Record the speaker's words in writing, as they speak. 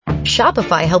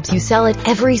Shopify helps you sell at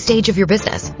every stage of your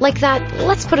business. Like that,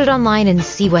 let's put it online and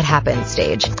see what happens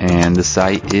stage. And the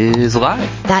site is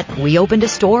live. That we opened a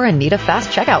store and need a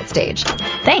fast checkout stage.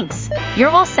 Thanks. You're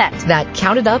all set. That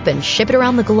count it up and ship it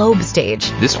around the globe stage.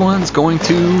 This one's going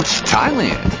to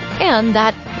Thailand. And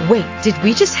that, wait, did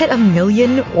we just hit 1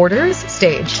 million orders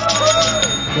stage?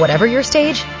 Whatever your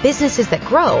stage, businesses that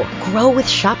grow with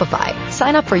Shopify.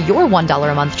 Sign up for your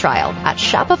 $1 a month trial at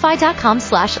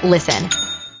shopify.com/listen.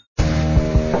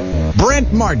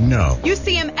 Brent Martineau. You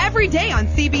see him every day on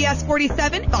CBS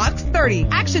 47, Fox 30,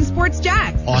 Action Sports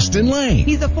Jags. Austen Lane.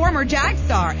 He's a former Jag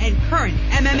star and current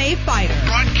MMA fighter.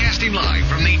 Broadcasting live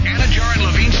from the Anajar and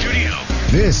Levine studio.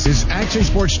 This is Action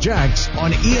Sports Jags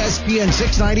on ESPN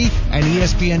 690 and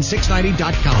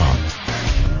ESPN690.com.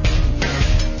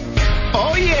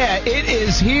 Oh, yeah, it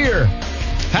is here.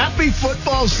 Happy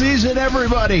football season,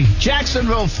 everybody.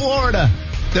 Jacksonville, Florida.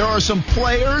 There are some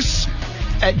players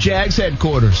at Jags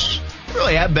headquarters.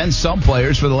 Really have been some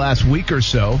players for the last week or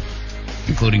so,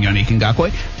 including Yannick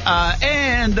Ngakoue.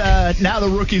 And now the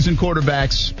rookies and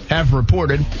quarterbacks have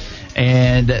reported,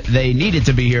 and they needed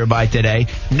to be here by today.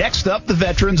 Next up, the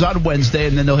veterans on Wednesday,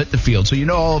 and then they'll hit the field. So you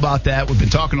know all about that. We've been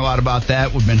talking a lot about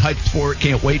that. We've been hyped for it,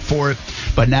 can't wait for it.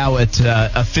 But now it's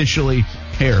officially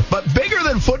here. But bigger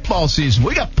than football season.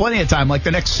 We got plenty of time, like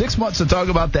the next 6 months to talk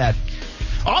about that.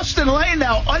 Austen Lane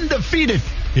now undefeated.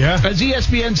 Yeah. As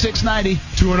ESPN 690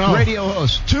 2-0 radio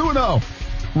host. 2-0.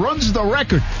 Runs the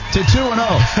record to 2-0.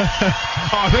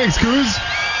 Oh, thanks, Coos.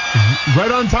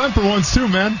 Right on time for once, too,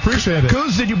 man. Appreciate it.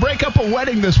 Coos, did you break up a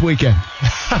wedding this weekend?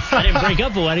 I didn't break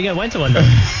up a wedding. I went to one.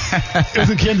 It was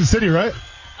in Kansas City, right?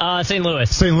 St. Louis.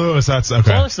 St. Louis, that's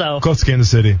okay. Close, though. Close to Kansas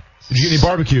City. Did you get any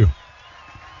barbecue?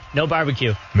 No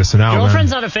barbecue. Missing out,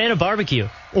 Girlfriend's man. not a fan of barbecue.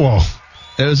 Whoa.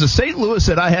 There was a St. Louis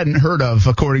that I hadn't heard of,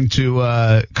 according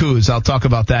to Coos. I'll talk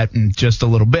about that in just a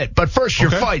little bit. But first,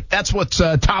 your fight. That's what's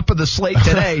top of the slate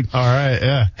today. All right,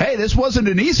 yeah. Hey, this wasn't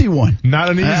an easy one. Not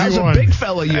an easy one. That was a big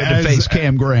fella you had to face,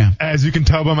 Cam Graham. As you can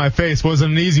tell by my face,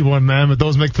 wasn't an easy one, man. But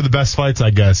those make for the best fights,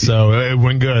 I guess. So it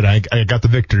went good. I got the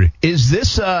victory. Is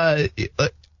this the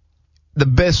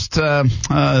best?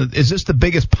 Is this the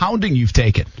biggest pounding you've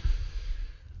taken?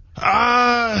 In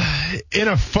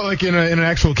an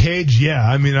actual cage, yeah.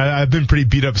 I mean, I've been pretty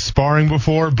beat up sparring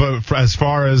before, but as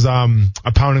far as a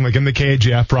pounding like in the cage,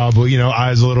 yeah, probably. You know,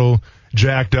 eyes a little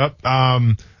jacked up,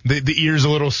 the ears a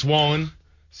little swollen.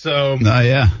 So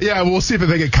yeah, we'll see if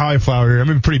I get cauliflower ear.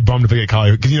 I'm pretty bummed if I get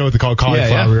cauliflower, because you know what they call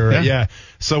cauliflower ear, right? Yeah.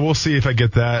 So we'll see if I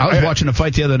get that. I was watching a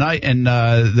fight the other night, and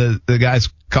the guy's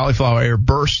cauliflower ear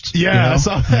burst. Yeah, you know? I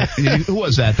saw that. Who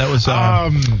was that? That was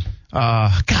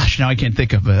gosh, now I can't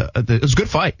think of it. It was a good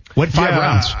fight. Went 5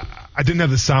 rounds. I didn't have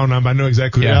the sound on, but I know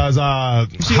exactly. Yeah, it was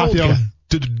Rafael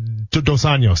Dos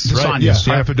Anjos, right? Yeah,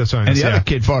 Rafael Dos Anjos. And the other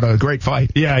kid fought a great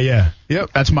fight. Yeah.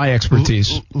 Yep, that's my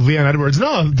expertise. Leon Edwards.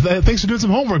 No, thanks for doing some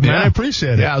homework, man. I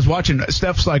appreciate it. Yeah, I was watching.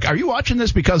 Steph's like, "Are you watching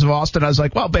this because of Austen?" I was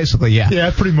like, "Well, basically, yeah." Yeah,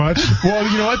 pretty much. Well,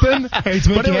 you know what then? Hey,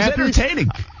 but it was entertaining.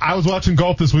 I was watching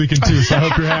golf this weekend too, so I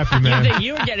hope you're happy, man. You think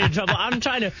you were getting in trouble? I'm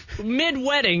trying to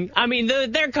mid-wedding. I mean,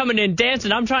 they're coming in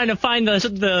dancing. I'm trying to find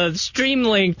the stream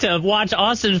link to watch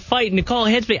Austin fight. Nicole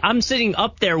hits me. I'm sitting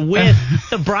up there with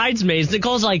the bridesmaids.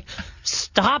 Nicole's like,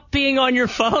 "Stop being on your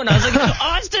phone." I was like,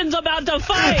 "Austin's about to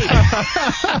fight."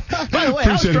 By the way,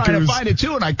 I was trying to find it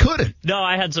too, and I couldn't. No,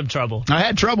 I had some trouble. I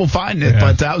had trouble finding it,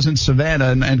 but I was in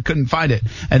Savannah and couldn't find it.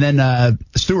 And then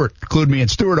Stuart clued me in.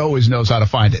 Stuart always knows how to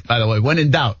find it, by the way. When in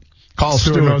doubt, call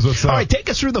Stuart. Knows what's up. All right, take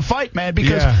us through the fight, man,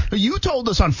 because you told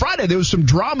us on Friday there was some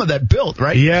drama that built,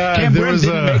 right? Yeah, Cam Graham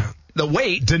didn't make the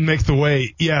weight. Didn't make the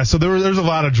weight. Yeah, so there's a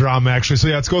lot of drama, actually. So,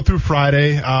 let's go through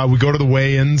Friday. We go to the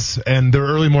weigh-ins, and they're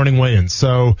early morning weigh-ins.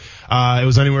 So it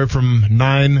was anywhere from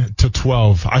 9 to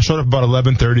 12. I showed up about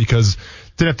 11:30 because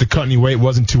didn't have to cut any weight,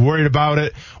 wasn't too worried about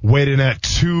it. Weighed in at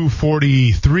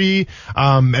 243,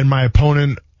 and my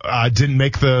opponent didn't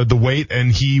make the weight,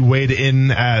 and he weighed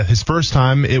in at his first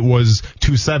time. It was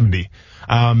 270.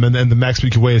 And then the max we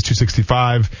could weigh is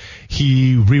 265.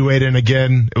 He reweighed in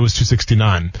again. It was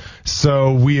 269.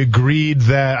 So we agreed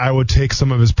that I would take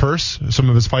some of his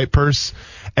fight purse,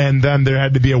 and then there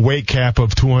had to be a weight cap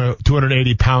of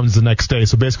 280 pounds the next day.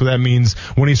 So basically that means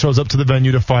when he shows up to the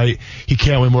venue to fight, he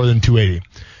can't weigh more than 280.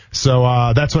 So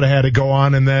that's what I had to go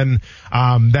on. And then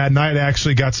that night I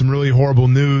actually got some really horrible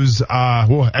news.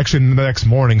 Actually the next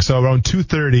morning. So around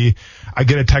 2:30, I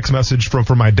get a text message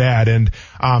from my dad. And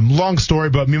long story,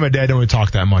 but me and my dad don't really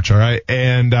talk that much, all right?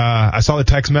 And I saw the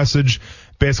text message,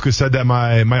 basically said that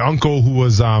my uncle, who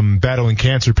was battling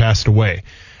cancer, passed away.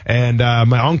 And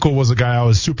my uncle was a guy I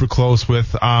was super close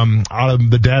with. Out of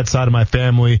the dad side of my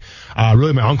family,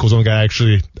 really my uncle's the only guy I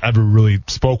actually ever really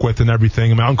spoke with and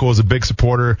everything. And my uncle was a big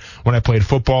supporter when I played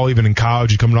football, even in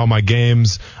college. He'd come to all my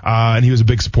games, and he was a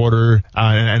big supporter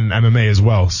and MMA as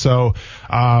well. So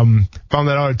found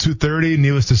that out at 2:30.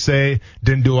 Needless to say,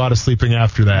 didn't do a lot of sleeping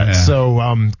after that. Yeah.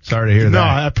 So sorry to hear that. No,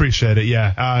 I appreciate it.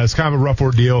 Yeah, it's kind of a rough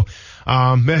ordeal.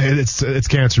 It's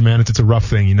cancer, man. It's a rough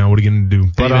thing, you know. What are you gonna do?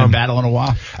 But been battling a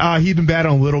while. He'd been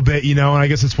battling a little bit, you know. And I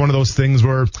guess it's one of those things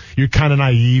where you're kind of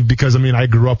naive because I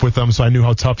grew up with him, so I knew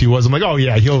how tough he was. I'm like, oh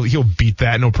yeah, he'll beat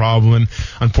that, no problem. And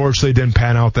unfortunately, it didn't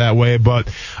pan out that way.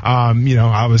 But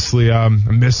obviously, I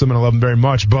miss him and I love him very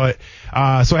much. But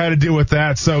so I had to deal with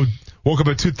that. So woke up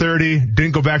at 2:30,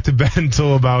 didn't go back to bed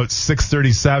until about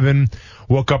 6:37.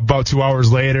 Woke up about 2 hours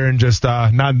later and just not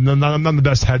in the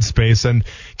best headspace. And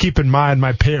keep in mind,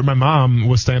 my mom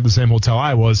was staying at the same hotel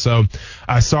I was, so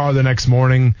I saw her the next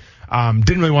morning.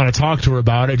 Didn't really want to talk to her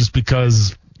about it just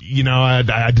because, you know,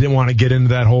 I didn't want to get into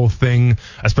that whole thing,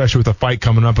 especially with a fight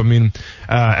coming up. I mean,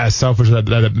 as selfish as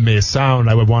that it may sound,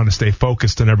 I would want to stay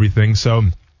focused and everything. So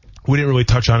we didn't really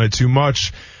touch on it too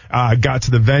much. Got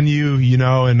to the venue, you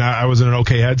know, and I was in an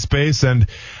okay headspace. And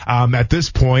at this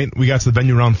point, we got to the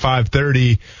venue around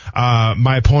 5:30.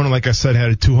 My opponent, like I said,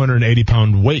 had a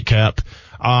 280-pound weight cap.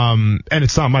 And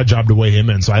it's not my job to weigh him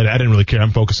in, so I didn't really care.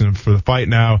 I'm focusing for the fight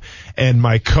now. And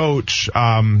my coach,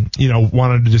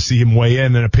 wanted to just see him weigh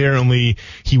in, and apparently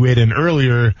he weighed in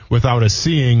earlier without us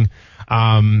seeing.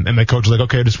 And my coach was like,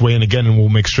 okay, just weigh in again and we'll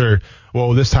make sure.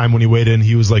 Well, this time when he weighed in,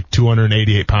 he was like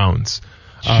 288 pounds.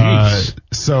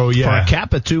 So yeah, for a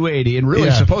cap of 280 and really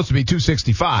supposed to be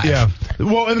 265. Yeah.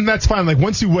 Well, and that's fine. Like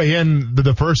once you weigh in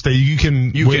the first day, you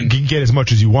can get as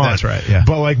much as you want. That's right. Yeah.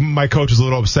 But like my coach was a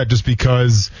little upset just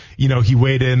because, you know, he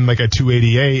weighed in like at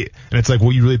 288 and it's like,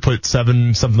 well, you really put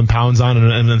 7-something pounds on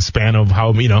in the span of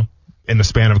how, you know, in the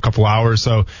span of a couple hours.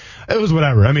 So it was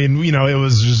whatever. I mean, you know, it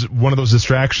was just one of those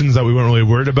distractions that we weren't really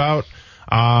worried about.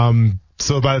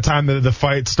 So by the time that the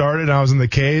fight started, I was in the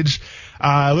cage.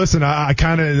 Listen, I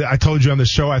told you on the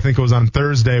show, I think it was on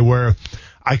Thursday, where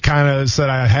I kind of said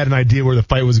I had an idea where the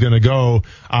fight was going to go,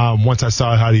 once I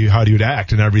saw how he would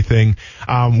act and everything.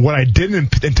 What I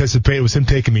didn't anticipate was him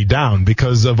taking me down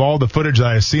because of all the footage that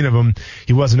I've seen of him,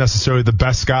 he wasn't necessarily the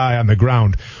best guy on the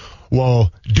ground.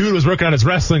 Well, dude was working on his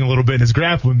wrestling a little bit and his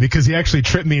grappling because he actually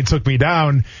tripped me and took me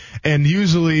down. And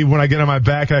usually when I get on my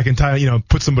back, I can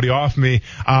put somebody off me.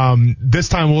 This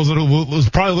time was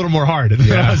probably a little more hard than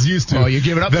I was used to. Oh, you're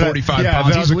giving up 45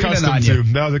 pounds. He's leaning on you.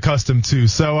 That I was accustomed to.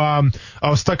 So, I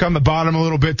was stuck on the bottom a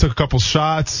little bit, took a couple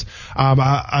shots.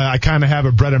 I kind of have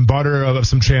a bread and butter of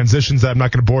some transitions that I'm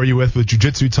not going to bore you with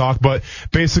jiu-jitsu talk, but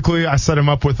basically I set him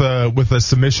up with a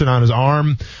submission on his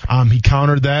arm. He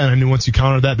countered that, and I knew once you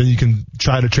counter that, then you can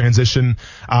try to transition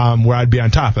where I'd be on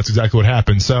top. That's exactly what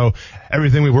happened. So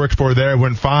everything we worked for there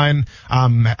went fine.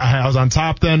 I was on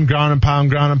top then, ground and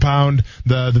pound.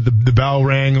 The bell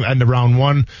rang end of round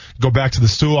one. Go back to the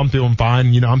stool. I'm feeling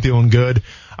fine. You know, I'm feeling good.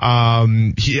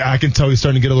 I can tell he's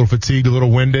starting to get a little fatigued, a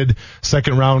little winded.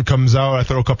 Second round comes out. I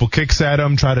throw a couple kicks at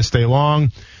him, try to stay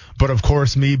long. But of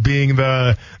course, me being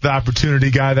the opportunity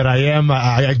guy that I am,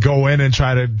 I go in and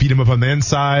try to beat him up on the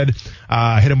inside.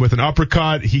 Hit him with an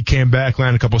uppercut. He came back,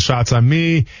 landed a couple shots on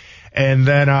me. And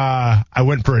then, I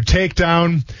went for a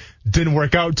takedown. Didn't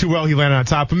work out too well. He landed on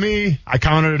top of me. I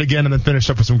countered it again and then finished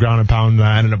up with some ground and pound.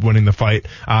 I ended up winning the fight,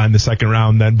 in the second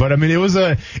round then. But I mean, it was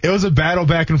a battle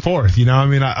back and forth, you know? I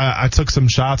mean, I took some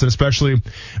shots, and especially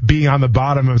being on the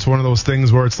bottom, it's one of those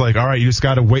things where it's like, all right, you just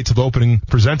gotta wait till the opening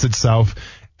presents itself.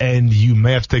 And you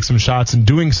may have to take some shots in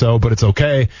doing so, but it's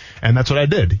okay. And that's what I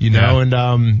did, you know, and,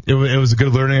 it was a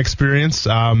good learning experience.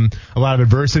 A lot of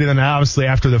adversity. Then obviously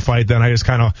after the fight, then I just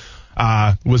kind of,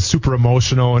 was super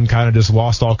emotional and kind of just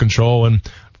lost all control. And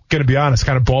gonna be honest,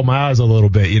 kind of bawled my eyes a little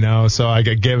bit, you know, so I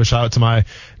gave a shout out to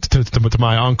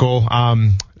my uncle,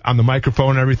 on the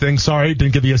microphone and everything. Sorry,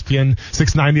 didn't give ESPN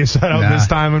 690 a shout out this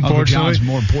time, unfortunately. Uncle John's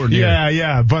more important here.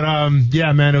 Yeah. But,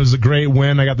 man, it was a great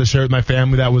win. I got to share with my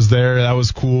family that was there. That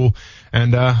was cool.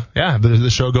 And, the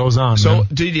show goes on. So, man.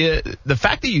 did the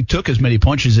fact that you took as many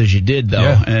punches as you did, though,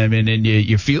 I mean, and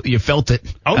you felt it.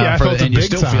 Oh, yeah, I felt it and you're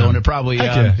still time. feeling it probably.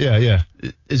 Yeah.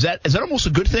 Is that almost a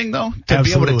good thing, though? To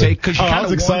Absolutely. be able to take, because you kind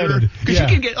of excited. Because you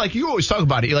can get, like, you always talk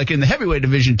about it, like in the heavyweight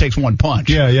division, it takes one punch.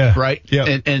 Yeah. Right?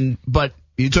 Yeah. But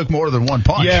you took more than one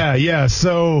punch. Yeah.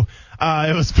 So,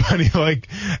 it was funny. Like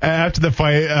after the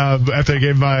fight, after I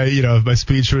gave my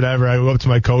speech or whatever, I go up to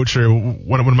my coach or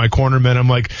one of my cornermen. I'm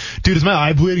like, dude, is my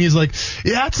eye bleeding? He's like,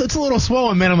 yeah, it's a little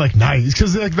swollen, man. I'm like, nice,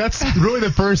 because like that's really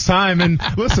the first time. And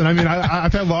listen, I mean,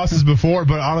 I've had losses before,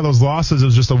 but out of those losses, it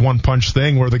was just a one-punch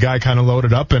thing where the guy kind of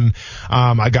loaded up and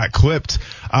I got clipped.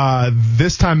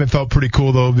 This time it felt pretty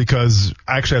cool though, because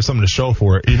I actually have something to show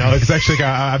for it. It's actually like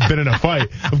I've been in a fight.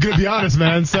 I'm gonna be honest,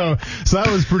 man. So that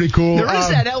was pretty cool. There is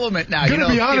that element now.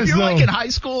 Be honest, if you're though, like in high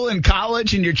school and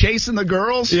college and you're chasing the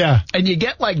girls, and you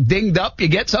get like dinged up, you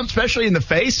get something, especially in the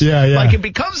face. Like it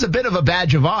becomes a bit of a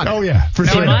badge of honor. Oh yeah, for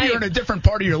sure. I know you're in a different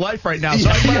part of your life right now, so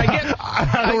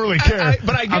I don't really care.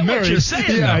 But I get what you're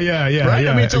saying. Yeah. Right?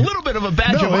 I mean, it's a little bit of a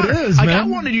badge of honor. It is, like, man. I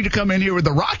wanted you to come in here with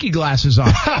the Rocky glasses on.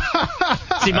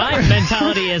 See, my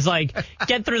mentality is like,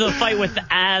 get through the fight with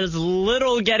as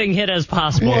little getting hit as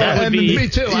possible. Yeah, that would be me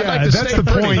too. I'd like to that's stay the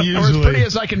pretty, point, or usually. as pretty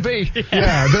as I can be.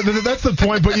 Yeah, that's the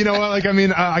point. But you know what? Like, I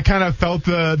mean, I kind of felt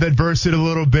the adversity a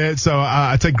little bit, so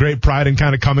I take great pride in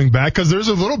kind of coming back, because there's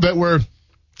a little bit where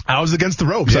I was against the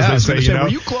ropes, as they say. Were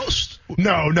you close?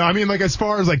 No. I mean, like, as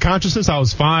far as like consciousness, I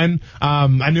was fine.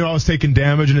 I knew I was taking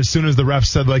damage, and as soon as the ref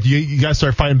said like you guys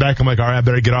start fighting back, I'm like, all right, I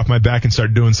better get off my back and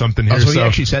start doing something here. So he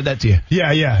actually said that to you?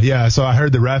 Yeah. So I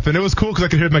heard the ref, and it was cool because I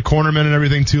could hear my cornerman and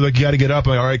everything too. Like, you got to get up.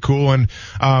 I'm like, all right, cool. And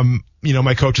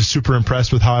my coach is super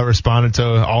impressed with how I responded to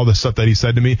all the stuff that he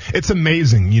said to me. It's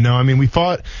amazing. I mean, we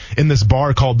fought in this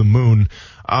bar called the Moon.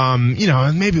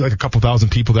 And maybe like a couple thousand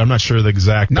people there. I'm not sure the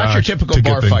exact. Not your typical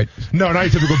bar fight. No, not your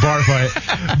typical bar fight.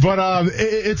 But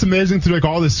it's amazing through like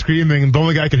all this screaming, and the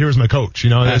only guy I could hear was my coach.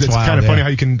 It's kind of funny how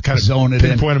you can kind of zone it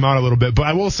pinpoint him out a little bit. But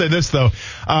I will say this though,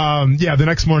 the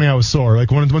next morning I was sore.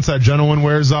 Like once that adrenaline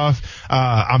wears off,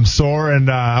 I'm sore, and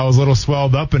I was a little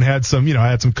swelled up and had some, I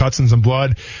had some cuts and some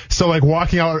blood. So like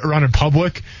walking out around in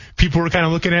public, people were kind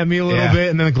of looking at me a little bit.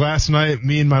 And then like last night,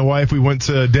 me and my wife, we went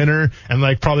to dinner and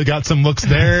like probably got some looks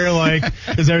there. Like,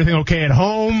 is everything okay at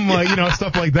home? Like,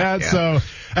 stuff like that. So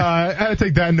I had to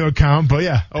take that into account. But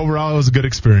yeah, overall, it was a good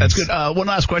experience. That's good. One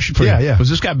last question for you. Yeah. Was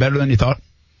this guy better than you thought?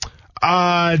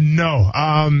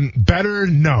 No. Better?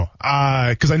 No.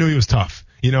 Cause I knew he was tough.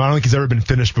 I don't think he's ever been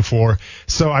finished before.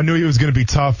 So I knew he was going to be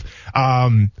tough.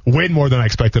 Way more than I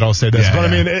expected, I'll say this. I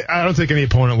mean, I don't take any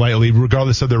opponent lightly,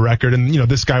 regardless of their record. And,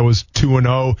 this guy was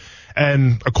 2-0.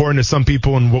 And according to some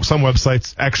people and some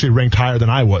websites, actually ranked higher than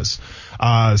I was.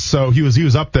 So he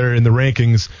was up there in the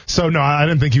rankings. So no, I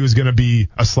didn't think he was going to be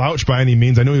a slouch by any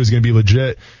means. I knew he was going to be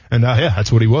legit. And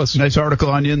that's what he was. Nice article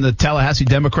on you in the Tallahassee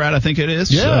Democrat, I think it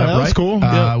is. Yeah, that was cool.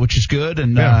 Which is good.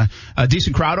 And a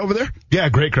decent crowd over there? Yeah,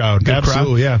 great crowd. Good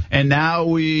Absolutely, crowd. yeah. And now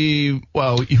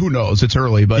who knows? It's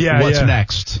early, but what's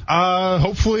next?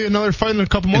 Hopefully another fight in a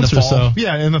couple months or so.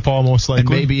 Yeah, in the fall, most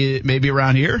likely. And maybe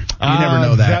around here? You never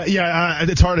know that.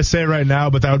 It's hard to say right now,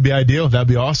 but that would be ideal. That'd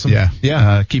be awesome.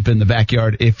 Yeah. Keep it in the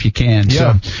backyard if you can.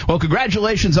 Yeah. So, well,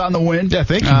 congratulations on the win. Yeah,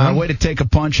 thank you. Way to take a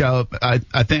punch. I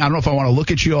don't know if I want to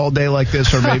look at you all day like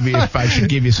this, or maybe if I should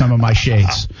give you some of my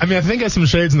shades. I mean, I think I have some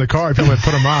shades in the car if you want to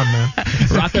put them on, man.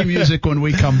 Rocky music when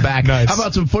we come back. Nice. How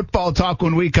about some football talk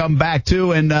when we come back,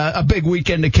 too? And a big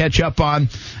weekend to catch up on,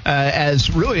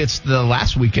 as really it's the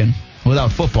last weekend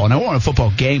without football. Now, we won't have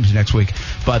football games next week,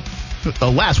 but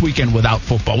the last weekend without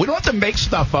football. We don't have to make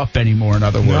stuff up anymore, in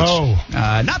other words. No.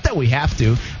 Not that we have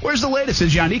to. Where's the latest?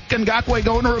 Is Yannick Ngakoue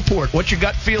going to report? What's your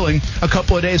gut feeling a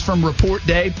couple of days from report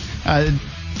day?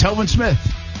 Telvin Smith,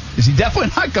 is he definitely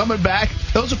not coming back?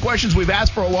 Those are questions we've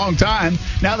asked for a long time.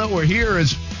 Now that we're here,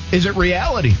 is it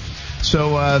reality?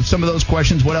 So some of those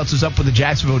questions. What else is up with the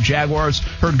Jacksonville Jaguars?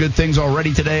 Heard good things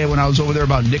already today when I was over there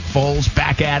about Nick Foles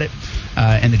back at it.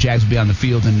 And the Jags will be on the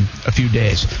field in a few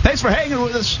days. Thanks for hanging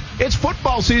with us. It's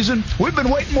football season. We've been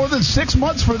waiting more than 6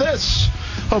 months for this.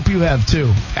 Hope you have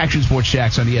too. Action Sports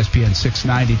Jax on ESPN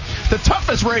 690. The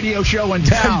toughest radio show in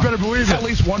town. You better believe it. At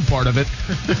least one part of it.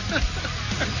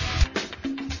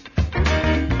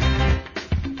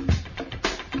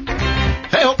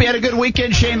 Hey, hope you had a good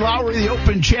weekend. Shane Lowry, the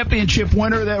Open Championship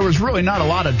winner. There was really not a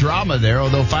lot of drama there,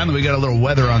 although finally we got a little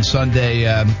weather on Sunday.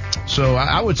 So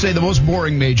I would say the most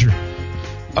boring major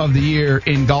of the year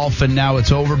in golf, and now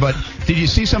it's over. But did you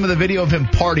see some of the video of him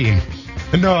partying?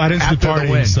 No, I didn't see the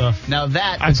partying stuff. Now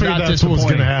that is not disappointing. That's what was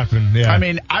going to happen. Yeah. I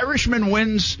mean, Irishman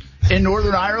wins in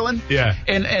Northern Ireland. Yeah.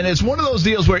 And it's one of those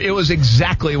deals where it was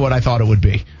exactly what I thought it would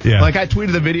be. Yeah. Like I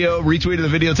tweeted the video, retweeted the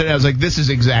video today. I was like, this is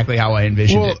exactly how I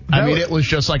envisioned it. I mean, it was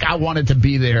just like I wanted to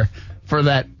be there for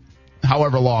that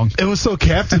however long. It was so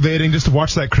captivating just to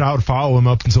watch that crowd follow him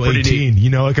up until 18. You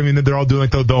know, like, I mean, they're all doing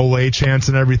like the Olay chants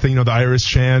and everything, you know, the Irish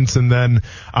chants, and then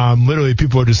literally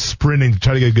people are just sprinting to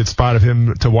try to get a good spot of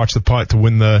him to watch the putt to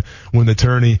win the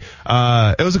tourney.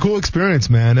 It was a cool experience,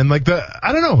 man. And like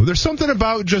I don't know, there's something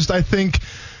about just, I think,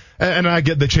 and I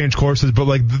get they change courses, but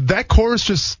like that course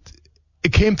just,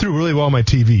 it came through really well on my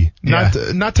TV. Yeah.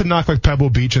 Not to knock like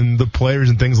Pebble Beach and the players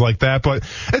and things like that, but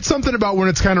it's something about when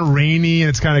it's kind of rainy and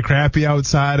it's kind of crappy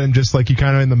outside and just like you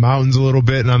kind of in the mountains a little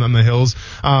bit and on the hills.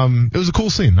 It was a cool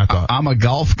scene, I thought. I'm a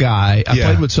golf guy. I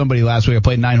played with somebody last week. I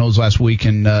played 9 holes last week,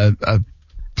 and the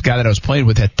guy that I was playing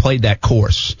with had played that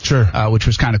course. Sure. Which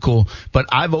was kind of cool. But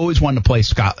I've always wanted to play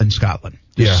Scotland.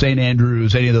 Yeah. St.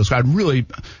 Andrews, any of those. I don't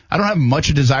have much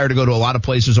a desire to go to a lot of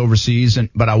places overseas,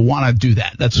 but I want to do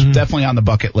that. That's definitely on the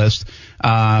bucket list.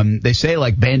 They say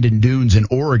like Bandon Dunes in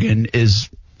Oregon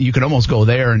you can almost go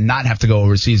there and not have to go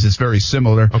overseas. It's very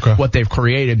similar what they've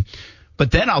created.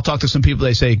 But then I'll talk to some people,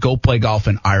 they say go play golf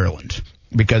in Ireland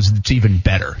because it's even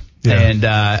better. Yeah. And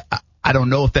I don't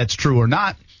know if that's true or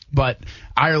not, but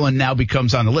Ireland now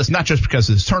becomes on the list, not just because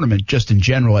of this tournament, just in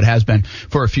general. It has been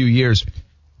for a few years.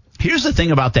 Here's the thing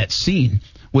about that scene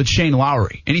with Shane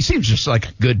Lowry, and he seems just like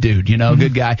a good dude, you know,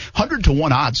 good guy.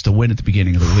 100-1 odds to win at the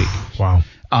beginning of the week. Wow.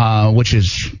 Which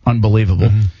is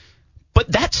unbelievable.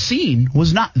 But that scene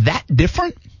was not that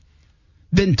different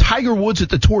than Tiger Woods at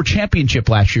the Tour Championship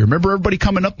last year. Remember everybody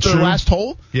coming up to the last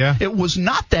hole? Yeah. It was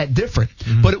not that different,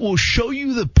 but it will show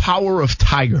you the power of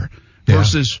Tiger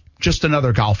versus just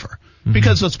another golfer.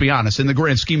 Because let's be honest, in the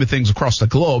grand scheme of things across the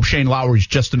globe, Shane Lowry's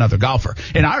just another golfer.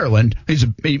 In Ireland,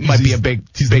 he might be a big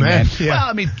man. Yeah. Well,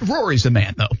 I mean, Rory's the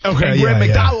man, though. Okay, and Graham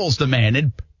McDowell's the man,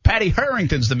 and Patty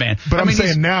Harrington's the man. But I'm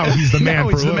saying now he's the man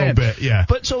for a little bit. Yeah.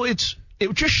 But so it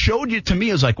just showed you, to me,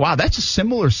 it was like, wow, that's a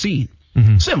similar scene.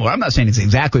 Similar. I'm not saying it's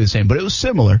exactly the same, but it was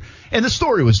similar. And the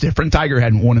story was different. Tiger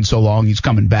hadn't won in so long. He's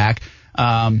coming back.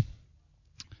 But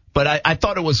I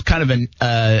thought it was kind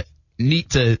of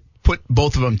neat to put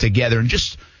both of them together and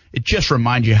it just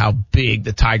reminds you how big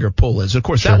the Tiger pull is. Of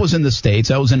course, that was in the States.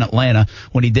 That was in Atlanta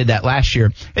when he did that last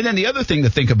year. And then the other thing to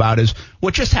think about is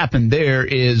what just happened there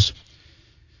is,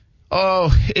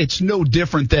 it's no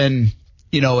different than,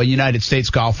 you know, a United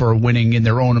States golfer winning in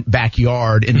their own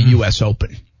backyard in the U.S.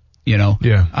 Open, you know?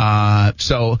 Yeah.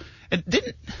 So it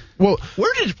didn't. Well,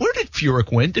 where did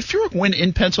Furyk win? Did Furyk win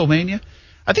in Pennsylvania?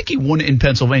 I think he won it in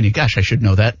Pennsylvania. Gosh, I should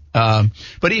know that.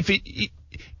 But if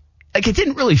it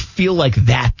didn't really feel like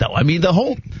that, though. I mean, the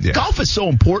whole golf is so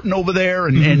important over there,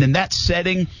 and in that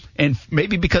setting, and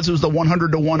maybe because it was the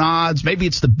 100-1 odds, maybe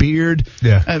it's the beard,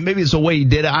 maybe it's the way he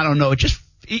did it. I don't know. It just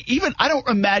I don't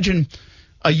imagine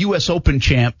a U.S. Open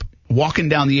champ walking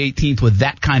down the 18th with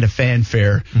that kind of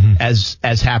fanfare as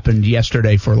happened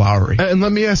yesterday for Lowry. And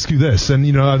let me ask you this, and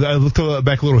you know, I looked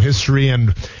back a little history,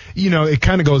 and you know, it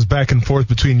kind of goes back and forth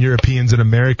between Europeans and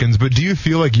Americans. But do you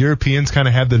feel like Europeans kind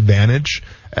of have the advantage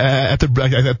at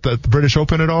the British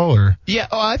Open at all, or? Yeah,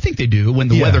 I think they do when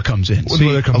the weather comes in. When the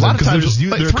weather comes in, a lot of times, they're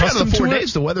 3 out of accustomed the 4 to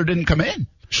days, the weather didn't come in.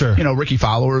 Sure. You know, Ricky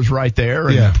Fowler's right there,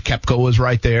 and Koepka was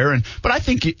right there, but I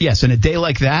think yes, in a day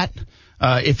like that.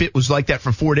 If it was like that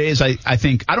for 4 days, I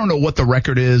think, I don't know what the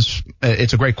record is.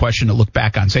 It's a great question to look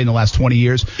back on. Say in the last 20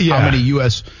 years, how many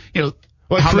U.S., you know,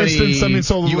 like, how for many instance, I mean,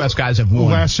 so U.S. guys have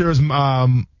won? Last year was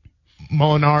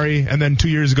Molinari, and then 2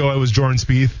 years ago it was Jordan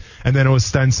Spieth, and then it was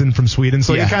Stenson from Sweden.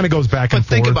 So it kind of goes back and forth.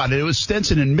 But think about it. It was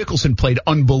Stenson and Mickelson played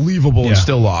unbelievable and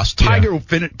still lost. Tiger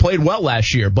played well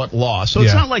last year, but lost. So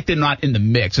it's not like they're not in the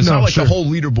mix. It's not like the whole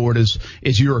leaderboard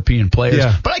is European players.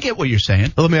 Yeah. But I get what you're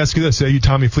saying. Well, let me ask you this. Are you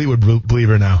Tommy Fleetwood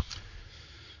believer now?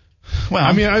 Well,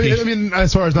 I mean,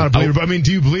 as far as not a believer, but I mean,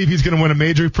 do you believe he's going to win a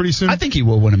major pretty soon? I think he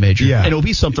will win a major. Yeah. And it'll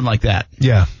be something like that.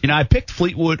 Yeah. You know, I picked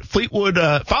Fleetwood.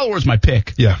 Fowler is my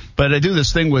pick. Yeah. But I do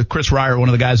this thing with Chris Ryer, one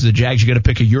of the guys of the Jags. You got to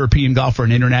pick a European golfer,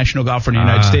 an international golfer, and a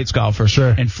United States golfer. Sure.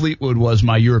 And Fleetwood was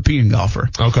my European golfer.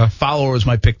 Okay. Fowler was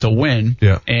my pick to win.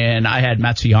 Yeah. And I had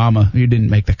Matsuyama, who didn't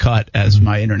make the cut, as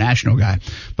my international guy.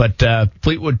 But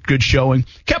Fleetwood, good showing.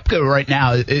 Koepka right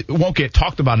now, it won't get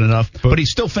talked about enough, but he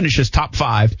still finishes top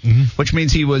 5, which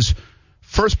means he was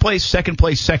first place, second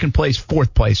place,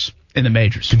 fourth place in the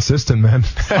majors. Consistent, man.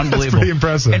 Unbelievable. That's pretty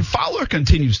impressive. And Fowler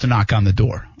continues to knock on the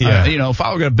door. Yeah. You know,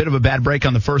 Fowler got a bit of a bad break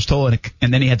on the first hole,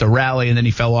 and then he had to rally, and then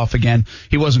he fell off again.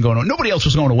 He wasn't going to. Nobody else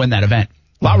was going to win that event.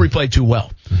 Lowry played too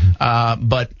well.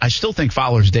 But I still think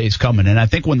Fowler's day is coming. And I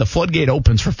think when the floodgate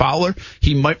opens for Fowler,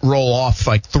 he might roll off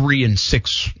like 3 and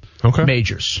 6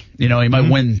 majors. You know, he might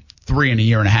win 3 in a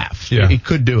year and a half. Yeah. He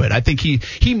could do it. I think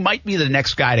he might be the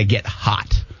next guy to get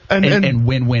hot. and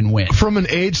win. From an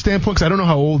age standpoint, because I don't know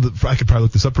how old, I could probably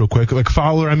look this up real quick. Like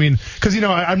Fowler, I mean, because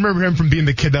I remember him from being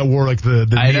the kid that wore like the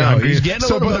I know neon. he's getting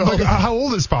a little bit older. How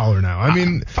old is Fowler now? I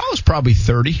mean, Fowler's probably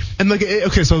 30. And like,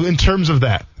 okay, so in terms of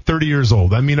that, 30 years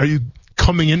old. I mean, are you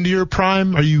coming into your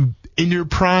prime? Are you in your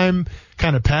prime?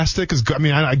 Kind of past it? Because I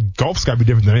mean, golf's got to be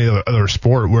different than any other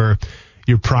sport where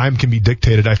your prime can be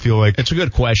dictated. I feel like it's a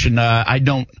good question.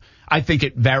 I think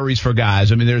it varies for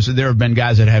guys. I mean, there have been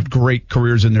guys that have great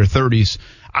careers in their 30s.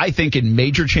 I think in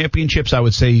major championships, I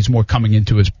would say he's more coming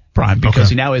into his prime because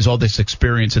he now has all this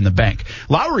experience in the bank.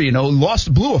 Lowry, blew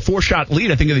a 4-shot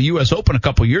lead, I think, of the U.S. Open a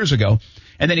couple years ago,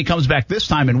 and then he comes back this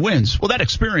time and wins. Well, that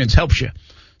experience helps you.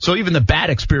 So even the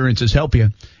bad experiences help you.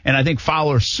 And I think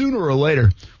Fowler, sooner or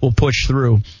later, will push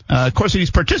through. Of course, he's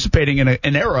participating in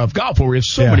an era of golf where we have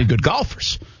so many good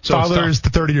golfers. So Fowler is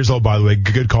 30 years old, by the way.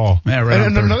 Good call. Yeah, right.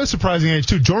 And another surprising age,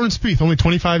 too. Jordan Spieth, only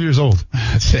 25 years old.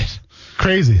 That's it.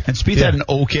 Crazy. And Spieth had an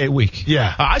okay week.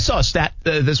 Yeah. I saw a stat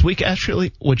this week,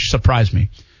 actually, which surprised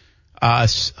me.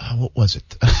 What was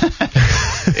it?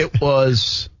 It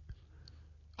was,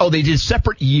 they did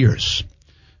separate years.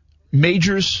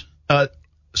 Majors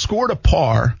scored a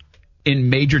par in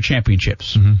major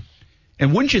championships. Mm-hmm.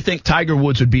 And wouldn't you think Tiger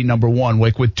Woods would be number one,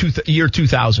 like with year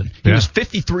 2000? He was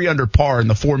 53 under par in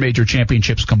the 4 major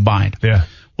championships combined. Yeah.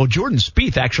 Well, Jordan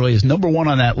Spieth actually is number one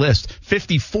on that list,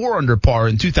 54 under par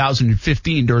in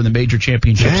 2015 during the major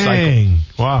championship cycle.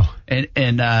 Wow.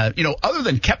 And other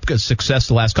than Koepka's success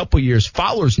the last couple of years,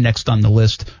 Fowler's next on the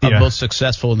list of most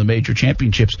successful in the major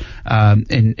championships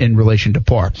in relation to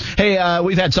par. Hey,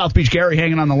 we've had South Beach Gary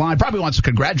hanging on the line. Probably wants to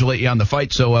congratulate you on the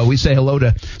fight, so we say hello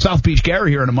to South Beach Gary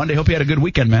here on a Monday. Hope you had a good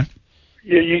weekend, man.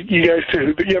 Yeah, you guys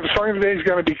too. Yeah, the song of the day is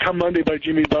going to be "Come Monday" by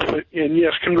Jimmy Buffett. And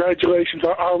yes, congratulations.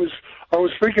 I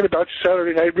was thinking about you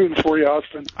Saturday night rooting for you,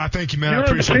 Austin. I thank you, man. I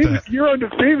appreciate that. You're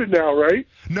undefeated now, right?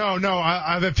 No.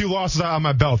 I have a few losses on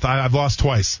my belt. I've lost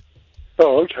twice.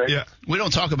 Oh, okay. Yeah, we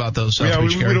don't talk about those. We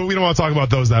don't want to talk about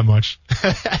those that much.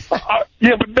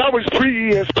 Yeah, but that was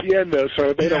pre-ESPN though,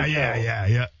 so they don't.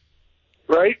 Yeah.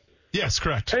 Right? Yes,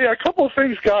 correct. Hey, a couple of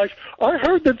things, guys. I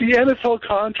heard that the NFL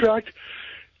contract.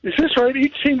 Is this right?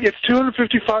 Each team gets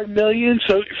 $255 million.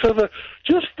 So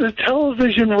just the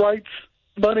television rights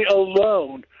money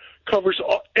alone covers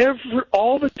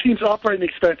all the team's operating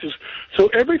expenses.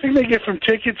 So everything they get from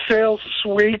ticket sales,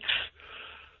 suites,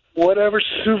 whatever,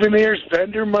 souvenirs,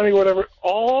 vendor money, whatever,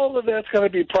 all of that's going to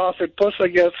be profit. Plus, I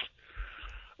guess,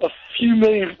 a few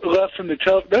million left from the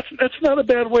That's not a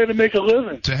bad way to make a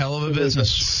living. It's a hell of a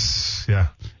business. Yeah.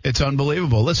 It's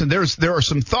unbelievable. Listen, there are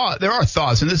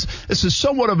thoughts, and this is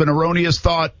somewhat of an erroneous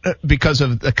thought because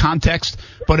of the context,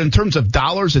 but in terms of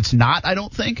dollars, it's not, I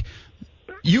don't think.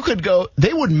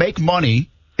 They would make money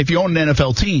if you own an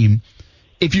NFL team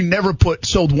if you never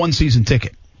sold one season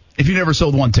ticket, if you never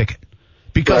sold one ticket,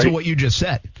 because of what you just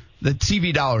said. The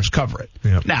TV dollars cover it.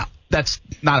 Yep. Now, that's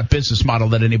not a business model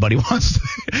that anybody wants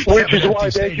to. Which is why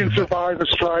they can survive a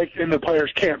strike and the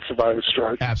players can't survive a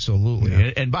strike. Absolutely.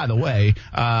 Yeah. And by the way,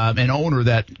 an owner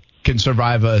that can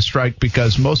survive a strike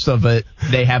because most of it,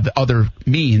 they have other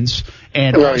means.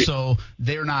 And also,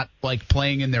 they're not like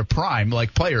playing in their prime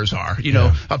like players are.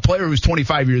 A player who's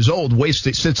 25 years old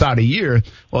sits out a year.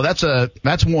 Well,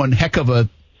 that's one heck of a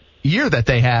year that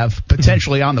they have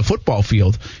potentially on the football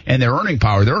field, and their earning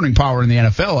power in the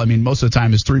NFL, I mean, most of the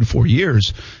time is 3 to 4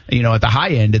 years. At the high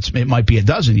end, it might be a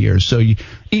dozen years. So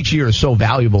each year is so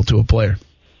valuable to a player.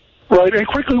 Right, and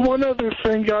quickly, one other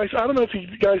thing, guys. I don't know if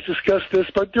you guys discussed this,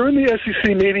 but during the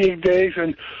SEC media days,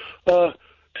 and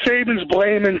Saban's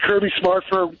blaming Kirby Smart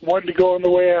for wanting to go on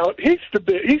the way out. He's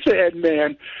the head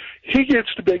man. He gets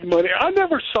the big money. I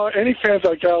never saw any fans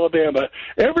like Alabama.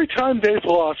 Every time they've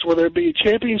lost, whether it be a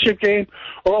championship game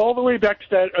or all the way back to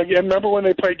that, again, remember when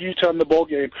they played Utah in the bowl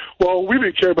game? Well, we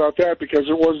didn't care about that because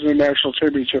it wasn't a national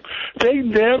championship. They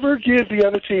never give the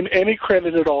other team any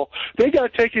credit at all. They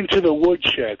got taken to the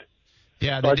woodshed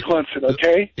by Clemson,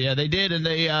 okay? Yeah, they did, and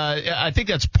I think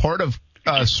that's part of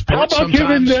sports. How about sometimes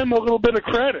giving them a little bit of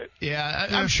credit? Yeah,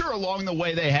 I'm sure along the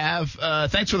way they have.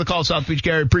 Thanks for the call, South Beach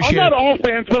Gary. Appreciate it. I'm not all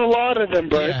fans, but a lot of them,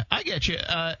 Brent. Yeah, I get you.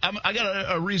 I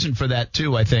got a reason for that,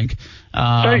 too, I think.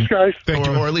 Thanks, guys.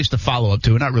 Or at least a follow-up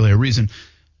to it, not really a reason.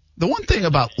 The one thing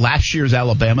about last year's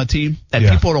Alabama team that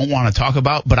people don't want to talk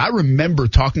about, but I remember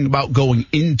talking about going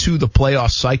into the playoff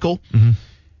cycle,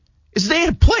 is they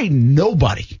had played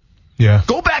nobody. Yeah.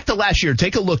 Go back to last year.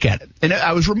 Take a look at it. And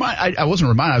I wasn't reminded.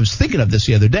 I was thinking of this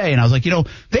the other day, and I was like,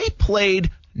 they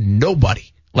played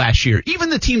nobody last year.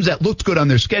 Even the teams that looked good on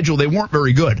their schedule, they weren't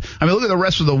very good. I mean, look at the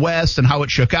rest of the West and how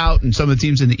it shook out and some of the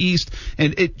teams in the East.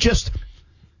 And it just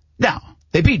 – now,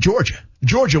 they beat Georgia.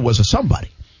 Georgia was a somebody.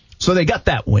 So they got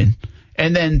that win.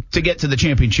 And then to get to the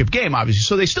championship game, obviously.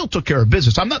 So they still took care of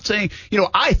business. I'm not saying,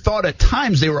 I thought at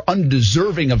times they were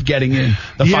undeserving of getting in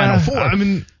the Final Four.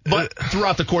 But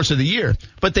throughout the course of the year.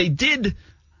 But they did.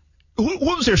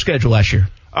 What was their schedule last year?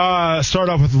 Start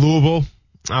off with Louisville.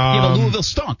 But Louisville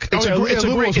stunk. It's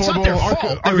not their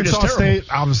fault. Arkansas State,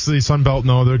 obviously, Sun Belt,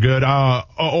 no, they're good.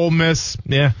 Ole Miss,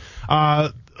 yeah.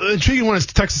 Intriguing one is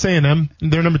Texas A&M.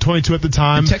 They're number 22 at the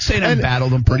time. And Texas A&M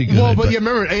battled them pretty good. Well, but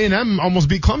remember, A&M almost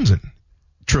beat Clemson.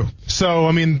 True.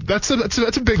 So, that's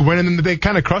a big win, and then they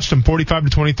kind of crushed them,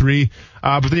 45-23.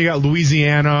 But then you got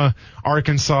Louisiana,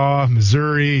 Arkansas,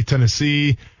 Missouri,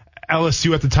 Tennessee.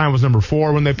 LSU at the time was number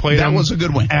 4 when they played. That was a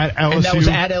good win. At LSU. And that was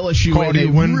at LSU, and they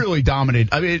really dominated.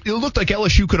 It looked like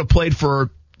LSU could have played for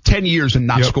 10 years and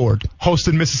not scored.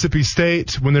 Hosted Mississippi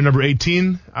State when they're number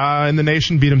 18 in the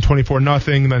nation, beat them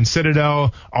 24-0. Then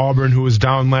Citadel, Auburn, who was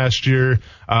down last year.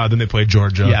 Then they played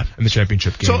Georgia in the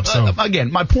championship game. So, again,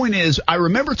 my point is, I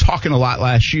remember talking a lot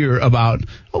last year about,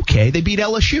 they beat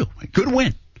LSU. Good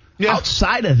win. Yeah.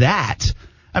 Outside of that,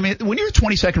 when you're a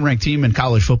 22nd ranked team in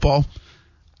college football,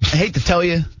 I hate to tell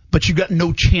you, but you got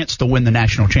no chance to win the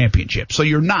national championship. So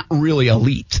you're not really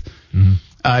elite.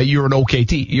 Mm-hmm. You're an okay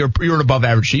team. You're an above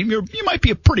average team. You might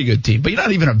be a pretty good team, but you're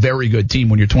not even a very good team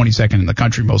when you're 22nd in the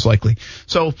country, most likely.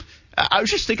 So I was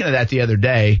just thinking of that the other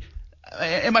day.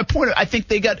 And my point, I think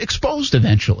they got exposed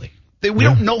eventually. We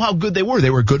don't know how good they were. They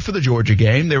were good for the Georgia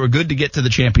game. They were good to get to the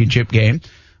championship game.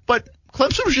 But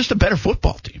Clemson was just a better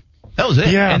football team. That was it.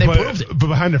 Yeah, and they proved it. But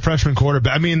behind a freshman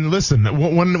quarterback, listen,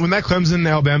 when that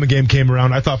Clemson-Alabama game came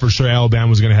around, I thought for sure Alabama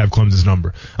was going to have Clemson's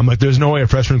number. I'm like, there's no way a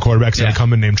freshman quarterback's going to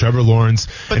come in named Trevor Lawrence.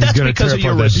 But that's because of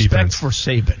your respect for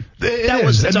Saban.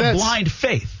 It's a blind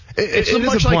faith. It's a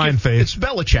blind faith. It's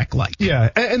Belichick-like. Yeah,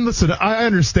 and listen, I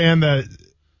understand that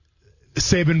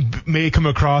Saban may come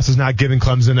across as not giving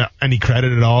Clemson any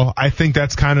credit at all. I think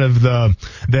that's kind of the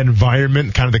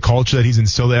environment, kind of the culture that he's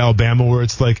instilled at Alabama, where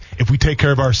it's like, if we take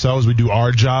care of ourselves, we do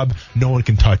our job, no one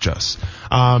can touch us.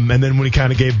 And then when he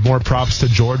kind of gave more props to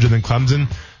Georgia than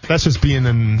Clemson, that's just being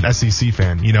an SEC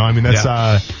fan,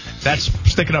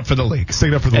 that's sticking up for the league.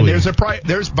 Sticking up for the league.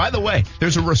 And by the way,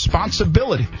 there's a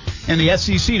responsibility in the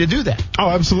SEC to do that. Oh,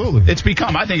 absolutely.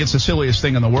 I think it's the silliest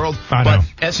thing in the world. I know.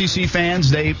 But SEC fans,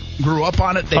 they grew up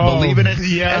on it. They believe in it.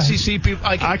 Yeah. SEC people.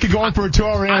 I could go on for a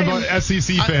 2-hour rant on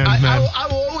SEC fans, man.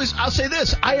 I'll say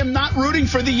this. I am not rooting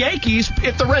for the Yankees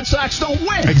if the Red Sox don't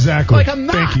win. Exactly. I'm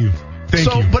not. Thank you.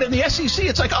 But in the SEC,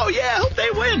 it's like, I hope they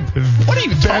win. What are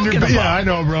you talking about? Yeah, I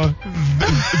know, bro.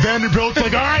 Vanderbilt's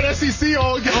like, all right, SEC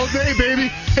all day, baby.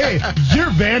 Hey, you're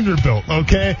Vanderbilt,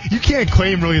 okay? You can't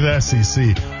claim really the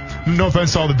SEC. No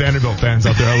offense to all the Vanderbilt fans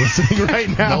out there listening right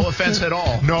now. No offense at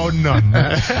all. No, none.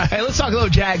 Hey, let's talk a little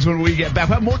Jags when we get back.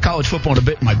 We'll have more college football in a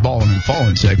bit in my balling and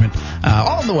falling segment.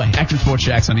 All on the way. Action Sports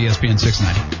Jax on ESPN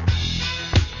 690.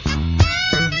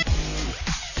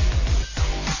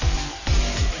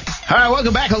 All right,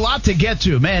 welcome back. A lot to get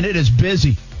to. Man, it is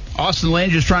busy. Austin Lane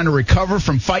just trying to recover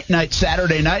from fight night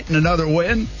Saturday night and another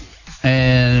win.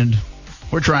 And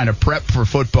we're trying to prep for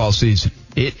football season.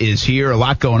 It is here. A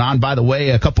lot going on. By the way,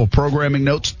 a couple of programming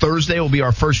notes. Thursday will be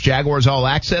our first Jaguars All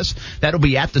Access. That'll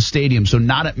be at the stadium, so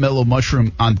not at Mellow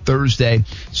Mushroom on Thursday,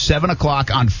 7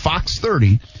 o'clock on Fox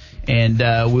 30. And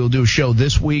we'll do a show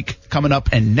this week coming up,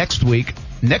 and next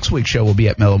week's show will be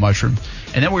at Mellow Mushroom.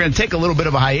 And then we're going to take a little bit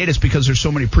of a hiatus because there's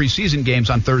so many preseason games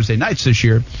on Thursday nights this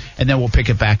year, and then we'll pick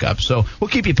it back up. So we'll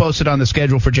keep you posted on the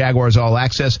schedule for Jaguars All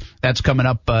Access. That's coming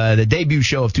up, the debut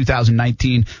show of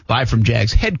 2019, live from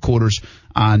Jags headquarters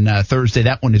on Thursday.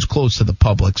 That one is closed to the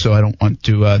public, so I don't want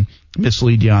to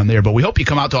mislead you on there. But we hope you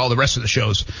come out to all the rest of the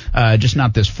shows, just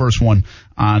not this first one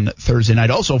on Thursday night.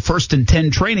 Also, 1st and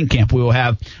 10 training camp we will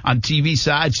have on TV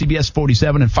side, CBS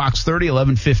 47 and Fox 30,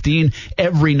 11:15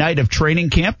 every night of training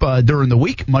camp during the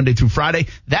week, Monday through Friday.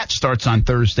 That starts on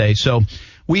Thursday. So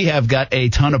we have got a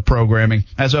ton of programming.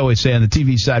 As I always say, on the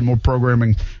TV side, more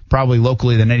programming probably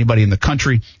locally than anybody in the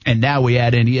country. And now we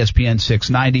add in ESPN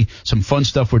 690, some fun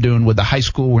stuff we're doing with the high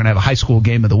school. We're going to have a high school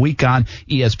game of the week on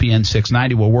ESPN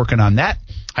 690. We're working on that.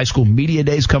 High school media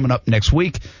days coming up next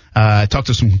week. I talked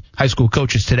to some high school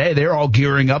coaches today. They're all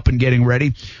gearing up and getting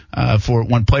ready for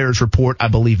when players report, I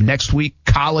believe, next week.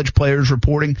 College players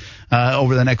reporting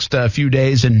over the next few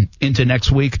days and into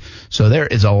next week. So there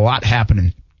is a lot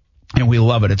happening. And we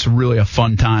love it. It's really a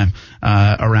fun time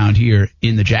around here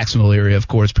in the Jacksonville area, of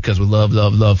course, because we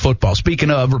love football.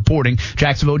 Speaking of reporting,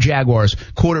 Jacksonville Jaguars,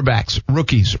 quarterbacks,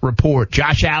 rookies report.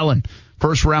 Josh Allen,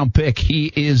 first-round pick.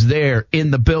 He is there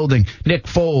in the building. Nick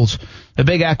Foles, the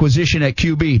big acquisition at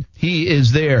QB. He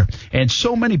is there. And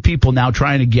so many people now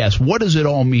trying to guess, what does it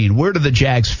all mean? Where do the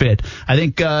Jags fit? I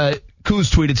think Kuz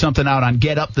tweeted something out on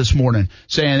Get Up this morning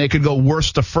saying they could go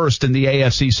worst to first in the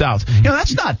AFC South. You know,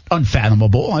 that's not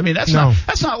unfathomable. I mean, that's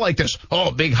not like this,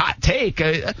 big hot take.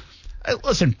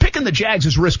 Listen, picking the Jags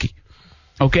is risky,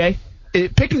 okay?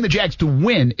 Picking the Jags to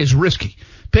win is risky.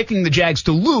 Picking the Jags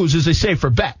to lose is a safer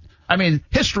bet. I mean,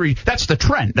 history, that's the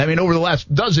trend. I mean, over the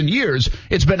last dozen years,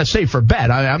 it's been a safer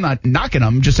bet. I'm not knocking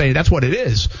them, I'm just saying that's what it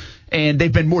is. And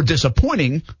they've been more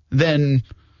disappointing than,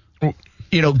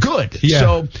 good. Yeah.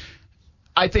 So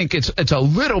I think it's a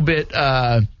little bit,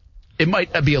 it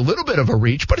might be a little bit of a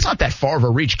reach, but it's not that far of a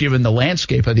reach given the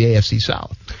landscape of the AFC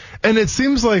South. And it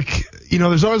seems like,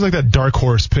 there's always like that dark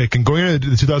horse pick. And going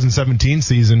into the 2017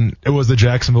 season, it was the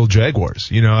Jacksonville Jaguars.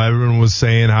 Everyone was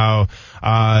saying how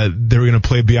they were going to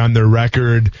play beyond their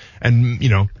record and,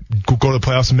 go to the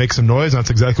playoffs and make some noise. And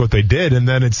that's exactly what they did. And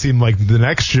then it seemed like the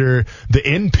next year, the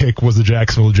in pick was the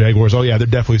Jacksonville Jaguars. Oh, yeah, they're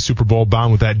definitely Super Bowl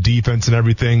bound with that defense and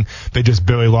everything. They just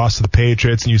barely lost to the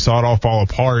Patriots, and you saw it all fall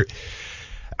apart.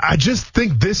 I just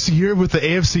think this year with the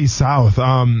AFC South,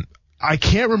 I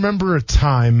can't remember a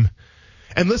time.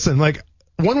 And listen, like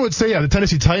one would say, the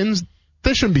Tennessee Titans,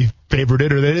 they shouldn't be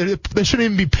favorited or they shouldn't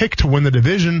even be picked to win the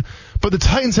division. But the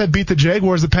Titans have beat the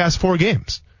Jaguars the past 4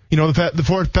 games.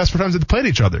 The past 4 times they've played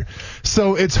each other.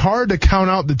 So it's hard to count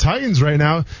out the Titans right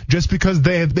now just because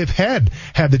they've had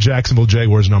the Jacksonville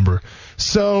Jaguars number.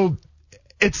 So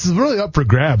it's really up for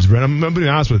grabs, Brent. I'm going to be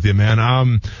honest with you,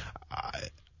 man.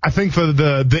 I think for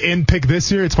the in pick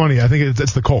this year, it's funny. I think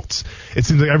it's the Colts. It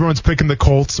seems like everyone's picking the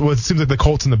Colts. Well, it seems like the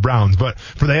Colts and the Browns. But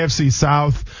for the AFC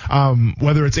South,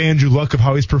 whether it's Andrew Luck of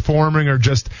how he's performing or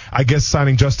just, I guess,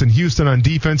 signing Justin Houston on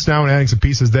defense now and adding some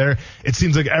pieces there, it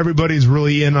seems like everybody's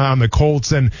really in on the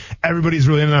Colts and everybody's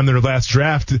really in on their last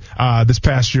draft this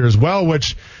past year as well,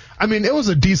 which, I mean, it was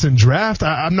a decent draft.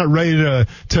 I'm not ready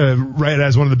to write it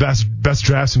as one of the best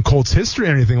drafts in Colts history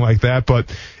or anything like that,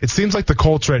 but it seems like the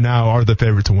Colts right now are the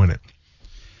favorite to win it.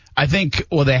 I think,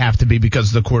 they have to be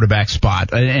because of the quarterback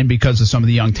spot and because of some of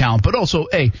the young talent. But also,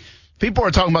 people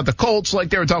are talking about the Colts like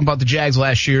they were talking about the Jags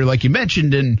last year, like you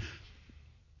mentioned, and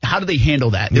how do they handle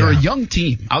that? They're a young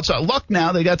team. Outside Luck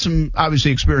now, they got some,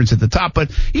 obviously, experience at the top, but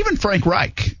even Frank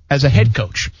Reich as a head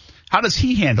coach, how does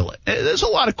he handle it? There's a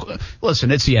lot of –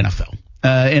 listen, it's the NFL.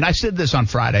 And I said this on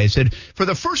Friday. I said, for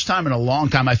the first time in a long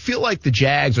time, I feel like the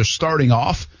Jags are starting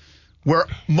off where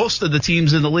most of the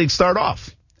teams in the league start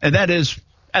off. And that is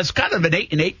as kind of an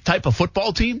 8-8 type of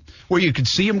football team where you could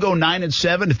see them go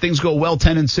 9-7 if things go well,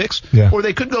 10-6. Yeah. Or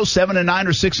they could go 7-9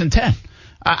 or 6-10.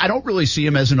 I don't really see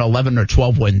them as an 11 or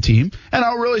 12 win team. And I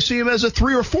don't really see them as a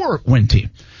 3 or 4 win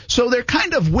team. So they're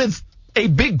kind of with a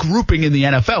big grouping in the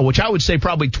NFL, which I would say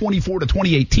probably 24 to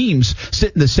 28 teams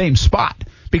sit in the same spot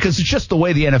because it's just the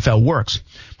way the NFL works.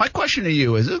 My question to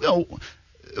you is,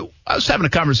 I was having a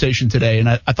conversation today, and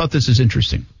I thought this is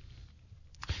interesting.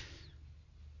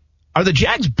 Are the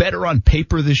Jags better on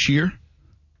paper this year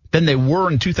than they were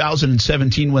in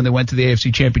 2017 when they went to the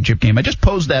AFC Championship game? I just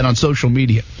posed that on social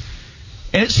media.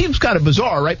 And it seems kind of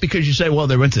bizarre, right? Because you say, well,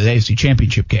 they went to the AFC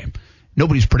Championship game.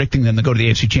 Nobody's predicting them to go to the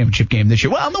AFC Championship game this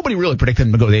year. Well, nobody really predicted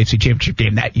them to go to the AFC Championship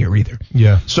game that year either.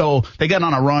 Yeah. So they got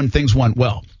on a run. Things went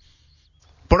well.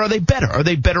 But are they better? Are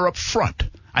they better up front?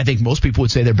 I think most people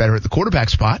would say they're better at the quarterback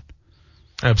spot.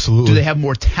 Absolutely. Do they have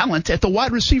more talent at the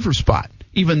wide receiver spot,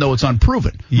 even though it's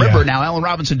unproven? Yeah. Remember, now, Allen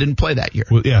Robinson didn't play that year.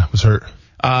 Well, yeah, was hurt.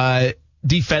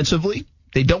 Defensively,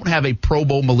 they don't have a Pro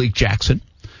Bowl Malik Jackson.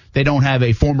 They don't have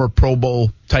a former Pro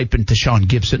Bowl type in Tashaun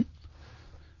Gibson.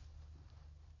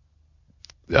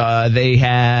 They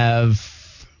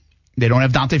don't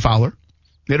have Dante Fowler.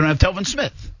 They don't have Telvin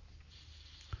Smith.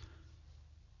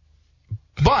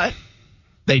 But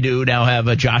they do now have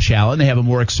a Josh Allen. They have a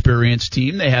more experienced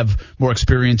team. They have more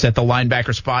experience at the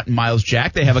linebacker spot in Myles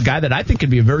Jack. They have a guy that I think could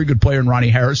be a very good player in Ronnie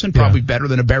Harrison, probably better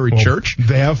than a Barry Church.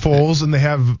 They have Foles and they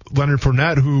have Leonard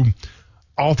Fournette, who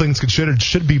all things considered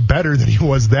should be better than he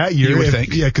was that year. You would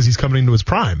think. Yeah, because he's coming into his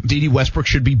prime. D.D. Westbrook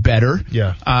should be better.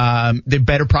 Yeah. They're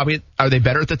better probably. Are they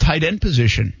better at the tight end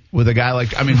position with a guy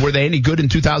like, were they any good in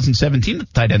 2017 at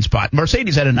the tight end spot?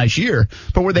 Mercedes had a nice year,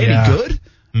 but were they any good?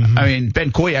 Mm-hmm.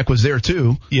 Ben Koyak was there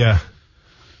too. Yeah.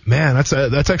 Man, that's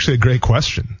actually a great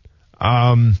question.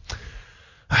 I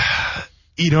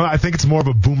think it's more of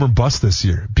a boom or bust this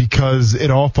year because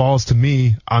it all falls to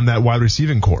me on that wide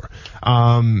receiving core.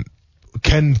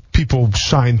 Can people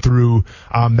shine through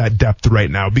that depth right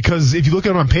now? Because if you look at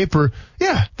them on paper,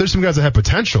 yeah, there's some guys that have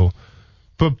potential,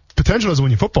 but potential doesn't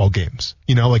win you football games.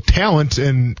 Like talent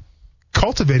and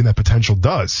cultivating that potential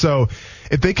does. So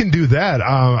if they can do that,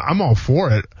 I'm all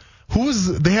for it.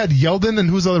 They had Yeldon, and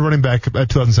who's the other running back at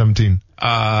 2017?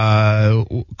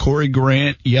 Corey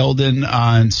Grant, Yeldon.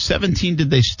 On 17, did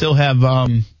they still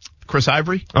have Chris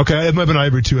Ivory? Okay, it might have been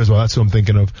Ivory too as well. That's what I'm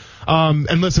thinking of.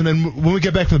 And listen, and when we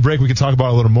get back from the break, we can talk about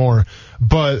it a little more.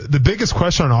 But the biggest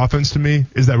question on offense to me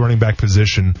is that running back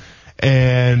position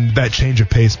and that change of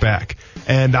pace back.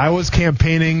 And I was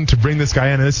campaigning to bring this guy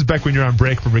in, and this is back when you're on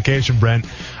break for vacation, Brent.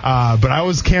 But I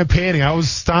was campaigning. I was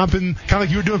stomping, kind of like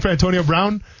you were doing for Antonio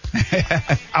Brown.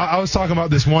 I was talking about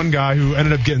this one guy who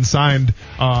ended up getting signed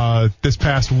this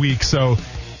past week. So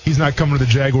he's not coming to the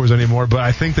Jaguars anymore, but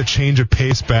I think the change of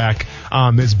pace back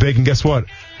is big. And guess what?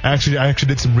 I actually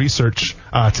did some research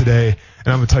today, and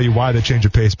I'm going to tell you why the change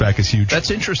of pace back is huge.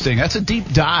 That's interesting. That's a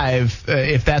deep dive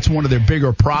if that's one of their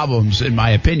bigger problems, in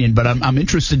my opinion, but I'm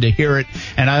interested to hear it,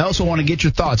 and I also want to get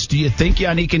your thoughts. Do you think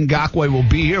Yannick Ngakoue will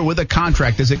be here with a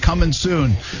contract? Is it coming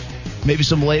soon? Maybe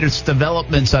some latest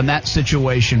developments on that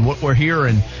situation, what we're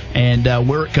hearing, and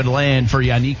where it could land for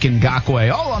Yannick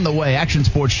Ngakoue. All on the way. Action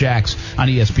Sports Jax on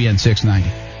ESPN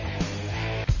 690.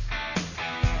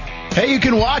 Hey, you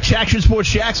can watch Action Sports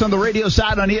Jax on the radio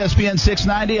side on ESPN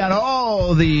 690 on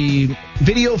all the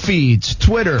video feeds,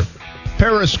 Twitter,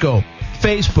 Periscope,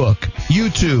 Facebook,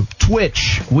 YouTube,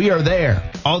 Twitch. We are there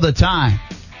all the time.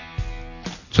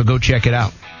 So go check it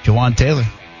out. Jawan Taylor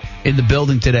in the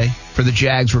building today for the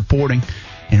Jags reporting.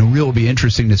 And it will be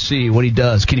interesting to see what he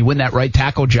does. Can he win that right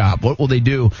tackle job? What will they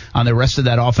do on the rest of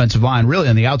that offensive line? Really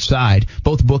on the outside,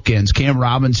 both bookends, Cam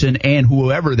Robinson and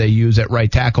whoever they use at right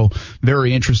tackle.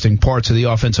 Very interesting parts of the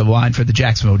offensive line for the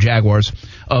Jacksonville Jaguars.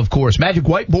 Of course, Magic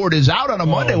Whiteboard is out on a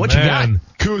Monday. What you got?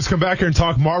 Kuz, come back here and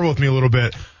talk Marvel with me a little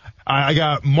bit. I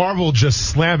got Marvel just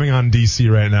slamming on DC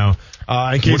right now.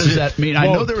 What does that mean? I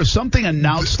know there was something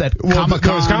announced at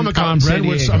Comic-Con. It was Comic-Con, Brent,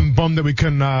 which I'm bummed that we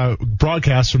couldn't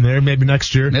broadcast from there. Maybe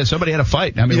next year. Yeah, somebody had a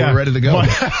fight. I mean, we're ready to go.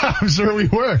 I'm sure we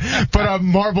were. But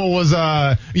Marvel was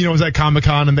at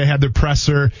Comic-Con, and they had their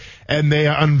presser, and they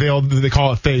unveiled, they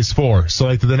call it Phase 4. So,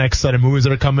 like, the next set of movies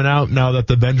that are coming out now that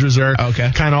the Avengers are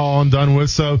kind of all done with.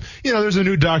 So, there's a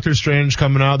new Doctor Strange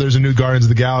coming out. There's a new Guardians of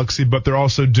the Galaxy, but they're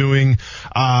also doing,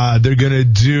 they're going to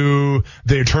do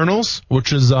the Eternals,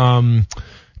 which is,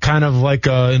 kind of like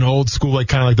an old school, like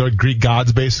kind of like the Greek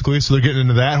gods, basically. So they're getting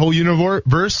into that whole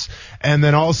universe. And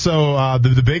then also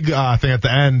the big thing at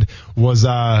the end was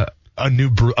a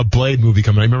Blade movie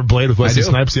coming out. You remember Blade with Wesley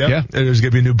Snipes? Yeah. There's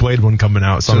going to be a new Blade one coming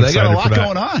out. So I'm they got a lot for that.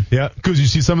 going on. Yeah. Because you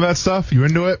see some of that stuff? You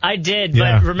into it? I did,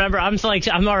 but remember, I'm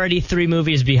already 3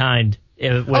 movies behind.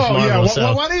 With Marvel,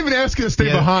 so. Why do you even ask you to stay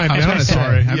behind? I'm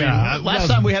sorry. Last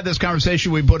time we had this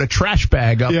conversation, we put a trash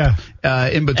bag up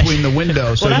in between the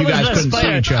windows so you guys couldn't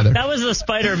see each other. That was the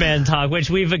Spider-Man talk,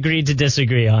 which we've agreed to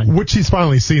disagree on. Which he's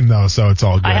finally seen, though, so it's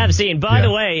all good. I have seen. By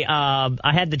the way,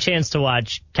 I had the chance to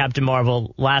watch Captain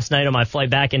Marvel last night on my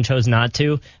flight back and chose not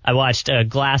to. I watched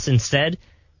Glass instead.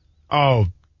 Oh,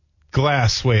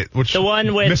 Glass. Wait, which the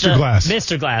one with Mr. Glass?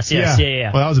 Mr. Glass. Yes.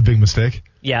 Yeah. Well, that was a big mistake.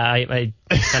 Yeah, I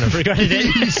kind of regretted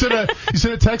it. You should have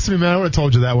texted me, man. I would have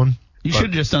told you that one. You should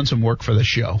have just done some work for the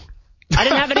show. I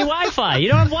didn't have any Wi-Fi. You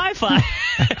don't have Wi-Fi.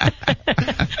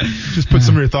 Just put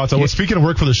some of your thoughts on. Well, speaking of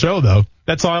work for the show, though,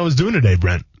 that's all I was doing today,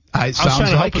 Brent. I was trying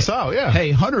to help us out, yeah.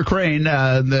 Hey, Hunter Crane,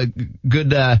 the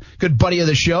good buddy of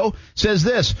the show, says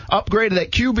this: upgraded at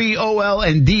QB, OL,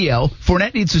 and DL.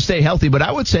 Fournette needs to stay healthy, but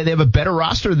I would say they have a better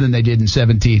roster than they did in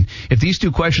 17. If these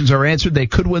 2 questions are answered, they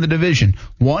could win the division.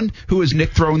 1, who is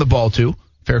Nick throwing the ball to?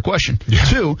 Fair question. Yeah.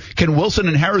 2, can Wilson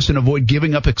and Harrison avoid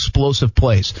giving up explosive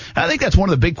plays? I think that's one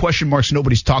of the big question marks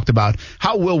nobody's talked about.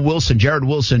 How will Jared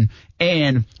Wilson,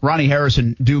 and Ronnie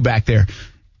Harrison do back there?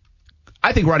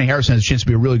 I think Ronnie Harrison has a chance to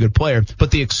be a really good player, but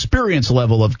the experience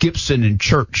level of Gibson and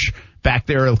Church back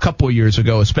there a couple of years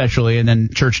ago especially, and then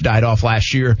Church died off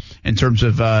last year in terms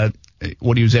of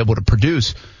what he was able to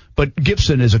produce. But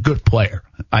Gibson is a good player,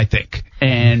 I think.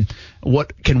 And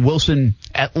what can Wilson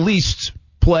at least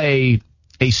play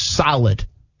a solid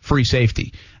free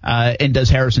safety? And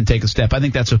does Harrison take a step? I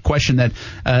think that's a question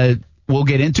that we'll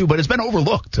get into, but it's been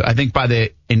overlooked, I think, by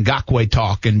the Ngakoue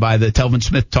talk and by the Telvin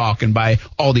Smith talk and by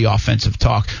all the offensive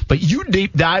talk. But you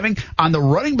deep diving on the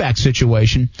running back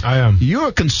situation. I am.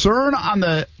 You're concerned on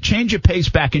the change of pace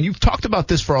back, and you've talked about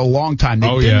this for a long time.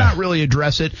 They did not really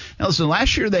address it. Now, listen,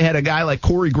 last year they had a guy like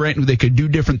Corey Grant who they could do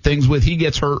different things with. He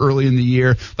gets hurt early in the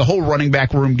year. The whole running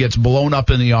back room gets blown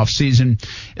up in the offseason.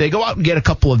 They go out and get a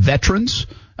couple of veterans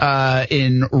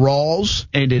in Rawls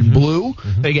and in Blue.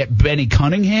 They get Benny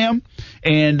Cunningham,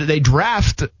 and they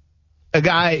draft a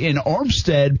guy in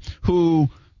Armstead who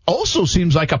also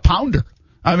seems like a pounder.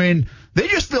 I mean, they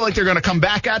just feel like they're going to come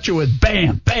back at you with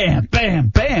bam, bam, bam,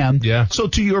 bam. Yeah. So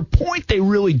to your point, they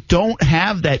really don't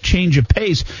have that change of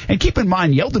pace. And keep in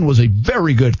mind, Yeldon was a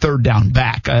very good third down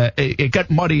back. It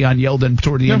got muddy on Yeldon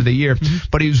toward the end of the year,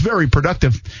 but he was very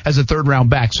productive as a third-round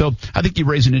back. So I think you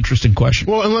raise an interesting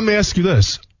question. Well, and let me ask you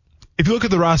this. If you look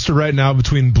at the roster right now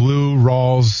between Blue,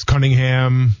 Rawls,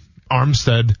 Cunningham,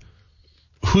 Armstead,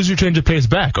 who's your change of pace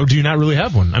back? Or do you not really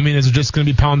have one? I mean, is it just going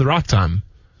to be pound the rock time?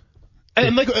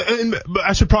 And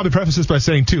I should probably preface this by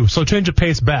saying, too, so change of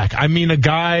pace back. I mean, a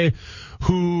guy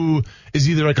who is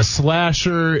either like a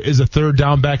slasher, is a third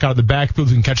down back out of the backfield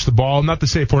who can catch the ball. Not to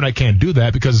say Fournette can't do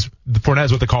that, because Fournette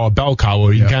is what they call a bell cow,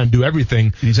 where he can kind of do everything.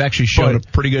 And he's actually shown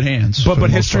pretty good hands. But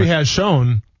history has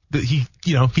shown that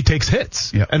he takes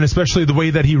hits. Yep. And especially the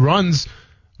way that he runs,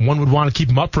 one would want to keep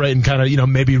him upright and kind of,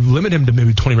 maybe limit him to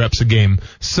maybe 20 reps a game.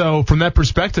 So from that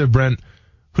perspective, Brent,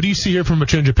 who do you see here from a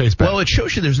change of pace back? Well, it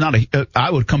shows you there's not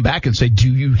I would come back and say, do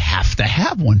you have to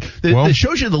have one? It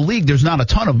shows you the league, there's not a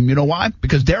ton of them. You know why?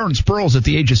 Because Darren Sproles at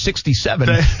the age of 67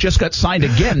 just got signed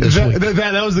again this week.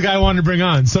 That was the guy I wanted to bring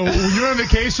on. So when you were on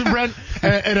vacation, Brent,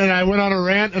 and then I went on a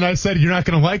rant and I said, you're not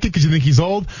going to like it because you think he's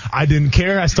old. I didn't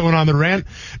care. I still went on the rant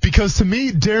because to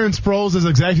me, Darren Sproles is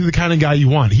exactly the kind of guy you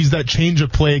want. He's that change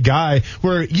of play guy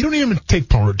where you don't even take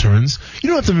punt returns. You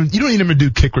don't need him to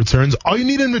do kick returns. All you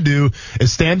need him to do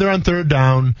is stand there on third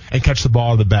down and catch the ball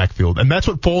out of the backfield. And that's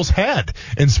what Foles had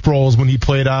in Sproles when he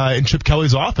played in Chip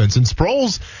Kelly's offense. And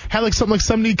Sproles had something like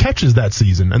 70 catches that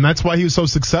season, and that's why he was so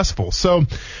successful. So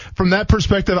from that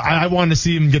perspective, I wanted to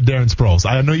see him get Darren Sproles.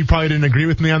 I know you probably didn't agree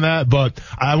with me on that, but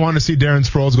I want to see Darren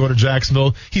Sproles go to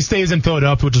Jacksonville. He stays in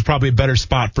Philadelphia, which is probably a better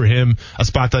spot for him, a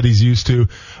spot that he's used to.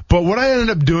 But what I ended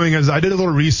up doing is I did a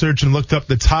little research and looked up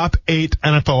the top 8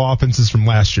 NFL offenses from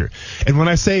last year. And when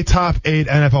I say top 8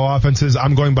 NFL offenses,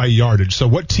 I'm going by yardage. So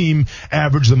what team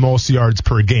averaged the most yards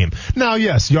per game? Now,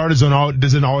 yes, yardage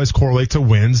doesn't always correlate to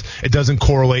wins. It doesn't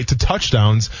correlate to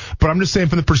touchdowns. But I'm just saying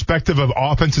from the perspective of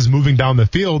offenses moving down the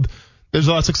field, there's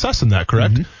a lot of success in that,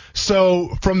 correct? Mm-hmm. So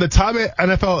from the top 8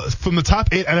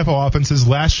 NFL offenses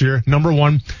last year, number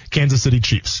 1, Kansas City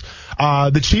Chiefs.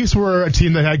 The Chiefs were a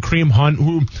team that had Kareem Hunt,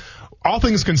 who all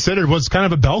things considered was kind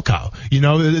of a bell cow.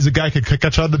 As a guy who could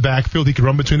catch out of the backfield, he could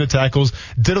run between the tackles,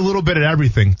 did a little bit of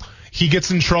everything. He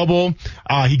gets in trouble.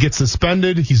 He gets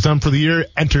suspended. He's done for the year.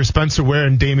 Enter Spencer Ware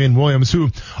and Damian Williams,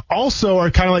 who also are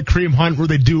kind of like Kareem Hunt, where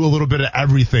they do a little bit of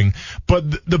everything.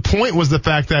 But the point was the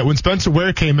fact that when Spencer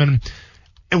Ware came in,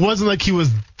 it wasn't like he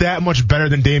was that much better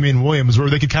than Damian Williams, where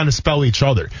they could kind of spell each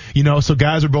other. So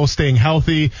guys are both staying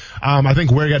healthy. I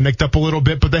think Ware got nicked up a little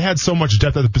bit, but they had so much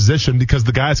depth at the position because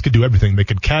the guys could do everything. They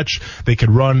could catch, they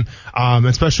could run,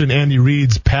 especially in Andy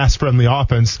Reid's pass-friendly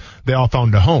offense, they all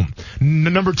found a home.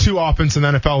 Number 2 offense in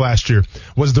the NFL last year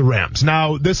was the Rams.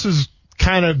 Now, this is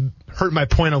kind of hurt my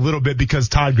point a little bit because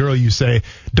Todd Gurley, you say,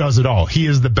 does it all. He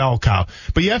is the bell cow.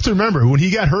 But you have to remember, when he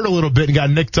got hurt a little bit and got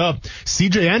nicked up,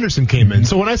 C.J. Anderson came in.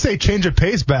 So when I say change of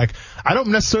pace back, I don't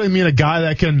necessarily mean a guy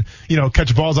that can,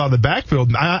 catch balls out of the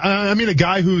backfield. I mean a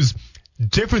guy who's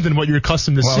different than what you're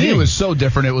accustomed to seeing. He was so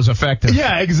different, it was effective.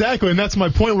 Yeah, exactly. And that's my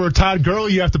point, where Todd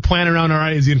Gurley, you have to plan around, all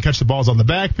right, is he going to catch the balls on the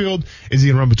backfield? Is he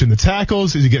going to run between the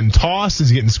tackles? Is he getting tossed? Is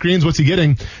he getting screens? What's he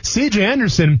getting? C.J.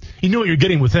 Anderson, you know what you're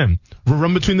getting with him.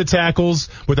 Run between the tackles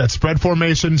with that spread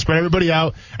formation, spread everybody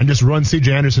out, and just run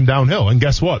C.J. Anderson downhill. And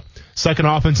guess what? Second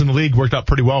offense in the league worked out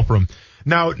pretty well for him.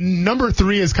 Now, number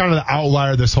 3 is kind of the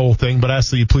outlier of this whole thing, but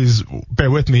Ashley, please bear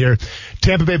with me here.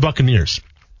 Tampa Bay Buccaneers.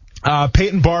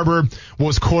 Peyton Barber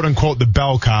was quote-unquote the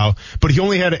bell cow, but he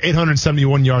only had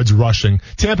 871 yards rushing.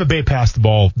 Tampa Bay passed the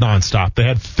ball nonstop. They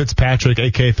had Fitzpatrick,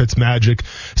 a.k.a. Fitzmagic.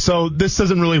 So this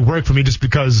doesn't really work for me just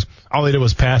because all they did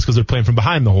was pass because they're playing from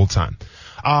behind the whole time.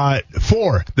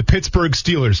 4, the Pittsburgh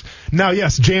Steelers. Now,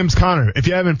 yes, James Conner. If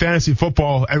you have in fantasy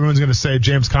football, everyone's going to say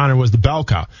James Conner was the bell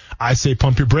cow. I say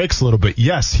pump your brakes a little bit.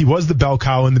 Yes, he was the bell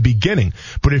cow in the beginning.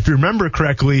 But if you remember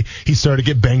correctly, he started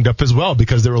to get banged up as well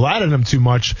because they relied on him too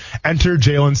much. Enter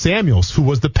Jalen Samuels, who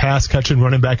was the pass-catching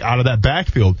running back out of that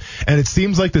backfield. And it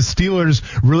seems like the Steelers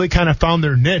really kind of found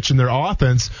their niche in their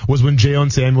offense was when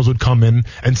Jalen Samuels would come in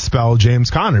and spell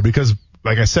James Conner because,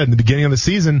 like I said, in the beginning of the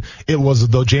season, it was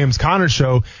the James Conner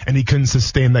show, and he couldn't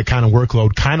sustain that kind of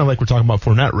workload, kind of like we're talking about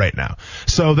Fournette right now.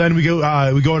 So then we go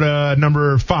to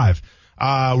number 5.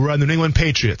 We're on the New England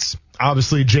Patriots.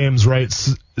 Obviously, James Wright,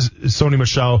 Sony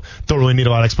Michel, don't really need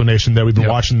a lot of explanation there. We've been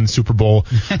watching the Super Bowl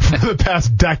for the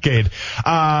past decade.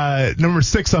 Number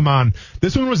 6 I'm on.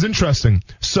 This one was interesting.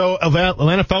 So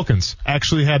Atlanta Falcons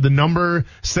actually had the number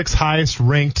 6 highest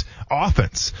ranked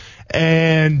offense.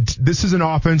 And this is an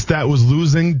offense that was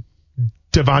losing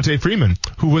Devontae Freeman,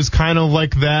 who was kind of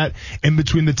like that in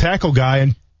between the tackle guy,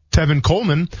 and Tevin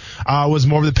Coleman was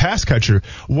more of the pass catcher.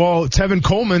 Well, Tevin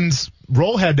Coleman's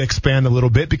role had to expand a little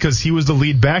bit because he was the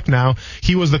lead back now.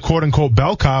 He was the quote-unquote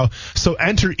bell cow. So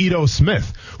enter Ito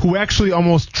Smith, who actually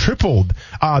almost tripled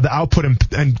the output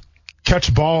and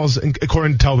catch balls,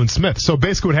 according to Telvin Smith. So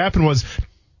basically what happened was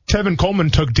Tevin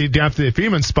Coleman took Devontae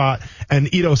Freeman's spot,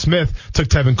 and Ito Smith took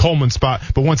Tevin Coleman's spot.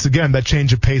 But once again, that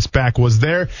change of pace back was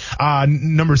there.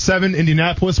 Number 7,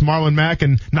 Indianapolis, Marlon Mack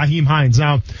and Nyheim Hines.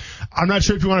 Now, I'm not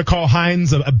sure if you want to call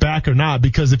Hines a back or not,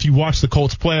 because if you watch the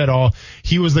Colts play at all,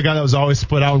 he was the guy that was always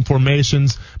split out in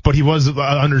formations, but he was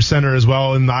under center as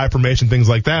well in the I formation, things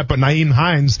like that. But Nyheim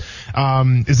Hines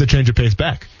is a change of pace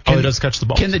back. All he does catch the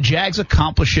ball. Can the Jags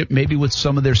accomplish it maybe with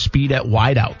some of their speed at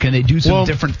wideout? Can they do some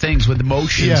different things with the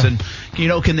motions? Yeah. And,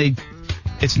 can they...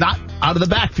 It's not out of the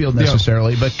backfield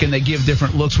necessarily, but can they give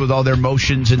different looks with all their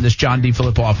motions in this John D.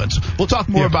 Phillip offense? We'll talk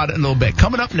more about it in a little bit.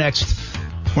 Coming up next,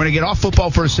 we're going to get off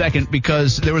football for a second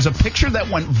because there was a picture that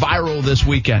went viral this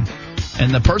weekend.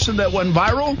 And the person that went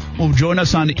viral will join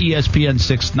us on ESPN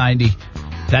 690.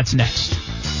 That's next.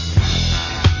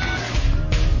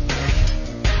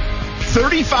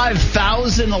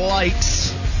 35,000 likes,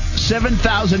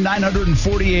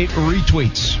 7,948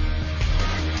 retweets.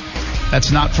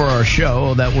 That's not for our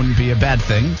show. That wouldn't be a bad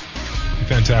thing.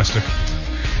 Fantastic.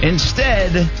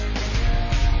 Instead,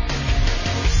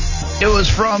 it was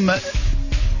from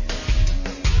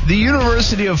the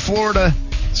University of Florida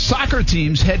soccer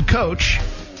team's head coach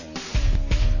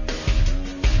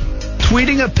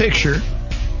tweeting a picture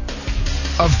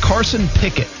of Carson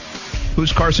Pickett.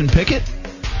 Who's Carson Pickett?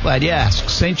 Glad you asked.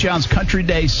 St. John's Country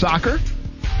Day Soccer.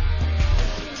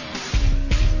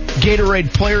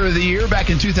 Gatorade Player of the Year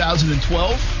back in 2012.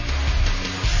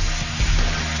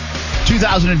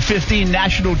 2015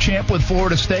 National Champ with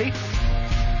Florida State.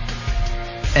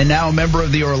 And now a member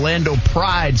of the Orlando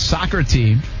Pride soccer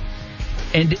team.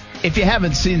 And if you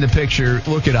haven't seen the picture,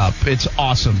 look it up. It's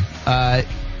awesome.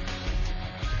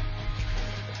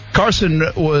 Carson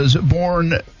was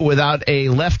born without a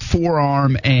left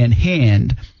forearm and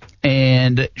hand,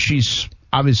 and she's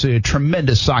obviously a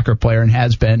tremendous soccer player and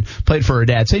has been. Played for her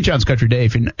dad. St. John's Country Day,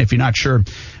 if you're not sure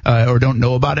or don't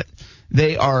know about it,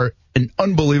 they are an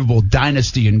unbelievable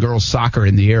dynasty in girls soccer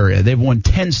in the area. They've won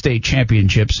 10 state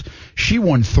championships. She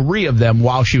won 3 of them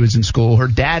while she was in school. Her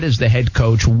dad is the head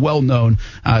coach, well-known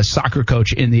soccer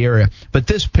coach in the area. But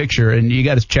this picture, and you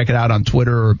got to check it out on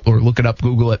Twitter or look it up,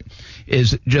 Google it,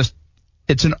 is just,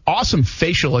 it's an awesome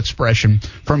facial expression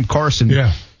from Carson.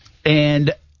 Yeah.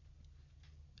 And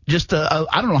just, I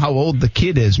don't know how old the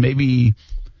kid is. Maybe,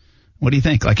 what do you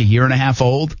think, like a year and a half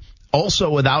old? Also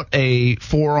without a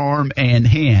forearm and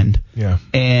hand. Yeah.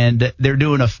 And they're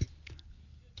doing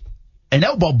an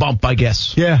elbow bump, I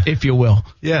guess. Yeah. If you will.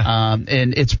 Yeah.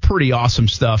 And it's pretty awesome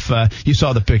stuff. You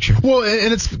saw the picture. Well,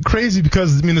 and it's crazy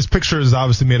because, I mean, this picture has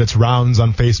obviously made its rounds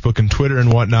on Facebook and Twitter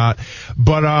and whatnot.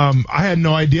 But I had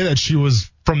no idea that she was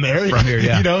from the area. From here,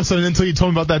 yeah. You know, so until you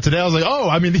told me about that today, I was like, oh,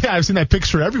 I mean, yeah, I've seen that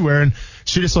picture everywhere. And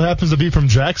she just so happens to be from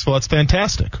Jacksonville. It's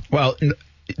fantastic. Well,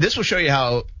 this will show you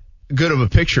how good of a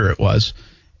picture it was.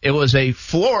 It was a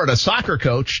Florida soccer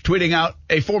coach tweeting out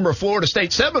a former Florida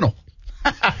State Seminole.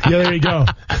 Yeah, there you go.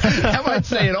 That might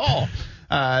say it all.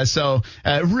 So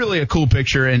really a cool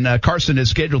picture, and Carson is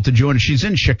scheduled to join us. She's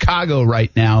in Chicago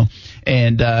right now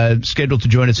and scheduled to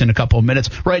join us in a couple of minutes.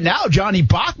 Right now, Johnny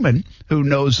Bachman, who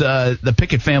knows the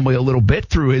Pickett family a little bit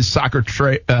through his soccer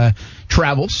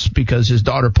travels because his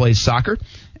daughter plays soccer.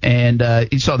 And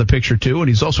he saw the picture, too, and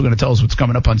he's also going to tell us what's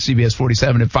coming up on CBS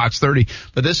 47 and Fox 30.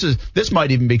 But this might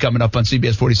even be coming up on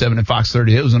CBS 47 and Fox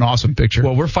 30. It was an awesome picture.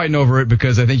 Well, we're fighting over it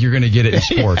because I think you're going to get it in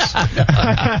sports.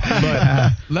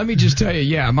 But let me just tell you,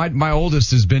 yeah, my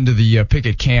oldest has been to the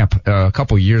Pickett camp a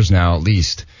couple years now at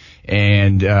least.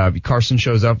 And Carson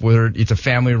shows up with her. It's a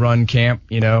family-run camp.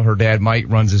 You know, her dad, Mike,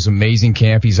 runs this amazing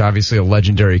camp. He's obviously a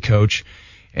legendary coach.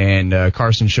 And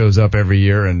Carson shows up every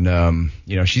year, and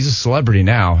she's a celebrity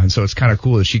now, and so it's kind of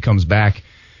cool that she comes back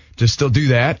to still do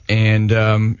that. And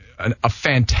a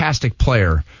fantastic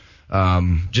player,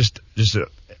 just an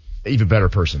even better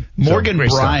person. Morgan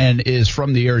Bryan is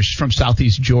from the area. She's from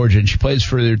Southeast Georgia, and she plays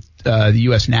for the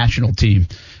U.S. national team.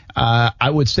 I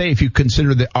would say if you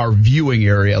consider our viewing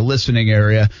area, listening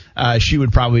area, she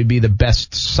would probably be the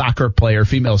best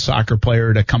female soccer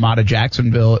player to come out of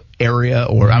Jacksonville area,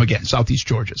 or again, Southeast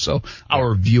Georgia, so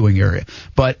our viewing area.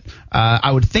 But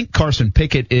I would think Carson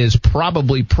Pickett is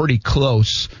probably pretty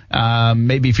close.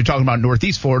 Maybe if you're talking about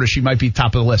Northeast Florida, she might be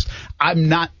top of the list. I'm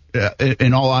not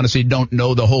in all honesty, don't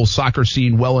know the whole soccer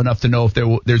scene well enough to know if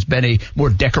there's been a more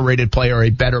decorated player, a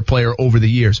better player over the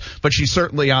years. But she's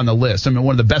certainly on the list. I mean,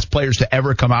 one of the best players to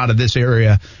ever come out of this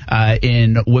area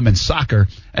in women's soccer.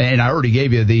 And I already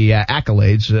gave you the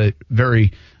accolades.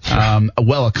 Very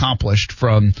well accomplished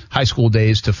from high school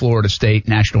days to Florida State,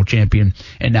 national champion,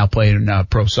 and now playing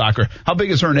pro soccer. How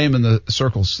big is her name in the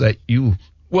circles that you?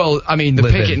 Well, I mean, the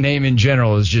Pickett name in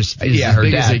general is as big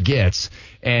as it gets,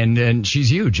 and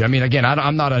she's huge. I mean, again,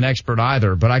 I'm not an expert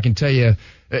either, but I can tell you,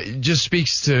 it just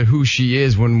speaks to who she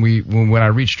is. When I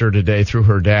reached her today through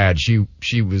her dad,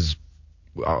 she was,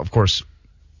 of course,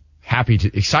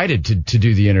 excited to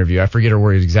do the interview. I forget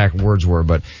her exact words were,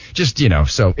 but just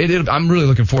so I'm really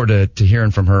looking forward to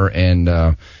hearing from her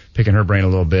and picking her brain a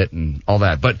little bit and all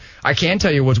that. But I can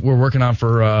tell you what we're working on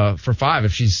for 5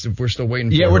 if we're still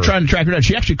waiting for her. Yeah, we're trying to track her down.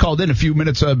 She actually called in a few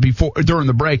minutes during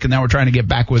the break, and now we're trying to get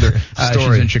back with her.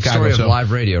 She's in Chicago. Story of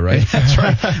live radio, right? That's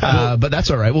right. But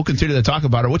that's all right. We'll continue to talk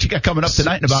about her. What you got coming up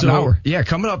tonight in about an hour? Yeah,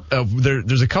 coming up,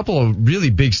 there's a couple of really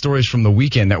big stories from the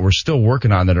weekend that we're still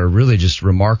working on that are really just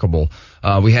remarkable.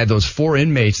 We had those 4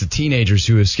 inmates, the teenagers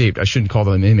who escaped. I shouldn't call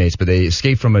them inmates, but they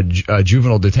escaped from a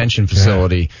juvenile detention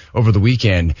facility over the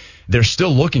weekend. They're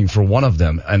still looking for one of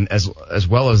them, and as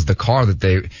well as the car that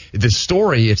the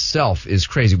story itself is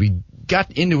crazy. We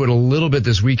got into it a little bit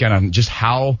this weekend on just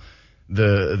how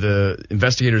the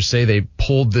investigators say they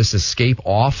pulled this escape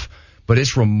off, but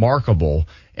it's remarkable.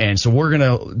 And so we're going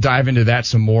to dive into that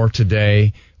some more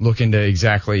today, look into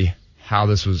exactly how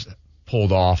this was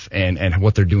pulled off and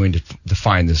what they're doing to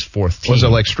find this 4th team. Was it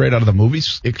like straight out of the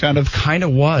movies? It kind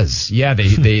of was. Yeah,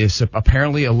 they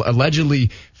apparently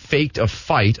allegedly faked a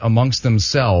fight amongst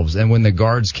themselves, and when the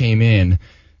guards came in,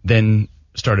 then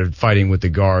started fighting with the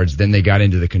guards. Then they got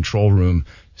into the control room,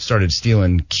 started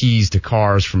stealing keys to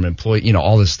cars from employees,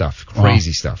 all this stuff,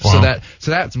 crazy stuff. Wow.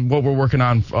 So that's what we're working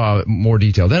on, more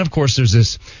detail. Then of course there's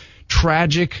this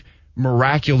tragic,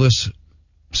 miraculous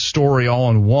story all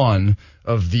in one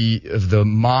of the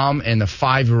mom and the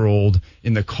 5-year-old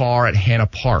in the car at Hannah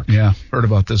Park. Yeah, heard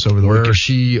about this over the weekend. Where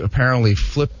she apparently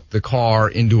flipped the car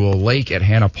into a lake at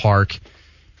Hannah Park.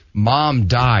 Mom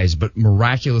dies, but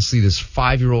miraculously this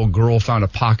 5-year-old girl found a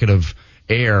pocket of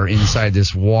air inside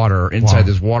this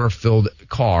water-filled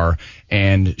car,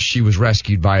 and she was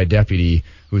rescued by a deputy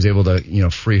who was able to,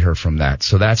 free her from that.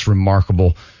 So that's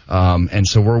remarkable. And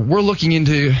so we're looking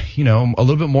into, a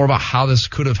little bit more about how this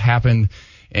could have happened.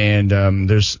 And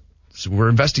we're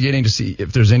investigating to see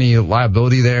if there's any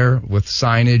liability there with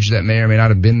signage that may or may not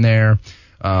have been there.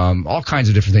 All kinds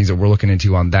of different things that we're looking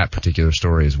into on that particular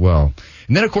story as well.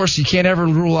 And then, of course, you can't ever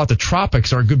rule out the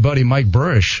tropics. Our good buddy Mike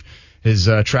Burrish is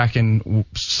tracking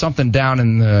something down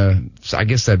in I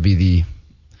guess that'd be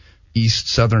the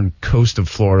southern coast of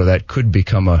Florida that could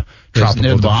become a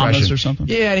tropical depression or something.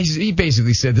 Yeah, and he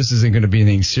basically said this isn't going to be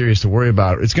anything serious to worry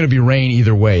about. It's going to be rain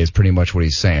either way is pretty much what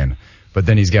he's saying. But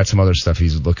then he's got some other stuff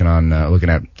he's looking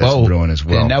at that's brewing as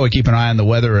well. And now we keep an eye on the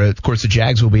weather. Of course, the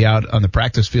Jags will be out on the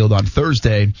practice field on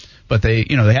Thursday, but they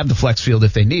have the flex field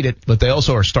if they need it, but they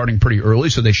also are starting pretty early,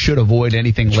 so they should avoid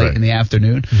anything late in the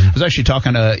afternoon. Mm-hmm. I was actually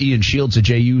talking to Ian Shields, a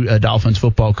JU Dolphins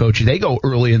football coach. They go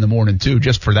early in the morning too,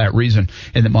 just for that reason.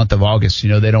 In the month of August,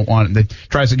 they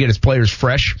tries to get his players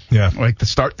fresh, like to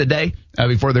start the day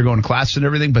before they're going to class and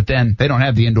everything. But then they don't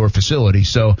have the indoor facility,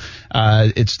 so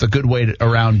it's the good way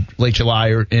around late July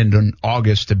or in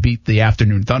August to beat the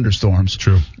afternoon thunderstorms.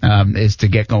 True, is to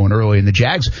get going early. And the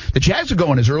Jags are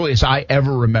going as early as I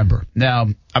ever remember. Now,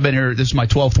 I've been here, this is my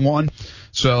 12th one,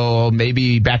 so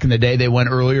maybe back in the day they went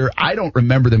earlier. I don't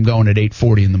remember them going at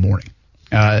 8:40 in the morning.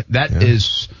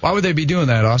 Is why would they be doing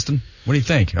that, Austin? What do you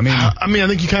think? I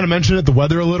think you kind of mentioned it, the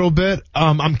weather a little bit.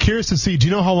 I'm curious to see, do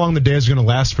you know how long the day is going to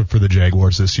last for the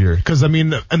Jaguars this year? Because, in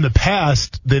the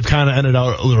past, they've kind of ended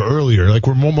out a little earlier. Like,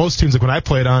 most teams, like when I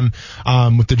played on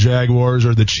with the Jaguars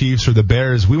or the Chiefs or the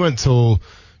Bears, we went till,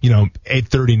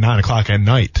 8:30, 9 o'clock at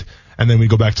night. And then we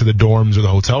go back to the dorms or the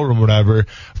hotel room or whatever.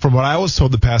 From what I was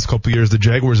told the past couple of years, the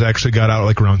Jaguars actually got out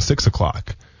like around 6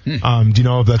 o'clock. Do you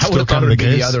know if that's still kind of the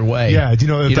case? The other way. Yeah. Do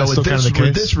you know if that's still kind of the case?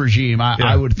 With this regime,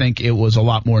 I would think it was a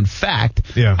lot more. In fact,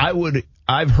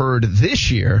 I've heard this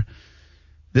year,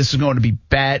 this is going to be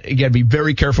bad. You got to be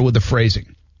very careful with the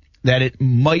phrasing, that it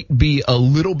might be a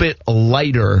little bit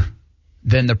lighter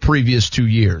than the previous 2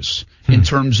 years in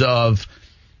terms of,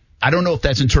 I don't know if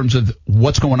that's in terms of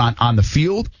what's going on the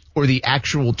field or the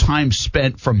actual time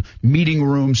spent from meeting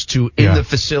rooms to in the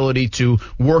facility to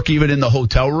work even in the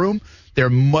hotel room. There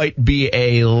might be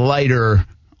a lighter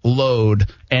load,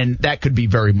 and that could be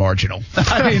very marginal.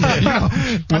 I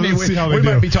mean, we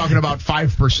might be talking about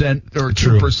 5% or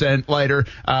 2% lighter.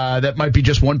 That might be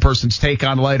just one person's take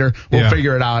on lighter. We'll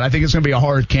figure it out. I think it's going to be a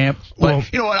hard camp.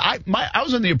 But you know what? I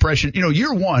was in the impression,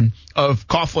 year one of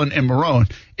Coughlin and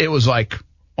Marrone, it was like,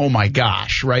 oh my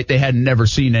gosh, right? They had never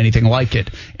seen anything like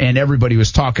it, and everybody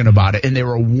was talking about it, and they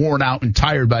were worn out and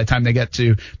tired by the time they got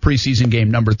to preseason game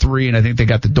number 3, and I think they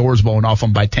got the doors blown off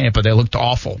them by Tampa. They looked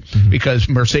awful because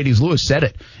Mercedes Lewis said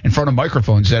it in front of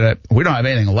microphones, said, we don't have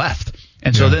anything left.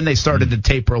 And so then they started to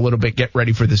taper a little bit, get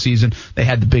ready for the season. They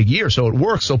had the big year, so it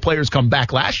worked. So players come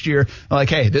back last year like,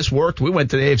 hey, this worked. We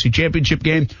went to the AFC Championship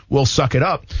game. We'll suck it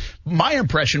up. My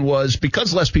impression was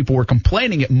because less people were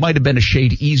complaining, it might have been a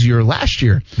shade easier last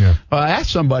year. Yeah. I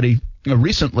asked somebody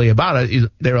recently about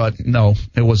it. They were like, no,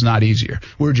 it was not easier.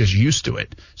 We were just used to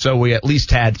it. So we at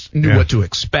least knew what to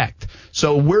expect.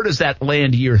 So where does that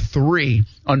land year 3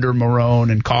 under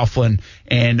Marrone and Coughlin?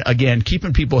 And again,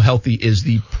 keeping people healthy is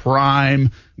the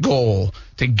prime goal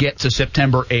to get to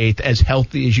September 8th as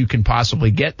healthy as you can possibly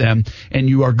get them. And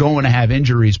you are going to have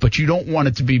injuries, but you don't want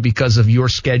it to be because of your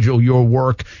schedule, your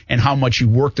work, and how much you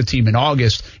work the team in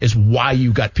August is why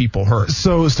you got people hurt.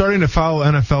 So starting to follow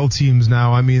NFL teams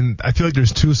now, I mean, I feel like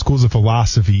there's 2 schools of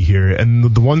philosophy here. And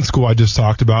the one school I just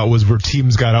talked about was where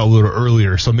teams got out a little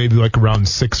earlier. So maybe like around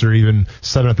 6 or even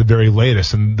 7 at the very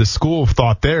latest. And the school of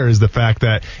thought there is the fact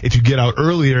that if you get out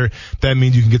earlier, that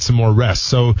means you can get some more rest.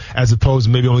 So as opposed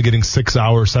to maybe only getting 6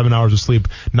 hours, 7 hours of sleep,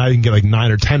 now you can get like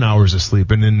 9 or 10 hours of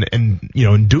sleep. And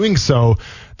in doing so,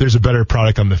 there's a better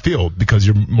product on the field because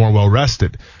you're more well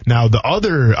rested. Now, the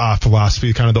other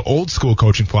philosophy, kind of the old school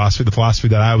coaching philosophy, the philosophy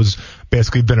that I was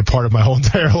basically been a part of my whole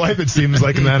entire life, it seems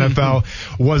like in the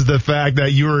NFL, was the fact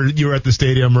that you're at the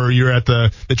stadium or you're at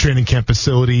the training camp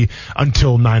facility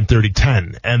until 9:30,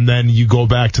 10, and then you go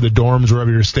back to the dorms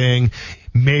wherever you're staying.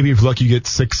 Maybe if you're lucky, you get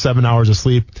 6-7 hours of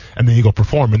sleep, and then you go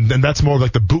perform. And then that's more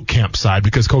like the boot camp side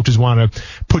because coaches want to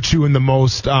put you in the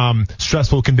most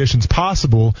stressful conditions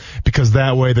possible because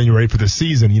that way then you're ready for the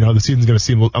season. The season's going to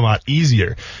seem a lot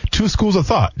easier. 2 schools of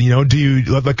thought. Do you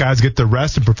let the guys get the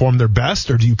rest and perform their best,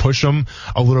 or do you push them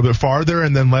a little bit farther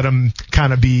and then let them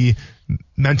kind of be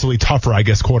mentally tougher, I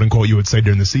guess, quote unquote, you would say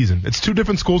during the season? It's 2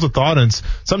 different schools of thought, and it's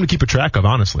something to keep a track of,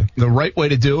 honestly. The right way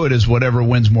to do it is whatever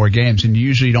wins more games, and you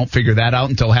usually don't figure that out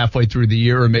until halfway through the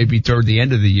year or maybe toward the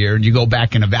end of the year, and you go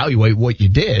back and evaluate what you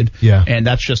did, and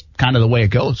that's just kind of the way it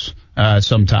goes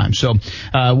sometimes. So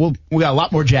we got a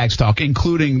lot more Jags talk,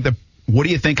 including what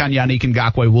do you think on Yannick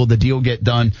Ngakoue? Will the deal get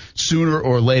done sooner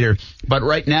or later? But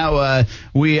right now,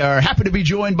 we are happy to be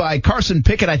joined by Carson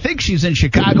Pickett. I think she's in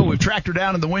Chicago. We've tracked her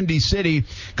down in the Windy City,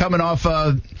 coming off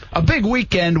a big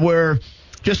weekend where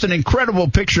just an incredible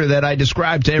picture that I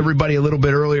described to everybody a little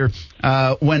bit earlier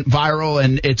went viral,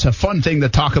 and it's a fun thing to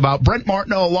talk about. Brent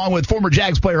Martineau, along with former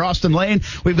Jags player Austin Lane.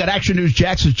 We've got Action News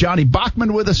Jax's Johnny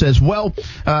Bachman with us as well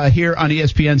here on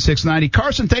ESPN 690.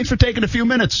 Carson, thanks for taking a few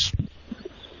minutes.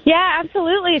 Yeah,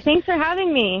 absolutely. Thanks for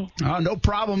having me. Oh, no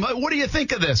problem. What do you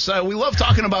think of this? We love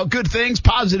talking about good things,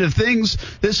 positive things.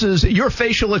 This is your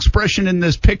facial expression in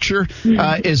this picture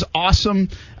is awesome.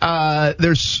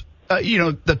 There's,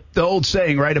 the old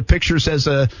saying, right? A picture says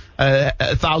a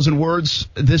 1,000 words.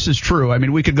 This is true. I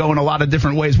mean, we could go in a lot of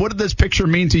different ways. What did this picture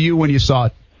mean to you when you saw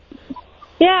it?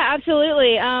 Yeah,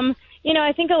 absolutely.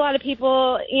 I think a lot of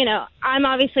people, I'm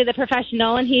obviously the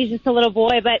professional and he's just a little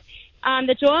boy, but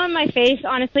the joy on my face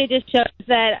honestly just shows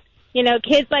that,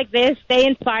 kids like this, they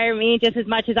inspire me just as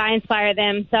much as I inspire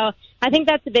them. So I think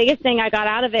that's the biggest thing I got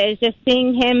out of it is just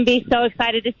seeing him be so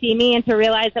excited to see me and to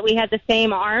realize that we had the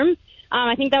same arm.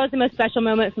 I think that was the most special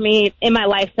moment for me in my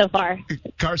life so far.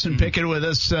 Carson Pickett with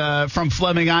us from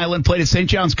Fleming Island, played at St.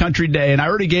 John's Country Day, and I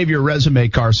already gave your resume,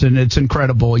 Carson. It's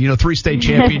incredible. 3 state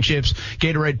championships,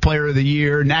 Gatorade Player of the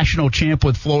Year, national champ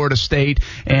with Florida State,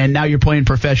 and now you're playing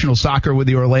professional soccer with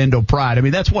the Orlando Pride. I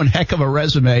mean, that's one heck of a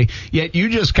resume, yet you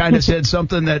just kind of said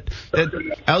something that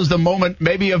was the moment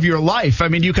maybe of your life. I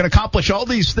mean, you can accomplish all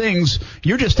these things.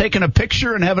 You're just taking a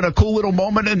picture and having a cool little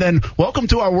moment, and then welcome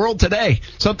to our world today.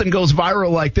 Something goes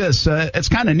viral like this. It's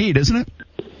kind of neat, isn't it?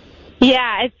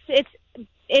 Yeah,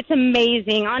 it's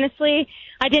amazing. Honestly,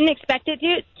 I didn't expect it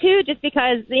to just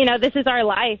because, this is our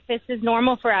life. This is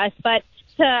normal for us. But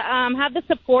to have the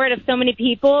support of so many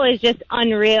people is just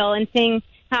unreal. And seeing,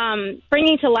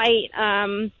 bringing to light,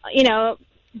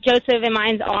 Joseph and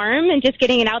mine's arm and just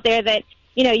getting it out there that,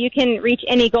 you can reach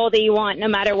any goal that you want no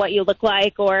matter what you look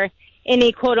like or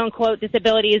any quote-unquote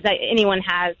disabilities that anyone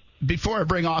has. Before I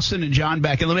bring Austin and John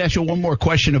back, and let me ask you one more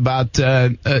question about,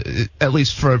 at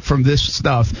least from this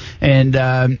stuff. And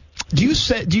do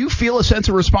you feel a sense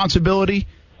of responsibility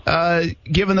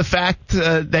given the fact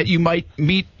that you might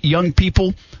meet young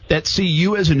people that see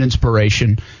you as an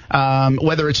inspiration,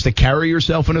 whether it's to carry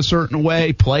yourself in a certain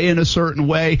way, play in a certain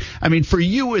way. I mean, for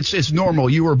you, it's normal.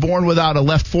 You were born without a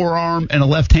left forearm and a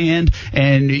left hand,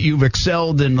 and you've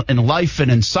excelled in life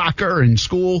and in soccer and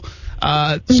school.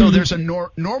 So there's a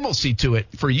normalcy to it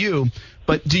for you.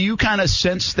 But do you kind of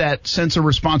sense that sense of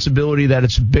responsibility that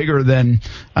it's bigger than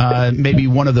maybe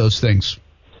one of those things?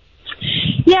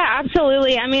 Yeah,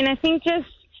 absolutely. I mean, I think just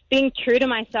being true to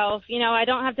myself. I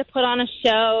don't have to put on a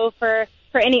show for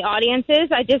any audiences.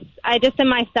 I just am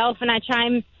myself, and I try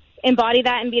and embody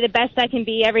that and be the best I can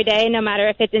be every day, no matter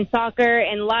if it's in soccer,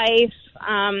 in life,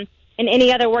 in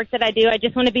any other work that I do. I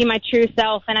just want to be my true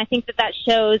self, and I think that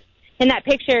shows in that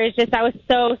picture. Is just I was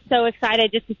so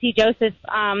excited just to see Joseph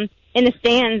in the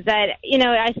stands that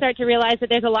I start to realize that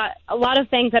there's a lot of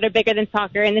things that are bigger than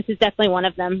soccer, and this is definitely one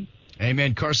of them.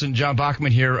 Amen. Carson, John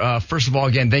Bachman here. First of all,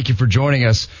 again, thank you for joining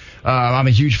us. I'm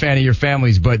a huge fan of your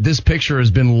families, but this picture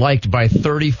has been liked by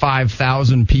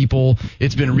 35,000 people.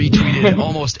 It's been retweeted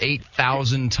almost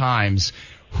 8,000 times.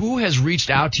 Who has reached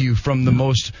out to you from the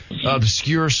most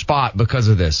obscure spot because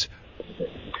of this?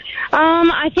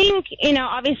 I think,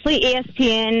 obviously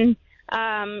ESPN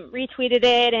retweeted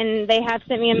it, and they have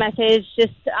sent me a message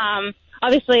just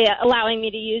obviously allowing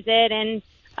me to use it, and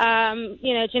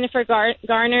Jennifer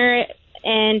Garner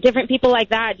and different people like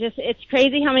that. Just it's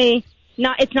crazy how many.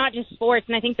 It's not just sports,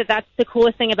 and I think that's the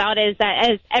coolest thing about it is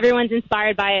that as everyone's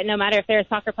inspired by it, no matter if they're a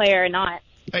soccer player or not.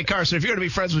 Hey, Carson, if you're going to be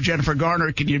friends with Jennifer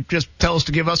Garner, can you just tell us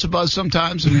to give us a buzz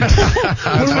sometimes? Yes.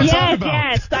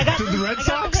 I got the Red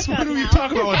Sox? What are now. you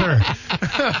talking about with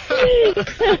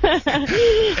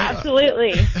her?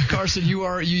 Absolutely. Carson,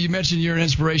 you mentioned you're an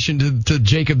inspiration to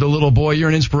Jacob, the little boy. You're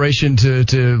an inspiration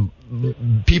to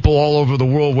people all over the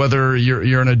world, whether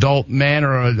you're an adult man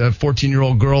or a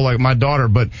 14-year-old girl like my daughter.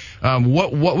 But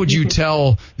what would you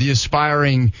tell the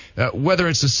aspiring, whether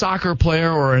it's a soccer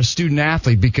player or a student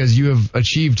athlete, because you have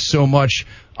achieved so much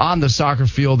on the soccer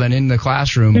field and in the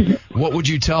classroom? What would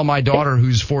you tell my daughter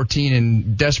who's 14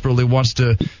 and desperately wants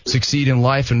to succeed in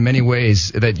life in many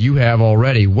ways that you have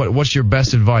already? What's your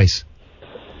best advice?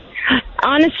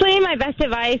 Honestly, my best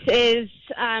advice is,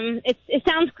 it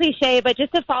sounds cliche, but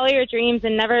just to follow your dreams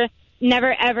and never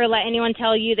ever let anyone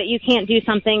tell you that you can't do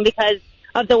something because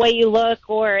of the way you look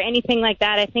or anything like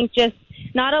that. I think just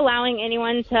not allowing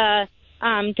anyone to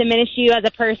diminish you as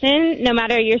a person, no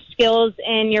matter your skills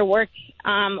in your work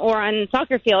or on the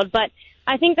soccer field. But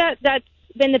I think that's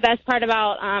been the best part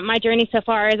about my journey so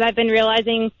far is I've been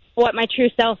realizing what my true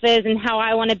self is and how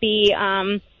I want to be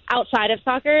outside of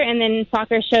soccer, and then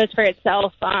soccer shows for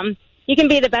itself. You can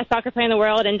be the best soccer player in the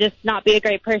world and just not be a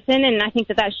great person, and I think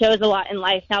that shows a lot in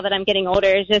life now that I'm getting older,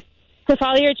 is just to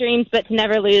follow your dreams but to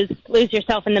never lose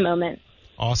yourself in the moment.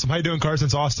 Awesome. How you doing, Carson?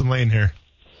 It's Austen Lane here.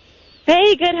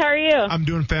 Hey, good. How are you? I'm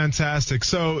doing fantastic.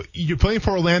 So you're playing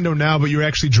for Orlando now, but you're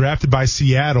actually drafted by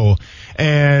Seattle.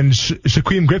 And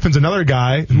Shaquem Griffin's another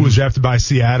guy who was drafted by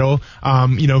Seattle,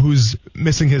 who's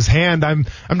missing his hand. I'm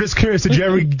just curious, did you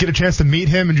ever get a chance to meet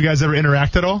him, and did you guys ever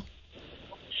interact at all?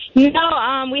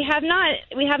 No, we have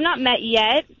not met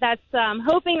yet. That's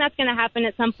hoping that's going to happen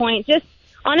at some point. Just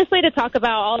honestly to talk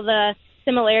about all the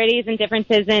similarities and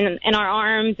differences in our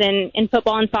arms and in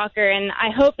football and soccer, and I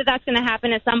hope that's going to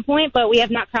happen at some point, but we have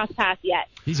not crossed paths yet.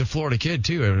 He's a Florida kid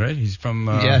too, right? He's from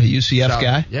UCF South.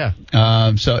 guy. Yeah.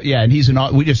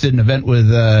 And we just did an event with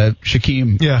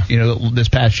Shaquem. Yeah. This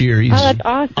past year. He's that's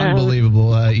awesome.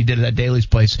 Unbelievable. He did it at Daly's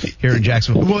place here in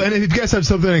Jacksonville. Well, and if you guys have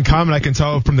something in common, I can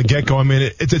tell from the get-go. I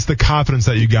mean, it's the confidence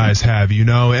that you guys have,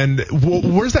 and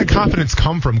where's that confidence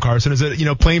come from, Carson? Is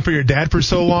it playing for your dad for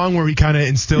so long, where he kind of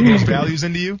instilled those values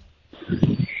into you?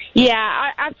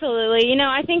 Yeah, absolutely.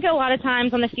 I think a lot of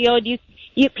times on the field, you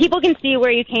people can see where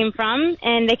you came from,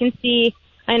 and they can see,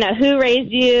 who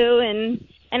raised you, and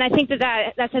I think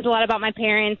that says a lot about my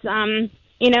parents.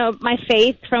 My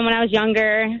faith from when I was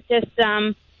younger, just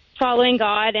following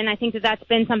God, and I think that's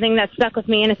been something that stuck with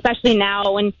me, and especially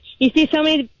now when you see so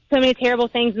many terrible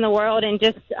things in the world, and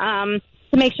just to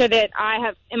make sure that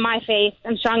I'm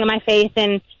strong in my faith,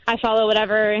 and I follow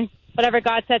whatever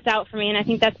God sets out for me, and I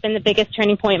think that's been the biggest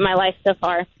turning point in my life so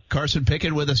far. Carson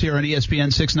Pickett with us here on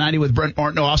ESPN 690 with Brent,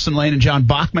 Austen Lane, and John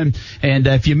Bachman. And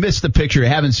if you missed the picture,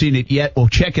 haven't seen it yet, well,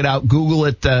 check it out. Google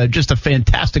it. Just a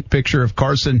fantastic picture of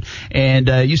Carson. And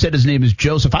you said his name is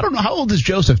Joseph. I don't know. How old is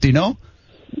Joseph? Do you know?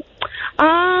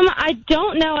 I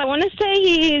don't know. I want to say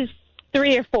he's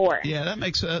 3 or 4. Yeah, that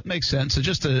makes sense. So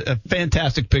just a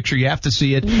fantastic picture. You have to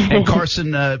see it. And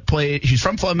Carson she's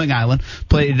from Fleming Island,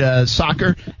 played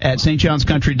soccer at St. John's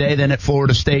Country Day, then at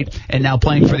Florida State, and now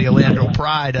playing for the Orlando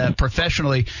Pride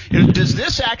professionally. Does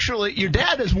this actually, your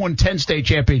dad has won 10 state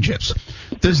championships.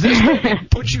 Does this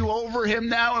put you over him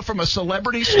now from a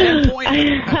celebrity standpoint?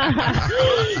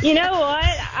 You know what?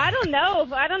 I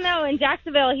don't know. In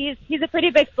Jacksonville, he's a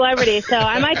pretty big celebrity, so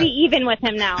I might be even with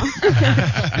him now.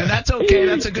 And that's okay.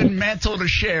 That's a good mantle to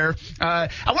share.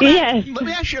 Let me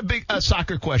ask you a big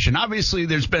soccer question. Obviously,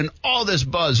 there's been all this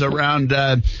buzz around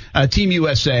Team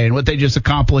USA and what they just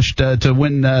accomplished to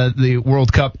win the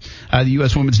World Cup, the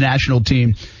U.S. women's national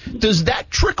team. Does that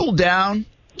trickle down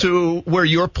to where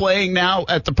you're playing now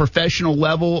at the professional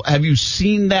level? Have you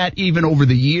seen that even over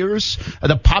the years?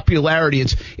 The popularity,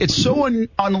 it's so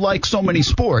unlike so many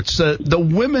sports. The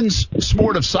women's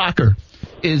sport of soccer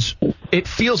it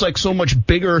feels like so much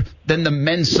bigger than the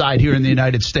men's side here in the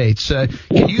United States.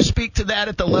 Can you speak to that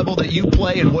at the level that you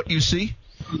play and what you see?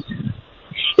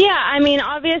 Yeah, I mean,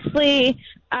 obviously,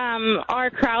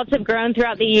 our crowds have grown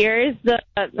throughout the years, the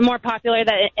more popular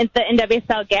that the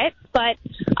NWSL gets. But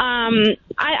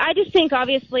I just think,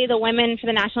 obviously, the women for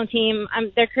the national team,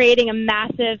 they're creating a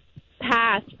massive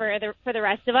path for the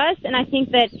rest of us. And I think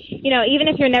that, even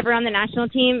if you're never on the national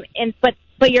team, but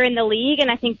you're in the league, and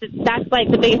I think that's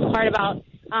like the biggest part about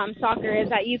soccer is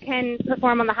that you can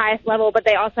perform on the highest level, but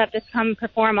they also have to come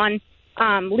perform on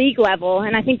league level.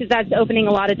 And I think that's opening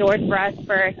a lot of doors for us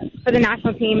for the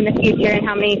national team in the future and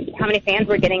how many fans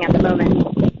we're getting at the moment.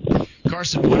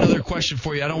 Carson, one other question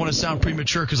for you. I don't want to sound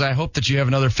premature because I hope that you have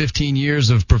another 15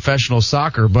 years of professional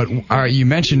soccer, but you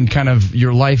mentioned kind of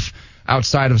your life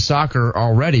outside of soccer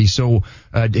already. So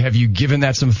have you given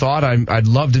that some thought? I'd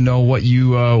love to know what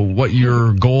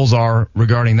your goals are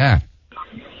regarding that.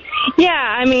 Yeah,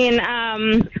 I mean,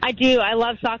 I do. I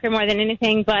love soccer more than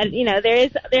anything, but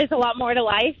there's a lot more to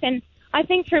life, and I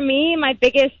think for me, my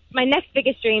next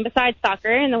biggest dream besides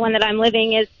soccer and the one that I'm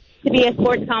living is to be a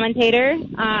sports commentator,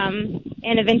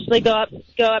 and eventually go up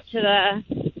to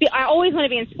I always want to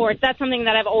be in sports. That's something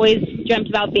that I've always dreamt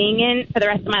about being in for the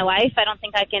rest of my life. I don't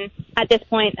think I can, at this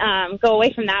point, go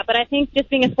away from that. But I think just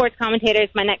being a sports commentator is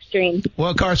my next dream.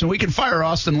 Well, Carson, we can fire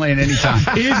Austen Lane anytime.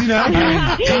 Easy now.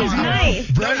 Nice.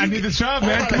 Brent, I need the job,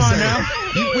 man. Come on now.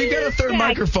 We got a third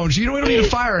microphone. We don't need to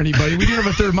fire anybody. We do have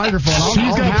a third microphone.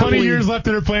 She's got plenty of years left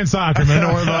in her playing soccer, man.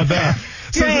 Don't worry about that.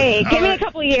 Great. Give me a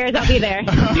couple of years. I'll be there.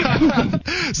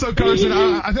 So, Carson,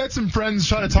 I've had some friends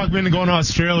try to talk me into going to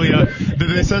Australia.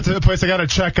 They said to the place I got to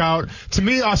check out. To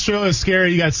me, Australia is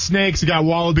scary. You got snakes. You got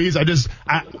wallabies. I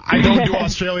don't do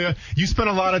Australia. You spent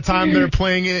a lot of time there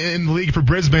playing in the league for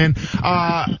Brisbane.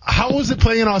 How was it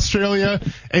playing in Australia?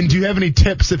 And do you have any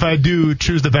tips if I do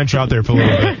choose to venture out there for a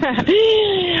little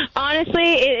bit?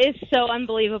 Honestly, it is so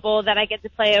unbelievable that I get to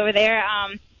play over there.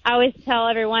 I always tell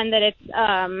everyone that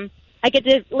it's I get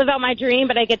to live out my dream,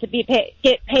 but I get to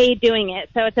get paid doing it.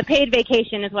 So it's a paid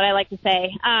vacation is what I like to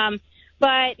say.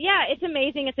 But yeah, it's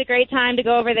amazing. It's a great time to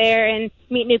go over there and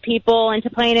meet new people and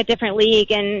to play in a different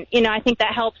league. And, I think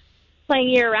that helps playing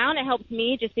year round. It helps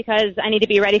me just because I need to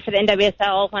be ready for the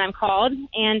NWSL when I'm called.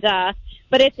 And,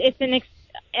 but it's an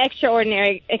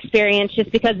extraordinary experience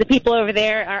just because the people over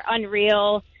there are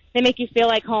unreal. They make you feel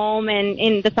like home,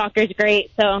 and the soccer is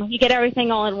great. So you get everything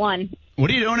all in one. What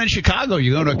are you doing in Chicago?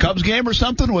 You going to a Cubs game or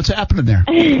something? What's happening there?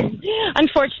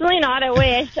 Unfortunately not. I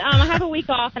wish. I have a week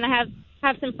off, and I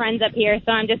have some friends up here,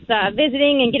 so I'm just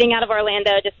visiting and getting out of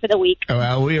Orlando just for the week.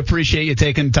 Well, we appreciate you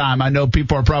taking time. I know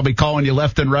people are probably calling you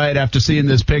left and right after seeing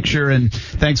this picture, and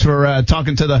thanks for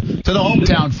talking to the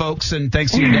hometown folks, and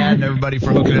thanks to your dad and everybody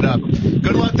for hooking it up.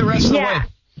 Good luck the rest of the way.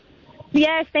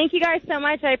 Yes, thank you guys so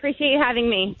much. I appreciate you having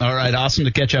me. All right, awesome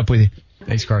to catch up with you.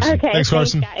 Thanks, Carson. Okay, thanks,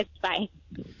 Carson. Guys. Bye.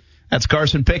 That's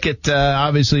Carson Pickett,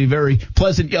 obviously a very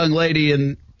pleasant young lady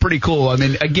and pretty cool. I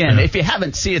mean, again, if you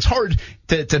haven't seen it, it's hard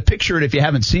to picture it if you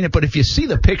haven't seen it, but if you see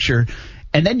the picture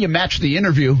and then you match the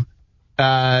interview,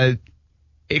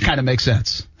 it kind of makes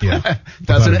sense. Yeah.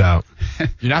 Doesn't it?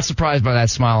 You're not surprised by that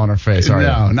smile on her face, are you?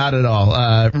 No, not at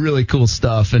all. Really cool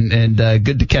stuff, and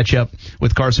good to catch up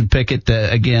with Carson Pickett.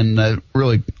 Again,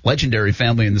 really legendary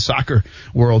family in the soccer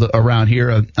world around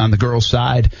here on the girls'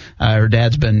 side. Her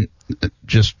dad's been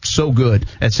just so good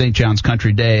at St. John's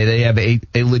Country Day. They have a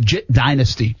legit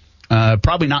dynasty,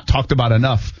 probably not talked about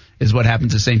enough, is what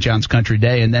happens at St. John's Country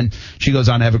Day. And then she goes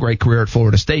on to have a great career at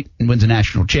Florida State and wins a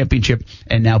national championship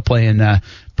and now playing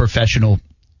professional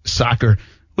soccer.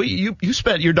 Well, you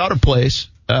spent, your daughter plays.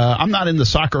 I'm not in the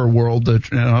soccer world.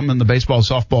 I'm in the baseball,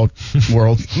 softball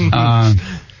world.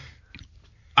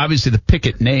 Obviously, the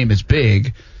Pickett name is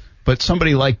big, but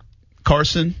somebody like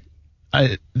Carson,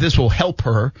 this will help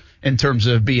her in terms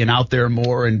of being out there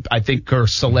more, and I think her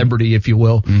celebrity, if you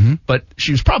will. Mm-hmm. But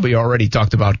she was probably already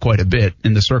talked about quite a bit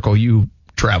in the circle you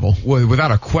travel. Well,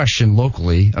 without a question,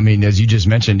 locally, I mean, as you just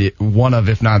mentioned, one of,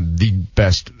 if not the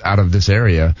best out of this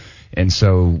area. And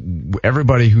so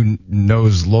everybody who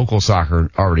knows local soccer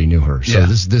already knew her. So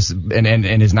this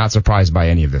and is not surprised by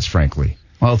any of this, frankly.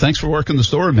 Well, thanks for working the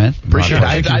story, man. Appreciate it.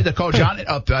 I had to call John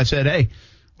up. I said, hey,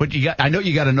 what you got? I know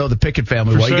you got to know the Pickett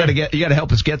family. Well, sure. You got to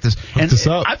help us get this.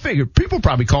 I figured people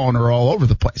probably calling her all over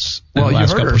the place. Well, you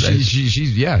heard her.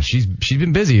 She's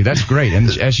been busy. That's great,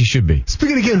 and as she should be.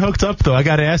 Speaking of getting hooked up, though, I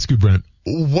got to ask you, Brent.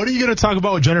 What are you going to talk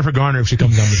about with Jennifer Garner if she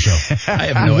comes on the show? I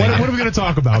have no idea. What are we going to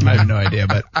talk about, man? I have no idea,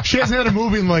 but she hasn't had a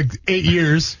movie in like 8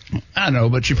 years. I don't know,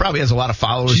 but she probably has a lot of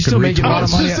followers. She's still making a lot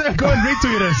of money. Go ahead and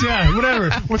retweet us. Yeah, whatever.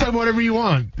 We'll talk about whatever you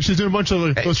want. She's doing a bunch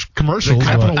of those commercials.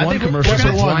 Capital One commercials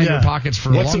have lined your pockets for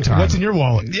a long time. What's in your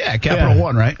wallet? Yeah, Capital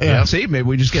One, right? Yeah. See, maybe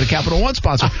we just get a Capital One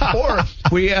sponsor. Or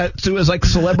we do as like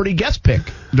celebrity guest pick.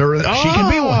 She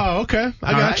can be one. Oh, okay.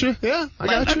 I got you. Yeah, I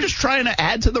got you. I'm just trying to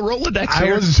add to the Rolodex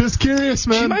here. I was just curious,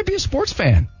 man. She might be a sports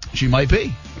fan. She might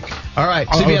be. All right,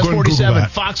 CBS 47,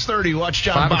 Fox 30. Watch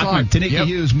John Bachman, Tanika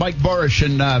Hughes, Mike Burish,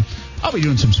 and I'll be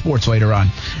doing some sports later on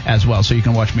as well, so you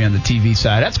can watch me on the TV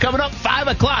side. That's coming up 5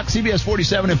 o'clock, CBS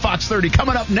 47 and Fox 30.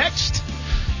 Coming up next,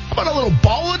 how about a little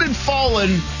ballin' and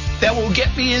fallin' that will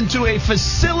get me into a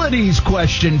facilities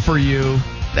question for you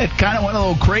that kind of went a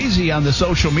little crazy on the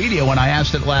social media when I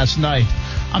asked it last night.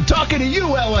 I'm talking to you,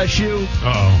 LSU.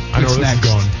 Uh-oh. I know where this is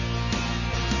going.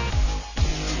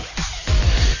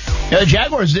 Yeah, the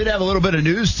Jaguars did have a little bit of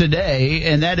news today,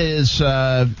 and that is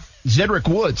Zedrick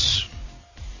Woods,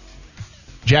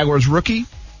 Jaguars rookie,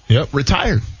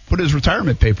 retired, put his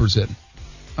retirement papers in,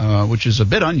 which is a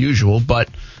bit unusual, but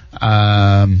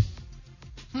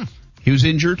he was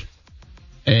injured,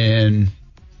 and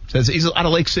says he's out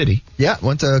of Lake City. Yeah,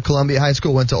 went to Columbia High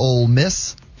School, went to Ole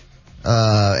Miss,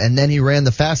 and then he ran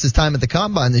the fastest time at the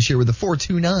Combine this year with a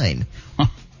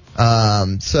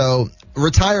 4.29. So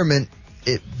retirement,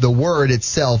 the word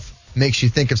itself makes you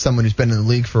think of someone who's been in the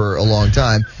league for a long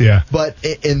time. Yeah. But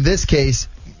in this case,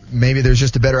 maybe there's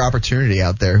just a better opportunity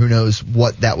out there. Who knows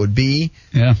what that would be?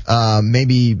 Yeah.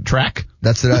 Maybe track.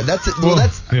 That's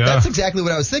exactly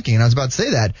what I was thinking, and I was about to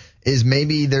say that is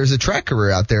maybe there's a track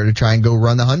career out there to try and go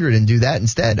run the 100 and do that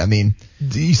instead. I mean,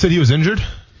 you said he was injured?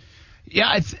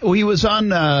 Yeah, he was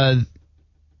on. I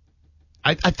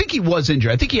think he was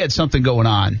injured. I think he had something going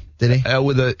on. Did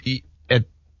he?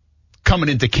 Coming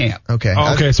into camp. Okay.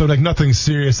 Oh, okay, so like nothing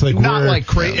serious, like not like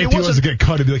crazy. If he was to get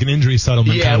cut, it'd be like an injury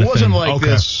settlement. Yeah, kind it wasn't thing. like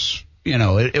this. You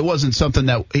know, it wasn't something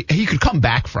that he could come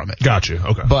back from it. Gotcha.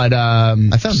 Okay. But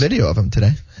I found video of him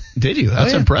today. Did you?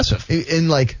 That's impressive. In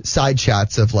like side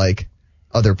shots of like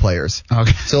other players.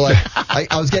 Okay. So like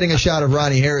I was getting a shot of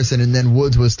Ronnie Harrison, and then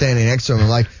Woods was standing next to him. I'm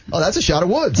like, oh, that's a shot of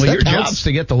Woods. Well, your job's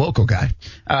to get the local guy.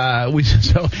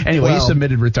 He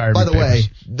submitted retirement. By the way,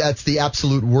 papers. that's the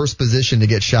absolute worst position to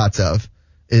get shots of.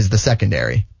 Is the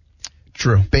secondary.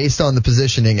 True. Based on the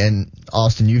positioning, and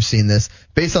Austin, you've seen this,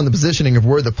 based on the positioning of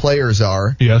where the players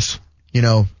are. Yes. You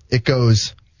know, it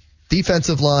goes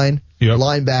defensive line,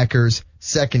 linebackers,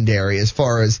 secondary, as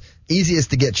far as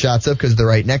easiest to get shots of because they're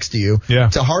right next to you,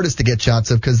 to hardest to get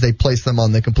shots of because they place them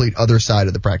on the complete other side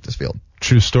of the practice field.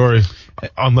 True story.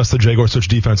 Unless the Jaguars switch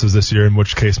defenses this year, in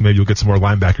which case maybe you'll get some more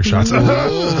linebacker shots.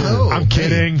 I'm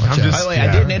kidding. By the way,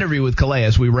 I did an interview with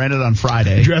Calais. We ran it on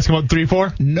Friday. Did you ask him about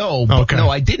 3-4? No, no,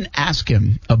 I didn't ask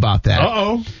him about that.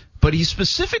 Uh-oh. But he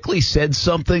specifically said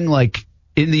something like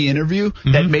in the interview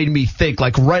that made me think,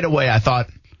 like right away I thought,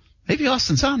 maybe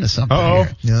Austin's on to something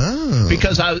here. Oh.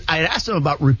 Because I had asked him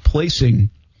about replacing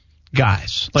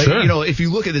guys. Like, you know, if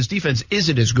you look at this defense, is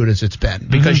it as good as it's been?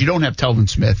 Because you don't have Telvin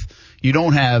Smith. You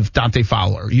don't have Dante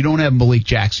Fowler. You don't have Malik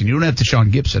Jackson. You don't have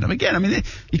Deshaun Gibson.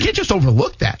 You can't just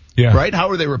overlook that, right? How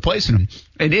are they replacing him?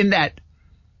 And in that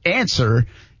answer,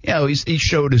 you know, he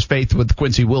showed his faith with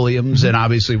Quincy Williams and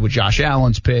obviously with Josh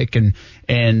Allen's pick and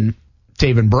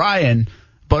Taven Bryan.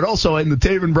 But also in the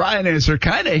Taven Bryan answer,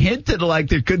 kind of hinted like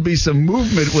there could be some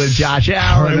movement with Josh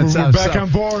Allen. Right, we're back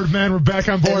on board, man. We're back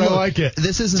on board. Look, I like it.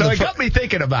 It got me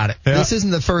thinking about it. Yeah. This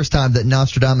isn't the first time that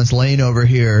Nostradamus Lane over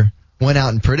here went out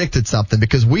and predicted something,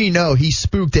 because we know he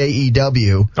spooked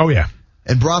AEW. Oh, yeah.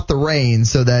 And brought the rain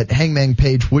so that Hangman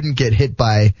Page wouldn't get hit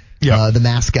by the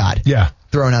mascot. Yeah.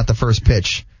 Throwing out the first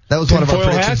pitch. That was one of our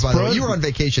predictions, by the way. You were on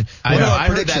vacation. I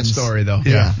heard that story, though.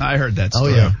 Yeah. I heard that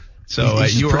story. Oh, yeah. So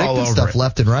you were all over stuff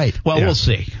left and right. Well, we'll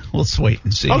see. Let's wait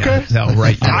and see. Okay.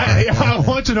 I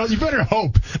want to know. You better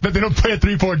hope that they don't play a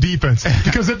 3-4 defense,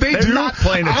 because if they do, not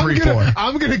playing a 3-4.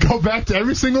 I'm gonna go back to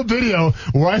every single video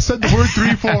where I said the word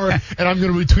 3-4, and I'm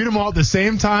gonna retweet them all at the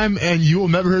same time, and you will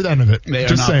never hear the end of it. They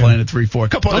are not playing a 3-4. A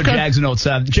couple other Jags notes.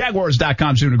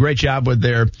 Jaguars.com is doing a great job with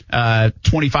their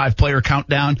 25-player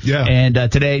countdown. Yeah. And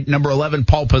today, number 11,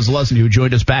 Paul Posluszny, who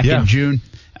joined us back in June.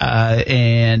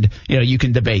 And you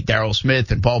can debate Darryl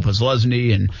Smith and Paul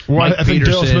Posluszny and Mike I think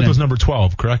Peterson. Darryl Smith was number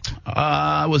 12, correct?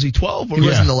 Was he 12? He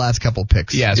was in the last couple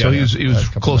picks. Yeah, so he was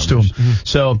close to him. Mm-hmm.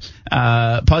 So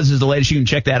Puz is the latest. You can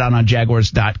check that out on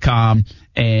Jaguars.com.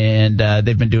 And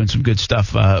they've been doing some good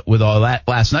stuff with all that.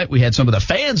 Last night we had some of the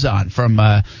fans on from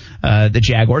the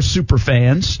Jaguars, super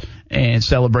fans, and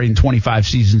celebrating 25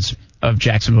 seasons of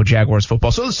Jacksonville Jaguars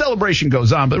football. So the celebration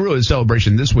goes on, but really the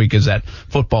celebration this week is that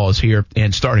football is here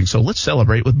and starting. So let's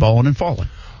celebrate with Ballin' and Fallin'.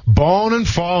 Ballin'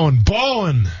 and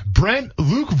Ballin'. Brent,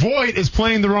 Luke Voigt is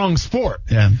playing the wrong sport.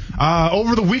 Yeah.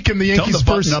 Over the weekend, the Yankees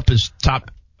Tell him to button up his top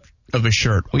of his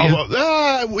shirt.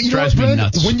 Drives me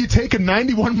nuts. When you take a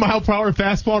 91-mile-per-hour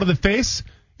fastball to the face,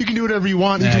 you can do whatever you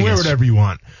want. You can wear whatever you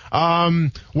want.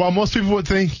 While most people would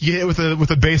think you hit with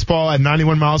a baseball at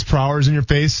 91 miles per hour in your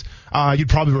face, you'd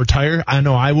probably retire. I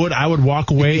know I would. I would walk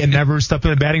away and never step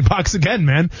in a batting box again,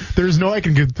 man. There's no way I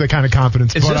can get that kind of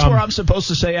confidence. Is this where I'm supposed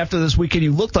to say after this weekend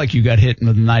you looked like you got hit with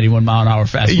a 91-mile-an-hour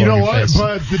fastball? You know what? Face.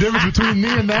 But the difference between me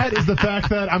and that is the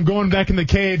fact that I'm going back in the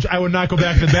cage. I would not go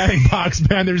back in the batting box,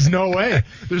 man. There's no way.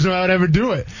 There's no way I would ever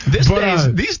do it.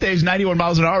 These days, 91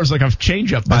 miles an hour is like a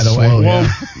changeup, by the way.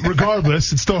 Well,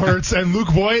 regardless, it still hurts. And Luke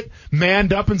Voigt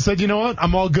manned up and said, you know what?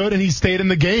 I'm all good. And he stayed in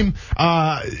the game.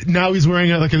 Now he's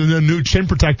wearing like a new chin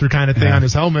protector kind of thing on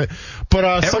his helmet.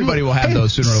 But everybody will have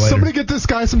those sooner or later. Somebody get this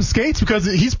guy some skates, because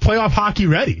he's playoff hockey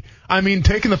ready. I mean,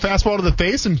 taking the fastball to the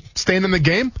face and staying in the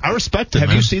game, I respect it.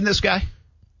 Have you seen this guy?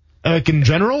 Like in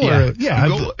general?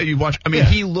 You watch. I mean,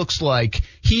 he looks like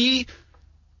he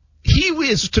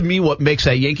is, to me, what makes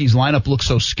that Yankees lineup look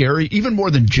so scary, even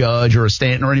more than Judge or a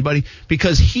Stanton or anybody,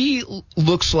 because he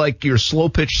looks like your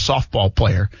slow-pitch softball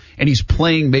player, and he's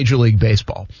playing Major League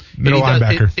Baseball. Middle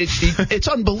linebacker. It's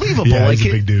unbelievable. He's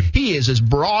a big dude. He is as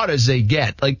broad as they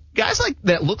get. Like, guys like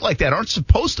that look like that aren't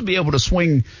supposed to be able to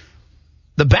swing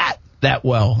the bat that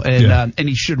well, and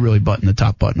he should really button the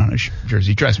top button on his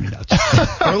jersey. He drives me nuts.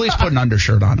 Or at least put an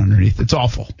undershirt on underneath. It's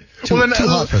awful. Too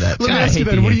hot for that. Let me ask you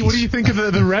then, what do you think of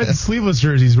the red sleeveless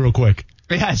jerseys real quick?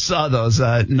 Yeah, I saw those.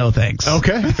 No thanks.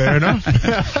 Okay, fair enough.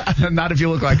 Not if you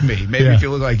look like me. Maybe if you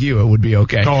look like you, it would be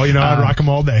okay. Oh, I'd rock them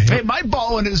all day. Hey, my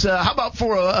ballin' is, how about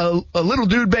for a little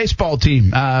dude baseball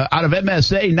team out of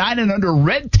MSA, 9 and under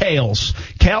Red Tails,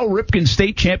 Cal Ripken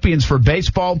state champions for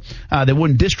baseball. They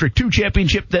won District 2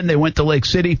 championship, then they went to Lake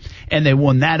City, and they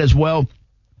won that as well.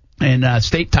 And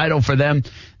state title for them.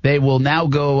 They will now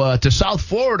go to South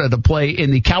Florida to play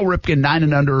in the Cal Ripken 9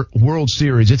 and Under World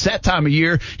Series. It's that time of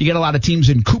year. You get a lot of teams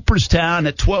in Cooperstown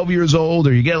at 12 years old,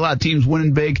 or you get a lot of teams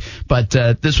winning big. But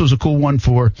this was a cool one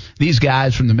for these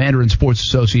guys from the Mandarin Sports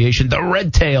Association, the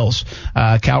Red Tails,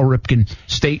 Cal Ripken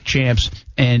state champs.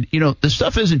 And, this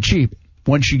stuff isn't cheap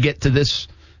once you get to this.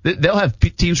 They'll have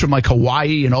teams from like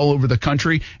Hawaii and all over the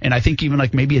country, and I think even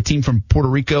like maybe a team from Puerto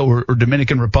Rico or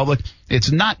Dominican Republic.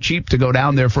 It's not cheap to go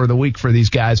down there for the week for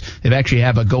these guys. They actually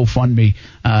have a GoFundMe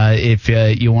if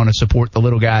you want to support the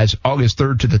little guys. August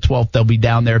 3rd to the 12th, they'll be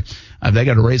down there. They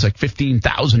got to raise like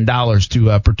 $15,000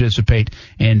 to participate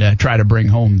and try to bring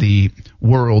home the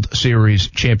World Series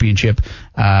championship.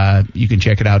 You can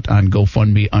check it out on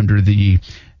GoFundMe under the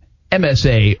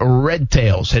MSA Red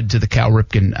Tails. Head to the Cal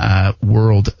Ripken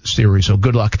World Series. So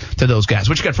good luck to those guys.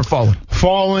 What you got for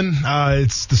Fallin'?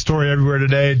 It's the story everywhere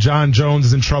today. John Jones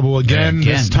is in trouble again.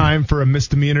 This time for a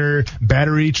misdemeanor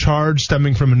battery charge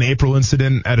stemming from an April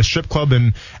incident at a strip club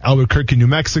in Albuquerque, New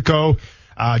Mexico.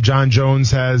 John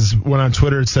Jones went on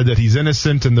Twitter and said that he's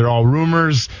innocent and they're all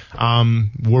rumors.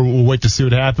 We'll wait to see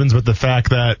what happens. But the fact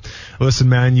that, listen,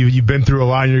 man, you've been through a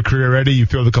lot in your career already. You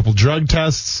failed a couple drug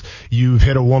tests. You've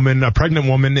hit a pregnant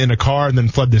woman in a car and then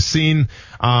fled the scene.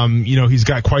 He's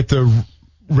got quite the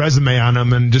resume on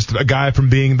him, and just a guy from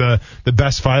being the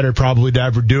best fighter probably to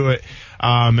ever do it.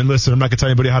 And listen, I'm not going to tell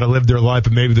anybody how to live their life,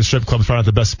 but maybe the strip club's probably not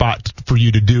the best spot for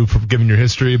you to do, for given your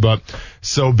history, but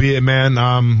so be it,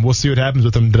 man. We'll see what happens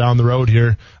with him down the road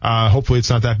here. Hopefully it's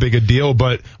not that big a deal,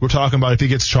 but we're talking about if he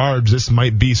gets charged, this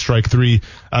might be strike 3,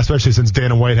 especially since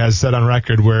Dana White has said on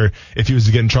record where if he was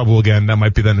to get in trouble again, that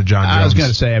might be then to John Jones. I was going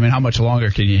to say, how much longer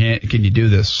can you do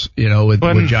this, with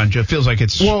John Jones? It feels like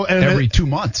it's every 2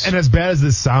 months. And as bad as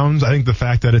this sounds, I think the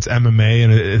fact that it's MMA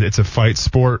and it's a fight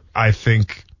sport, I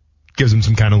think gives them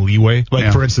some kind of leeway.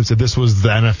 Like, for instance, if this was the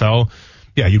NFL,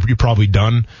 yeah, you're probably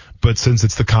done. But since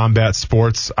it's the combat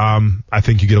sports, I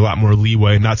think you get a lot more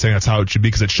leeway. Not saying that's how it should be,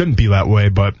 because it shouldn't be that way.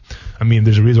 But, I mean,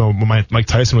 there's a reason why Mike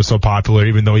Tyson was so popular,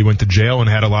 even though he went to jail and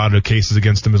had a lot of cases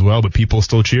against him as well. But people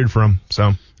still cheered for him.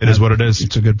 So it is what it is.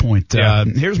 It's a good point. Yeah.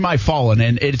 Here's my fallen,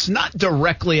 and it's not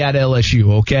directly at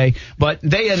LSU, okay? But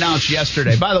they announced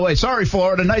yesterday. By the way, sorry,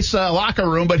 Florida, nice locker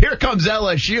room, but here comes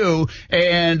LSU.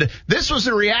 And this was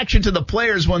the reaction to the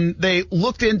players when they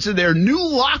looked into their new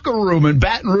locker room in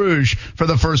Baton Rouge for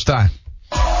the first time. So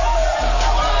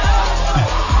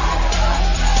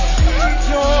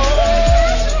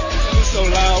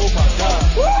loud, oh my God.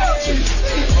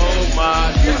 Oh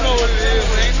my, you know what it is,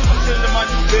 man. I'm sitting in my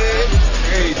new bed.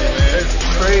 Crazy, man.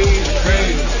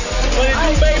 Crazy. What it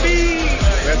do, baby?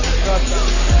 That's the country.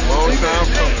 Long time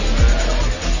coming, man.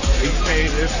 He's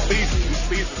made his pieces.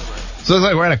 So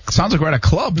sounds like we're at a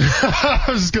club. I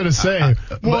was just gonna say.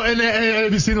 Well, and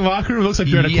have you seen the locker room? It looks like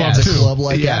you're at a club too.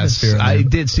 Club-like atmosphere. I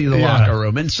did see the locker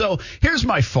room, and so here's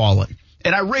my fallen.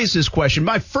 And I raised this question.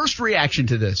 My first reaction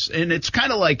to this, and it's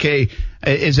kind of like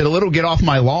is it a little get off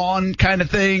my lawn kind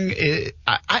of thing?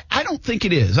 I don't think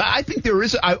it is. I think there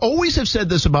is. I always have said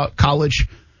this about college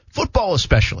football,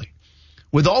 especially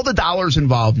with all the dollars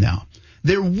involved now.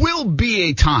 There will be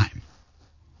a time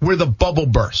where the bubble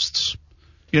bursts.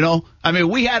 You know, I mean,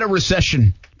 we had a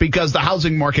recession because the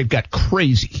housing market got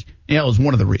crazy. You know, it was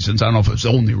one of the reasons. I don't know if it was the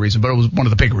only reason, but it was one of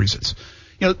the big reasons.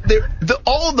 You know,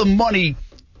 all the money,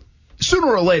 sooner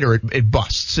or later, it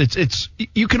busts. It's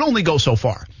you can only go so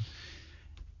far.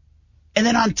 And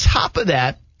then on top of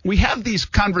that, we have these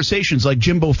conversations like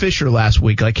Jimbo Fisher last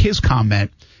week, like his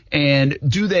comment. And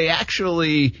do they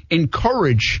actually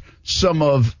encourage some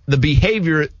of the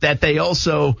behavior that they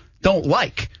also don't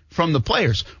like from the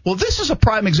players? Well, this is a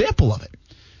prime example of it.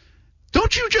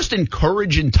 Don't you just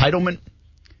encourage entitlement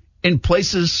in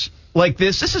places like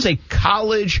this? This is a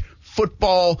college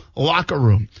football locker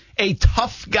room, a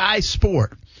tough guy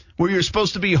sport where you're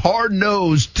supposed to be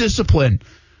hard-nosed, disciplined.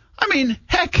 I mean,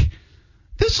 heck,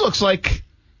 this looks like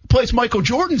the place Michael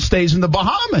Jordan stays in the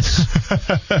Bahamas.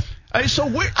 So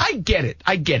I get it.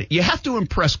 You have to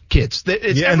impress kids.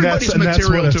 It's everybody's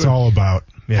material. That's what it's all about.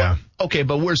 Yeah. Well, okay,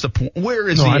 but where's the point? Where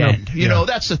is the end? You know,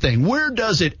 that's the thing. Where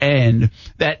does it end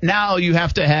that now you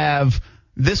have to have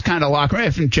this kind of locker room? I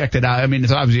haven't checked it out. I mean,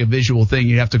 it's obviously a visual thing.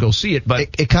 You have to go see it.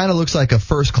 But it kind of looks like a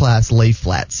first-class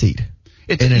lay-flat seat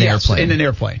in an airplane. In an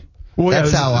airplane. Well,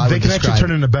 that's how I would describe it. They can actually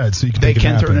turn into beds, so you can They make it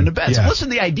happen. turn into beds. Yeah. Listen,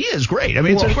 the idea is great. I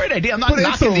mean, it's a great idea. I'm not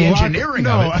knocking the engineering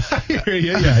of it.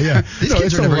 Yeah. These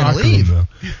kids are never going to leave.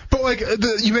 But, like,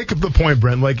 you make up the point,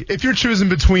 Brent. Like, if you're choosing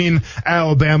between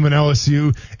Alabama and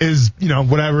LSU, is, you know,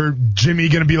 whatever, Jimmy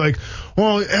going to be like,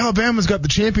 well, Alabama's got the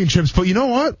championships, but you know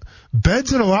what?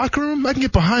 Beds in a locker room? I can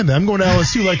get behind that. I'm going to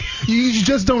LSU. Like, you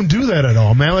just don't do that at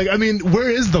all, man. Like, I mean, where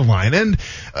is the line? And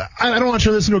I don't want to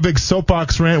turn this into a big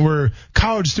soapbox rant where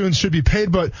college students should be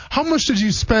paid, but how much did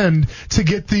you spend to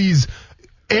get these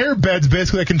air beds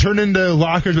basically that can turn into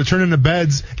lockers but turn into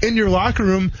beds in your locker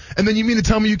room? And then you mean to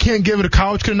tell me you can't give it a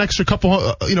college kid an extra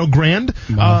couple, grand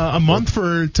a month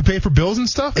to pay for bills and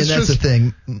stuff? And that's the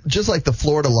thing. Just like the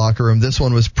Florida locker room, this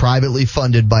one was privately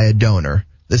funded by a donor.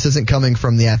 This isn't coming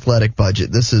from the athletic budget.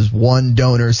 This is one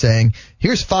donor saying,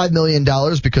 here's $5 million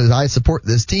because I support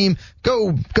this team.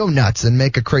 Go nuts and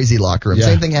make a crazy locker room. Yeah.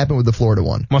 Same thing happened with the Florida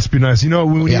one. Must be nice. You know,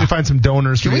 we need to find some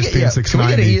donors for ESPN 690. Can we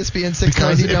get an ESPN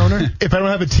 690 donor? If I don't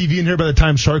have a TV in here by the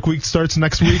time Shark Week starts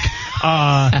next week,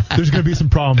 there's going to be some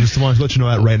problems. Just wanted to let you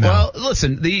know that right now. Well,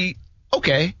 listen,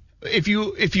 If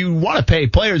you want to pay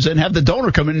players, then have the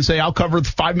donor come in and say, I'll cover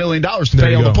 $5 million to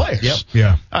pay all the players. Yep.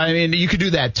 Yeah. I mean, you could do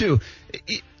that too.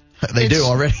 They do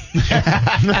already.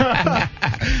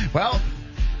 Well,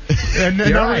 and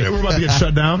now we're about to get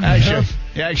shut down.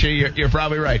 Actually, you're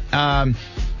probably right.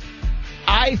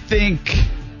 I think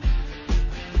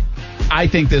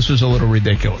this was a little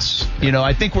ridiculous. You know,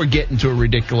 I think we're getting to a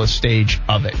ridiculous stage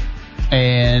of it.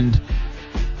 And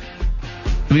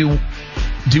I mean,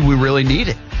 do we really need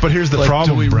it? But here's the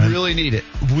problem, do we Brent. really need it?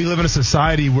 We live in a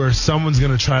society where someone's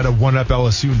going to try to one-up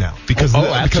LSU now. Because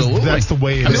that's the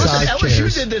way it is.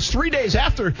 LSU did this 3 days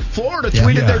after Florida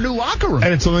tweeted their new locker room.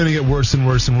 And it's only going to get worse and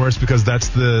worse and worse because that's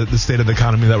the state of the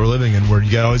economy that we're living in, where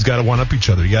you always got to one-up each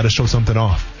other. You got to show something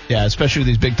off. Yeah, especially with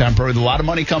these big-time programs. A lot of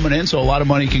money coming in, so a lot of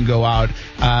money can go out.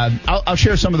 I'll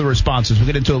share some of the responses. We'll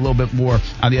get into a little bit more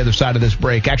on the other side of this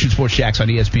break. Action Sports Jax on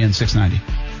ESPN 690.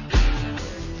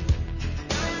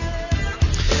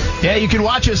 Yeah, you can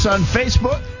watch us on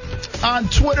Facebook, on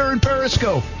Twitter, and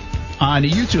Periscope. On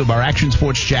YouTube, our Action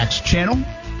Sports Jax channel.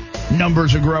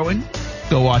 Numbers are growing.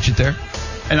 Go watch it there.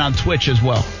 And on Twitch as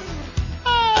well.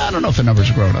 I don't know if the numbers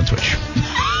are growing on Twitch.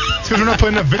 It's because we're not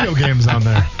playing enough video games on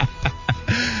there.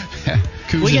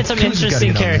 We get some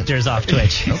interesting characters off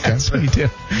Twitch. Okay, that's what you do.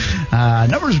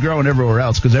 Numbers are growing everywhere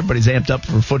else because everybody's amped up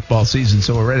for football season,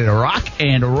 so we're ready to rock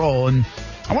and roll. And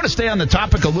I want to stay on the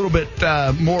topic a little bit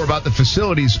more about the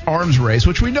facilities arms race,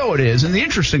 which we know it is. And the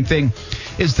interesting thing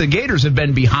is the Gators have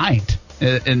been behind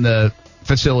in the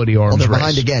facility arms race. They're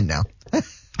behind again now.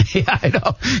 Yeah, I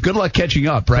know. Good luck catching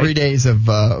up, right? 3 days of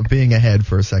being ahead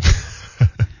for a second.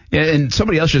 Yeah, and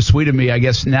somebody else just tweeted me. I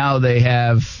guess now they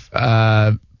have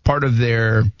part of they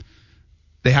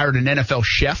hired an NFL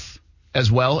chef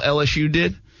as well. LSU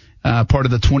did part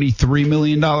of the $23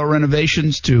 million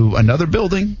renovations to another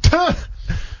building.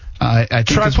 I think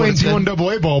try playing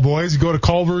T1AA ball, boys. You go to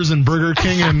Culver's and Burger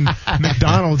King and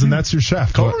McDonald's, and that's your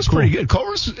chef. Culver's pretty good.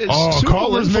 Culver's is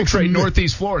Culver's makes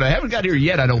Northeast Florida. I haven't got here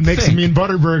yet, I don't think. Makes a mean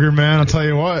butter burger, man. I'll tell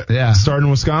you what. Yeah. Starting in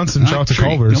Wisconsin, shout out to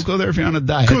Culver's. Don't go there if you're on a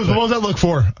diet. Cool. What was that look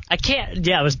for? I can't.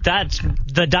 Yeah, that's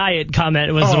the diet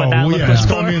comment was what that look was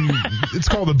for. I mean, it's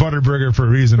called a butter burger for a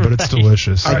reason, but it's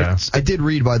delicious. Yeah. I did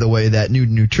read, by the way, that new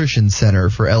nutrition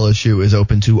center for LSU is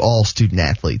open to all student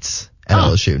athletes at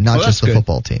LSU, not just the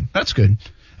football team. That's good.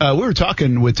 We were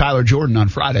talking with Tyler Jordan on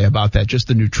Friday about that, just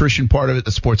the nutrition part of it,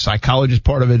 the sports psychologist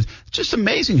part of it. It's just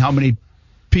amazing how many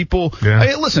people. Yeah. I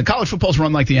mean, listen, college football's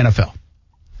run like the NFL.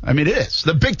 I mean, it is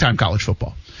the big time college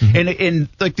football. Mm-hmm. And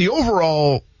like the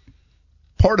overall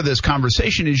part of this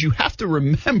conversation is you have to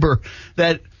remember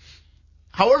that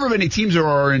however many teams there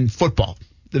are in football,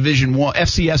 Division I,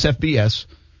 FCS, FBS,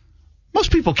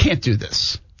 most people can't do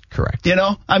this. Correct. You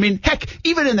know, I mean, heck,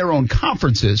 even in their own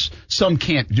conferences, some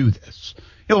can't do this.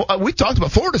 You know, we talked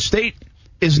about Florida State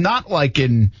is not like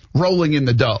in rolling in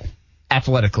the dough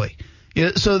athletically. You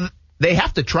know, so they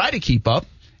have to try to keep up.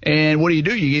 And what do?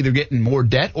 You either get in more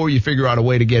debt or you figure out a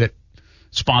way to get it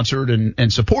sponsored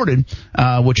and supported,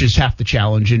 which is half the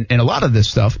challenge in a lot of this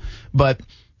stuff. But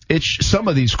it's some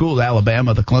of these schools,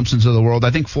 Alabama, the Clemsons of the world.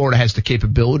 I think Florida has the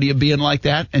capability of being like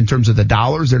that in terms of the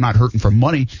dollars. They're not hurting for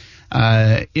money.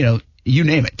 You know, you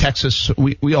name it. Texas,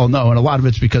 we all know, and a lot of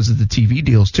it's because of the TV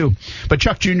deals too. But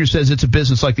Chuck Jr. says it's a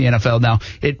business like the NFL now.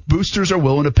 Boosters are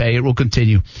willing to pay. It will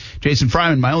continue. Jason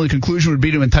Fryman, my only conclusion would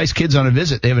be to entice kids on a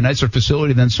visit. They have a nicer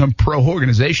facility than some pro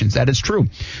organizations. That is true.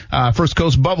 First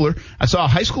Coast Bubbler, I saw a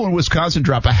high school in Wisconsin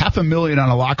drop $500,000 on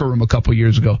a locker room a couple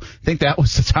years ago. I think that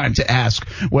was the time to ask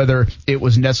whether it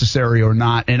was necessary or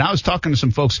not. And I was talking to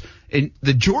some folks in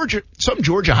some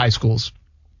Georgia high schools.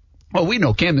 Well, we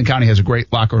know Camden County has a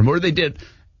great locker room, or they did.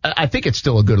 I think it's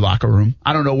still a good locker room.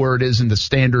 I don't know where it is in the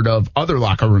standard of other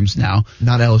locker rooms now.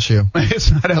 Not LSU.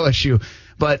 It's not LSU.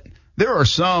 But there are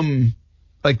some,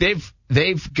 like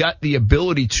they've got the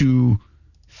ability to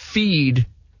feed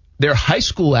their high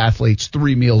school athletes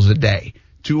 3 meals a day.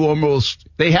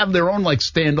 They have their own like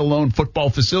standalone football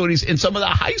facilities in some of the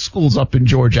high schools up in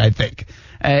Georgia, I think.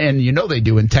 And you know they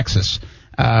do in Texas.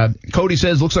 Cody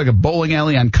says, looks like a bowling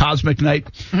alley on Cosmic Night.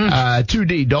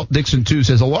 2D, Dalton Dixon 2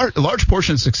 says, a large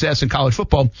portion of success in college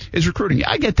football is recruiting.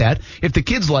 Yeah, I get that. If the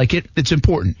kids like it, it's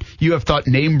important. You have thought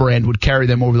name brand would carry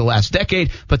them over the last decade,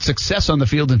 but success on the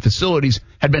field and facilities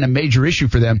had been a major issue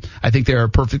for them. I think they're a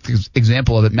perfect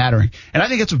example of it mattering. And I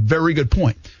think that's a very good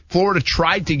point. Florida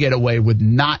tried to get away with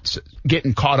not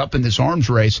getting caught up in this arms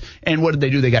race. And what did they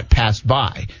do? They got passed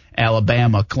by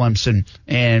Alabama, Clemson,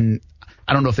 and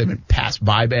I don't know if they've been passed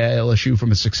by LSU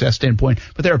from a success standpoint,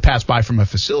 but they were passed by from a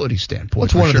facility standpoint.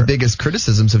 What's one of the biggest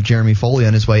criticisms of Jeremy Foley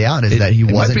on his way out is that he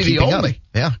wasn't keeping up.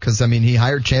 Yeah, because, I mean, he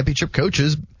hired championship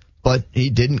coaches, but he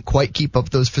didn't quite keep up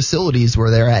those facilities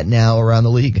where they're at now around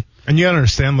the league. And you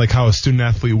understand, like, how a student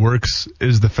athlete works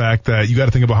is the fact that you got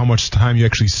to think about how much time you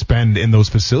actually spend in those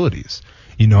facilities.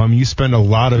 You know, I mean, you spend a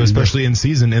lot of, especially in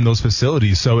season, in those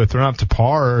facilities. So if they're not up to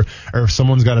par or if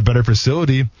someone's got a better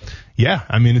facility, yeah,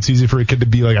 I mean, it's easy for a kid to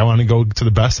be like, I want to go to the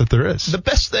best that there is. The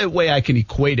best way I can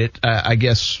equate it, I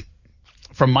guess,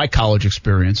 from my college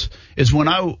experience, is when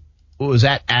I was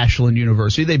at Ashland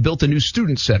University, they built a new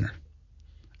student center.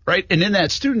 Right, and in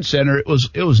that student center, it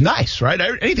was nice, right?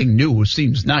 Anything new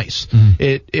seems nice.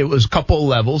 Mm-hmm. It was a couple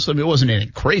levels. I mean, it wasn't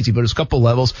anything crazy, but it was a couple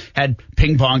levels. Had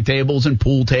ping pong tables and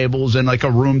pool tables and like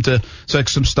a room like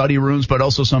some study rooms, but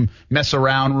also some mess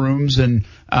around rooms. And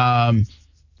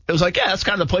it was like, yeah, that's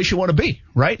kind of the place you want to be,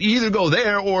 right? You either go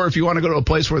there, or if you want to go to a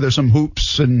place where there's some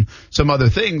hoops and some other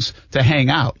things to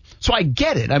hang out. So I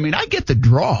get it. I mean, I get the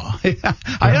draw.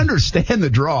 I understand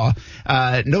the draw,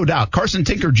 no doubt. Carson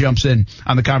Tinker jumps in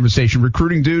on the conversation.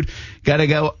 Recruiting dude,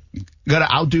 gotta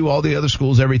outdo all the other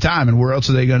schools every time. And where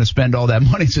else are they going to spend all that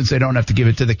money since they don't have to give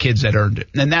it to the kids that earned it?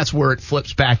 And that's where it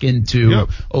flips back into,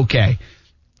 okay,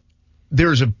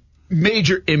 there's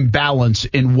major imbalance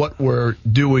in what we're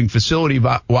doing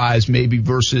facility-wise maybe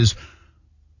versus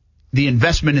the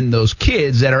investment in those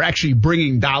kids that are actually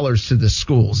bringing dollars to the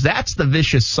schools. That's the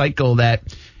vicious cycle that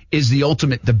is the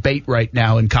ultimate debate right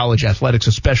now in college athletics,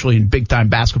 especially in big-time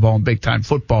basketball and big-time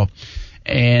football.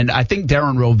 And I think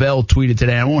Darren Rovell tweeted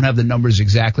today, I won't have the numbers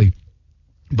exactly,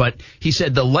 but he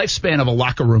said the lifespan of a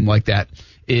locker room like that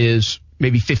is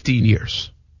maybe 15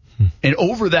 years. And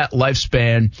over that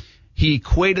lifespan, he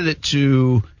equated it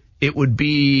to, it would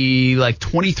be like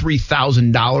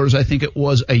 $23,000, I think it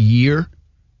was, a year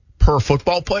per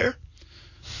football player.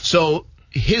 So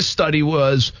his study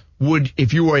was,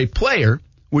 if you were a player,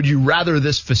 would you rather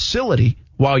this facility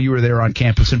while you were there on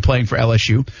campus and playing for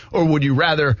LSU, or would you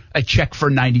rather a check for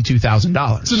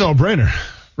 $92,000? It's a no-brainer.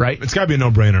 Right? It's got to be a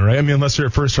no-brainer, right? I mean, unless you're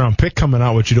a first-round pick coming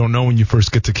out, which you don't know when you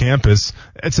first get to campus,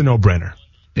 it's a no-brainer.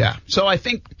 Yeah. So I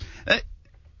think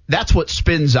that's what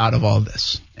spins out of all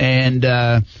this. And,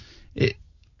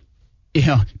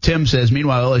 Tim says,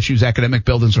 meanwhile, LSU's academic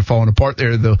buildings are falling apart.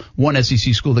 They're the one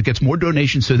SEC school that gets more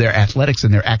donations to their athletics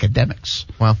than their academics.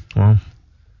 Wow.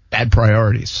 Bad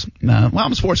priorities. Well,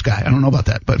 I'm a sports guy. I don't know about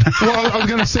that, but well, I was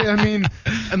gonna say, I mean,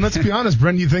 and let's be honest,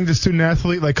 Brent. You think the student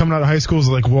athlete, like coming out of high school, is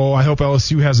like, well, I hope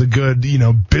LSU has a good,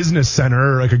 business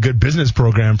center, or like a good business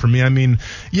program for me. I mean,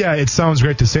 yeah, it sounds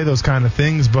great to say those kind of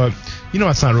things, but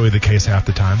that's not really the case half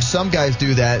the time. Some guys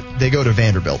do that. They go to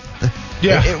Vanderbilt.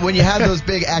 Yeah. When you have those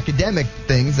big academic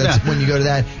things, that's when you go to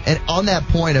that. And on that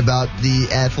point about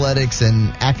the athletics and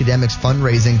academics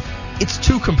fundraising, it's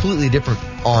two completely different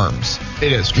arms.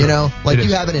 It is true. You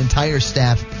have an entire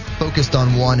staff focused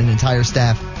on one, an entire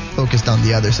staff focused on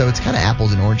the other. So it's kind of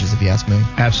apples and oranges, if you ask me.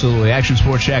 Absolutely. Action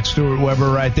Sports Jack, Stuart Weber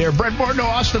right there. Brent and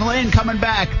Austen Lane coming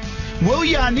back. Will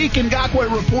Yannick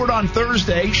Ngakoue report on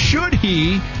Thursday? Should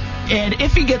he? And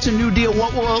if he gets a new deal,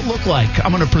 what will it look like?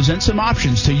 I'm going to present some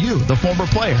options to you, the former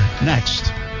player,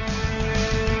 next.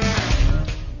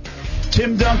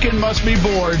 Tim Duncan must be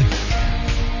bored.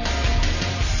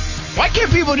 Why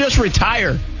can't people just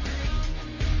retire?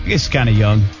 He's kind of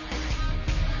young.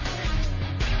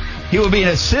 He will be an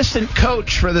assistant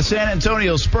coach for the San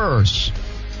Antonio Spurs.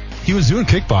 He was doing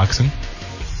kickboxing.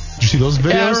 Did you see those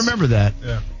videos? Yeah, I remember that.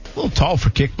 Yeah. A little tall for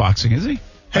kickboxing, is he?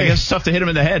 Hey, I guess it's tough to hit him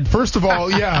in the head. First of all,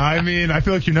 yeah, I mean, I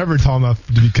feel like you're never tall enough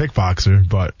to be a kickboxer,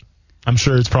 but I'm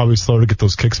sure it's probably slow to get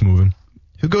those kicks moving.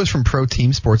 Who goes from pro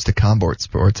team sports to combort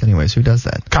sports anyways? Who does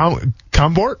that?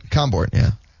 Combort? Combort,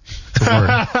 yeah. It's a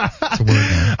word. It's a word,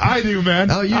 man. I do,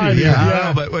 man. Oh, you do?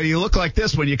 I know, but you look like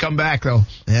this when you come back, though.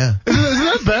 Yeah. Isn't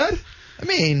that bad? I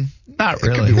mean, not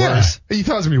really. It could be worse. You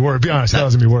thought it was going to be worse. Be honest, that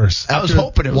was going to be worse. I was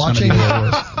hoping it was going to be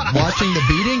worse. Watching the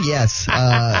beating, yes,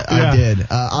 I did.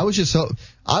 I was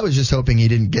just hoping he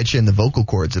didn't get you in the vocal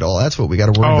cords at all. That's what we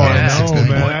got to worry about. Oh,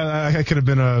 man. That could have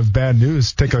been a bad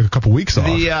news. Take like a couple weeks off.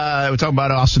 We're talking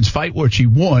about Austin's fight, which he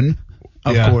won.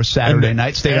 Of course, Saturday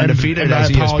night, stayed undefeated as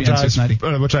ESPN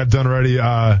 690. Which I've done already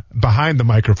behind the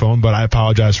microphone, but I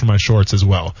apologize for my shorts as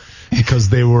well because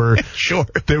they were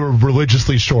short. They were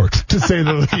religiously short, to say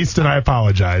the least, and I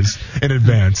apologize in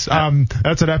advance.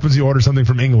 That's what happens. You order something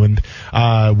from England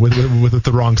with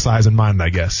the wrong size in mind, I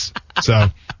guess. So,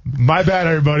 my bad,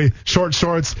 everybody. Short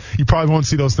shorts. You probably won't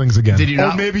see those things again. Did you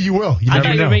not? Or maybe you will. You I never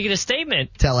thought you know. were making a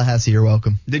statement. Tallahassee, you're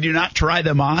welcome. Did you not try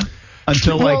them on?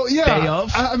 Until day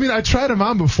of? I mean, I tried them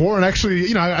on before, and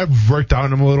actually, I've worked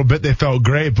on them a little bit. They felt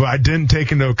great, but I didn't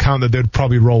take into account that they'd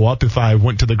probably roll up if I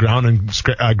went to the ground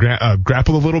and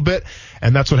grappled a little bit,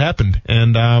 and that's what happened.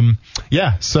 And,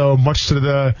 so much to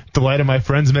the delight of my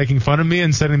friends making fun of me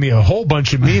and sending me a whole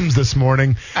bunch of memes this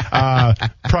morning, probably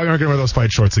aren't going to wear those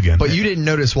fight shorts again. But you didn't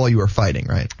notice while you were fighting,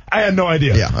 right? I had no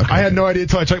idea. Yeah, okay. I had no idea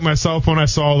until I checked my cell phone. I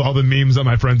saw all the memes that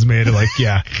my friends made.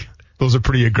 Those are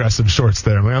pretty aggressive shorts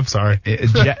there. I'm sorry.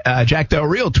 Jack Del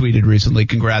Rio tweeted recently,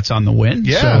 congrats on the win.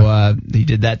 Yeah. So he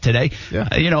did that today. Yeah.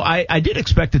 I did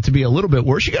expect it to be a little bit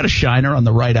worse. You got a shiner on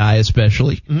the right eye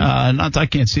especially. Mm-hmm. Not that I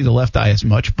can't see the left eye as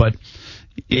much, but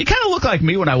you kind of look like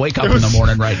me when I wake up in the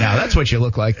morning right now. That's what you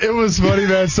look like. It was funny,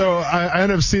 man. So I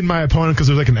ended up seeing my opponent because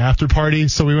there was like an after party.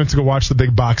 So we went to go watch the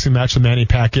big boxing match, the Manny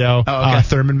Pacquiao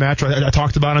Thurman match I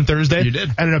talked about on Thursday. You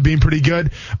did. Ended up being pretty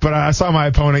good. But I saw my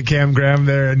opponent, Cam Graham,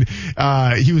 there, and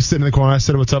he was sitting in the corner. I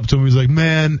said what's up to him. He was like,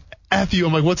 man, F you.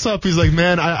 I'm like, what's up? He's like,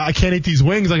 man, I can't eat these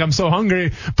wings. Like, I'm so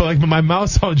hungry, but my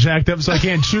mouth's all jacked up, so I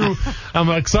can't chew. I'm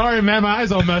like, sorry, man, my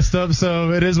eyes all messed up,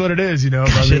 so it is what it is,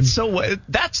 Gosh,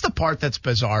 that's the part that's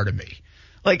bizarre to me.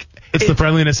 Like, it's the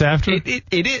friendliness after? It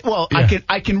is. Well, yeah.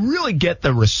 I can really get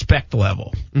the respect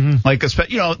level. Mm-hmm. Like,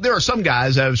 there are some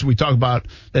guys, as we talk about,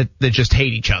 that just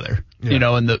hate each other.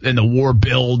 Yeah. And the war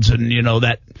builds, and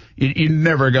that you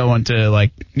never go into,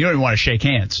 like, you don't even want to shake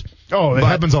hands. Oh, it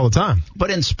happens all the time.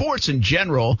 But in sports in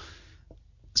general,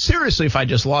 seriously, if I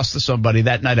just lost to somebody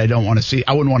that night, I wouldn't want to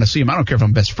see him. I don't care if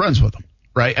I'm best friends with them,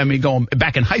 right? I mean, going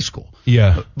back in high school.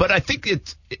 Yeah. But I think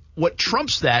what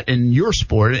trumps that in your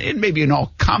sport, and maybe in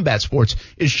all combat sports,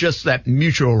 is just that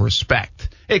mutual respect.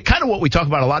 It kind of what we talk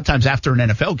about a lot of times after an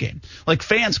NFL game. Like,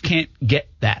 fans can't get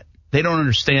that. They don't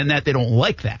understand that. They don't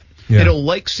like that. Yeah. They don't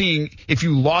like seeing if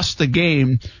you lost the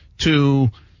game to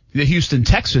the Houston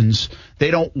Texans,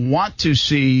 they don't want to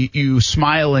see you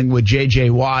smiling with J.J.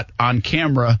 Watt on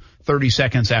camera 30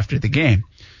 seconds after the game.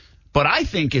 But I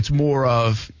think it's more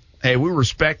of, hey,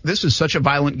 this is such a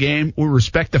violent game. We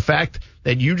respect the fact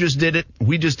that you just did it,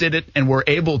 we just did it, and we're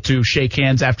able to shake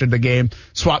hands after the game,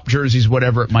 swap jerseys,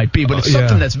 whatever it might be. But it's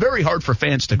something that's very hard for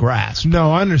fans to grasp. No,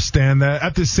 I understand that.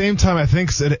 At the same time, I think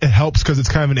it helps because it's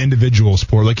kind of an individual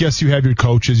sport. Like, yes, you have your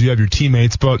coaches, you have your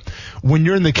teammates, but when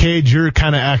you're in the cage, you're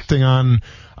kind of acting on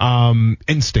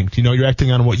instinct. You're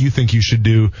acting on what you think you should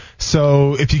do.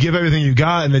 So if you give everything you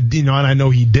got, and I know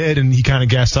he did, and he kind of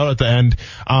gassed out at the end,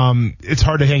 it's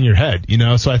hard to hang your head,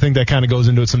 So I think that kind of goes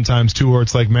into it sometimes too, where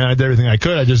it's like, man, I did everything I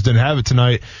could. I just didn't have it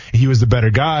tonight. He was the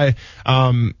better guy.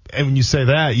 And when you say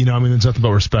that, there's nothing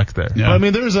but respect there. Yeah. But, I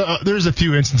mean, there's a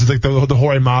few instances like the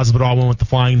Jorge Masvidal one with the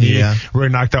flying knee where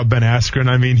he knocked out Ben Askren.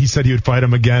 I mean, he said he would fight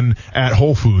him again at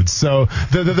Whole Foods. So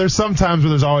there's some times where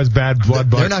there's always bad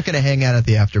blood. They're not going to hang out at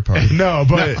the after party. No,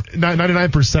 but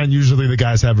 99% usually the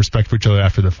guys have respect for each other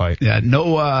after the fight. Yeah,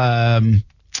 no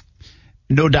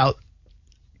doubt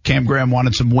Cam Graham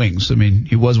wanted some wings. I mean,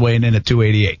 he was weighing in at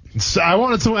 288. So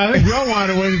I think we all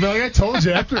wanted wings, but like I told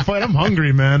you, after the fight, I'm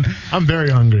hungry, man. I'm very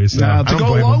hungry. So to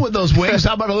go along with those wings,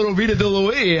 how about a little Vita de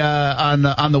Louis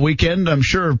on the weekend? I'm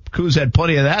sure Kuz had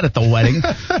plenty of that at the wedding.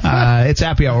 It's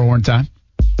happy hour one time.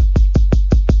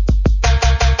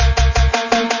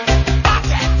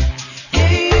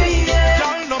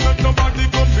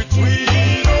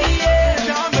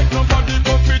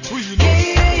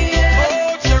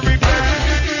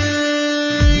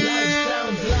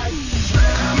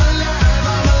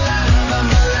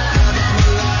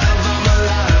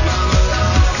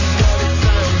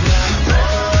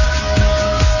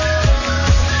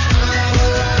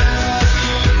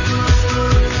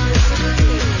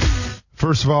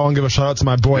 First of all, I want to give a shout out to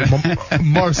my boy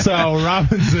Marcel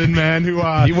Robinson, man, who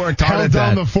he worked hard held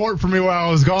down the fort for me while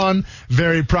I was gone.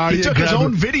 Very proud. He took his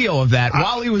own video of that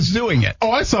while he was doing it.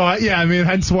 Oh, I saw it. Yeah, I mean,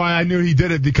 hence why I knew he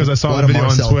did it, because I saw the video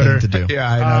on Twitter. Thing to do.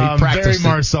 Yeah, I know. He practiced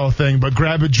very Marcel thing, but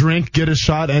grab a drink, get a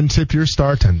shot, and tip your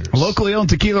star tenders. Locally owned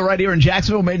tequila right here in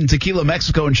Jacksonville, made in Tequila,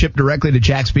 Mexico, and shipped directly to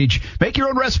Jax Beach. Make your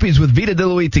own recipes with Vita de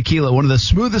Louis Tequila, one of the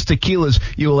smoothest tequilas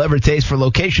you will ever taste. For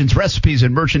locations, recipes,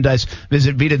 and merchandise,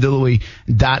 visit VitaDeLouis.com.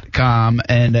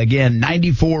 And again,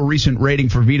 94 recent rating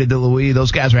for Vita de Louis.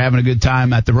 Those guys are having a good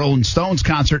time at the Rolling Stones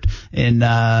concert in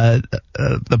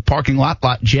the parking lot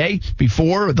J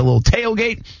before the little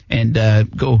tailgate, and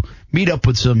go meet up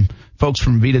with some folks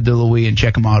from Vita de Louis and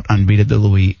check them out on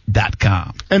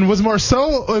VitaDeLouis.com. And was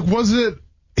Marcel,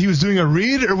 he was doing a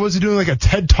read, or was he doing like a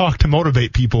TED Talk to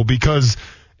motivate people? Because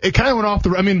it kind of went off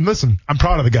I mean, listen, I'm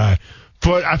proud of the guy,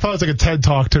 but I thought it was like a TED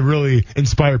Talk to really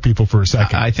inspire people for a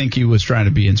second. I think he was trying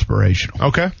to be inspirational.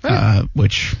 Okay.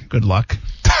 Which, good luck.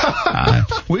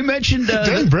 We mentioned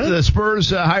the Spurs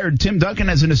hired Tim Duncan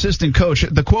as an assistant coach.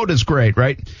 The quote is great,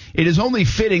 right? It is only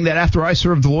fitting that after I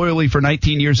served loyally for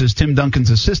 19 years as Tim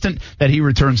Duncan's assistant, that he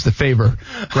returns the favor,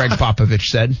 Greg Popovich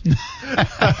said.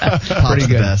 Pretty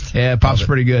good. Best. Yeah, Pop's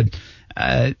pretty good.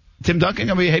 Tim Duncan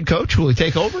going to be a head coach? Will he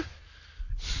take over?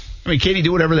 I mean, can't he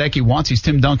do whatever the heck he wants? He's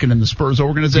Tim Duncan in the Spurs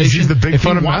organization. He's the big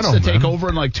fundamental. If he wants to take over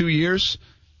in like 2 years,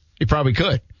 he probably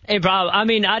could. Hey, Bob, I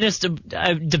mean,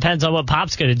 it depends on what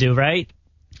Pop's going to do, right?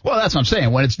 Well, that's what I'm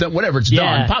saying. When it's done, whenever it's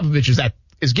done, Popovich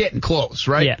is getting close,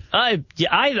 right? Yeah. I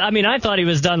mean, I thought he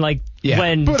was done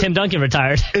when Tim Duncan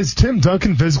retired. Is Tim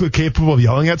Duncan physically capable of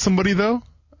yelling at somebody, though?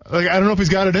 Like, I don't know if he's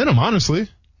got it in him, honestly.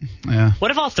 Yeah. What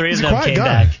if all three of them came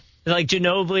back? Like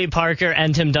Ginobili, Parker,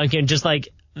 and Tim Duncan, just like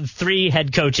 3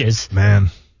 head coaches. Man.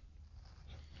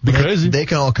 Be crazy. They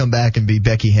can all come back and be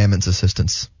Becky Hammond's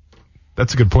assistants.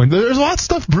 That's a good point. There's a lot of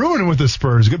stuff brewing with the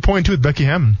Spurs. Good point, too, with Becky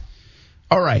Hammond.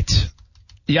 All right.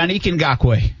 Yannick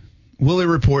Ngakoue. Will he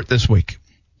report this week?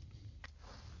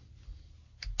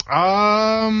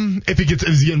 Is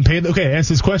he getting paid? Okay,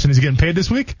 answer this question. Is he getting paid this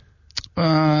week?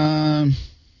 Because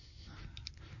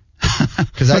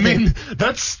I mean,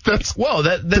 that's that's your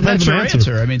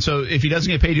answer. I mean, so if he doesn't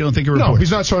get paid, you don't think he reports? No,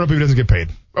 he's not showing up if he doesn't get paid.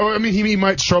 Oh, I mean, he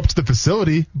might show up to the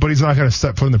facility, but he's not going to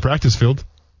step foot in the practice field,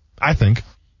 I think.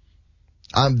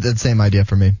 The same idea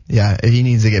for me. Yeah, he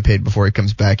needs to get paid before he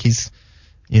comes back. He's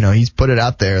put it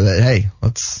out there that, hey,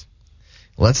 let's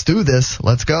let's do this.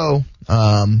 Let's go.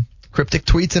 Cryptic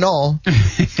tweets and all.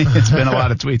 It's been a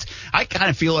lot of tweets. I kind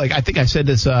of feel like, I think I said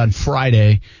this on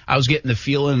Friday, I was getting the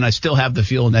feeling, and I still have the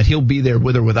feeling, that he'll be there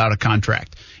with or without a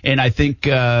contract. And I think,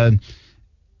 let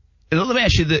me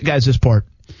ask you guys this part.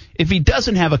 If he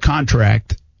doesn't have a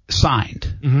contract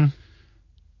signed,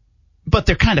 but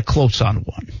they're kind of close on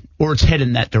one, or it's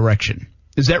heading that direction,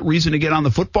 is that reason to get on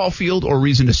the football field or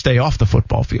reason to stay off the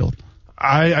football field?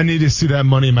 I need to see that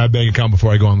money in my bank account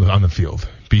before I go on the field,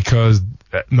 because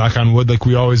knock on wood, like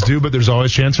we always do, but there's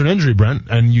always chance for an injury, Brent.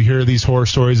 And you hear these horror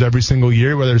stories every single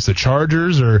year, whether it's the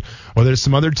Chargers or whether it's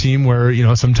some other team where,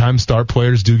 sometimes star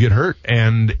players do get hurt.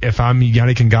 And if I'm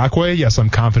Yannick Ngakoue, yes, I'm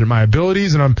confident in my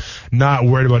abilities and I'm not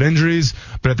worried about injuries,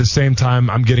 but at the same time,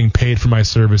 I'm getting paid for my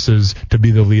services to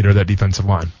be the leader of that defensive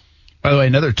line. By the way,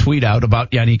 another tweet out about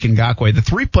Yannick Ngakoue. The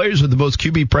 3 players with the most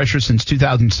QB pressure since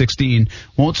 2016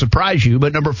 won't surprise you,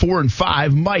 but number 4 and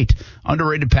 5 might.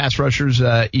 Underrated pass rushers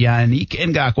Yannick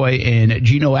Ngakoue and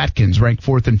Geno Atkins ranked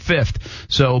 4th and 5th.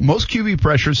 So most QB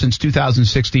pressure since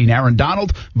 2016. Aaron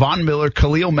Donald, Von Miller,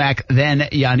 Khalil Mack, then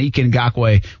Yannick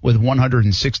Ngakoue with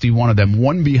 161 of them,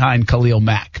 one behind Khalil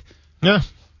Mack. Yeah,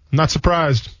 not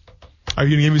surprised. Are you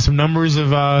going to give me some numbers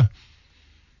of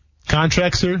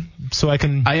contracts here so I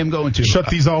am going to shut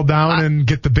these all down and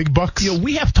get the big bucks?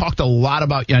 We have talked a lot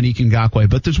about Yannick Ngakoue,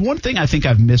 but there's one thing I think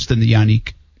I've missed in the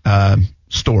Yannick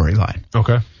storyline.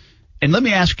 Okay. And let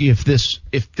me ask you if this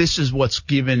is what's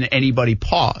given anybody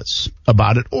pause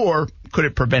about it, or could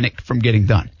it prevent it from getting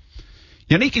done?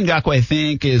 Yannick Ngakoue, I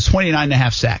think, is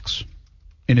 29.5 sacks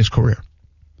in his career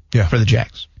for the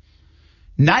Jags.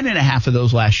 9.5 of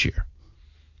those last year.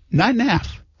 9.5.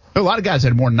 A lot of guys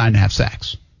had more than 9.5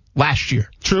 sacks last year.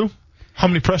 True. How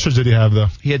many pressures did he have, though?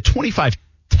 He had 25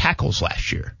 tackles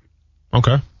last year.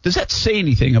 Okay. Does that say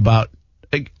anything about,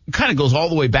 it kind of goes all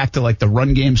the way back to like the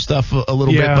run game stuff a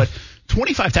little bit, but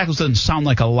 25 tackles doesn't sound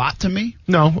like a lot to me.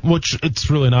 No, which it's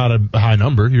really not a high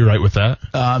number. You're right with that.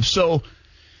 So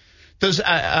does,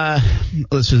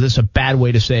 this is a bad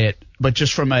way to say it, but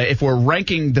just from if we're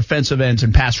ranking defensive ends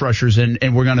and pass rushers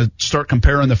and we're going to start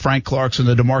comparing the Frank Clarks and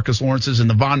the DeMarcus Lawrences and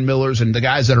the Von Millers and the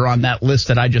guys that are on that list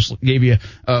that I just gave you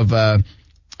of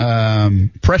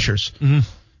pressures,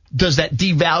 does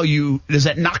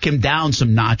that knock him down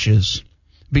some notches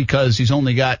because he's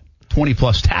only got 20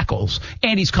 plus tackles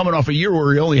and he's coming off a year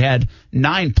where he only had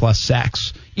 9 plus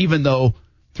sacks, even though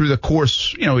through the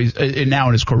course, he's now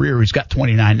in his career, he's got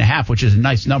 29.5, which is a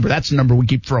nice number. That's the number we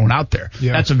keep throwing out there.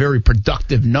 Yeah. That's a very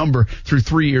productive number through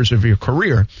 3 years of your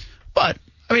career. But,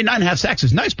 9.5 sacks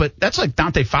is nice, but that's like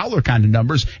Dante Fowler kind of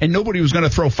numbers, and nobody was going to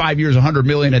throw 5 years, $100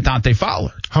 million at Dante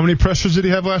Fowler. How many pressures did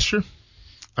he have last year?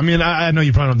 I know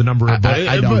you probably don't have the number, but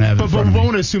I don't have it. But we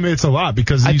won't assume it's a lot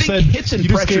because I think hits and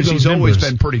pressures, he's always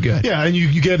been pretty good. Yeah, and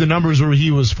you gave the numbers where he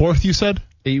was 4th, you said?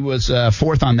 He was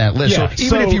 4th on that list. Yeah, so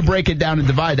even if you break it down and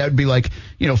divide, that would be like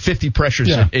 50 pressures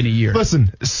in a year.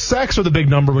 Listen, sacks are the big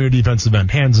number when you're defensive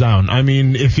end, hands down.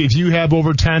 If you have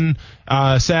over 10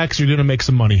 sacks, you're going to make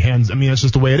some money. That's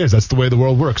just the way it is. That's the way the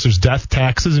world works. There's death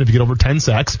taxes, and if you get over 10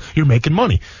 sacks, you're making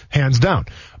money, hands down.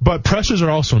 But pressures are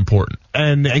also important,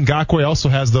 and Ngakoue also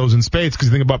has those in spades because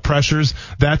you think about pressures.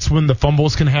 That's when the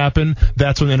fumbles can happen.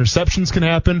 That's when interceptions can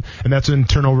happen, and that's when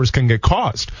turnovers can get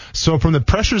caused. So from the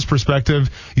pressures perspective,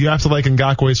 you have to like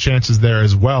Ngakoue's chances there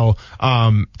as well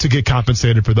to get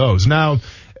compensated for those. Now,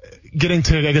 getting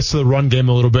to the run game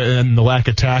a little bit and the lack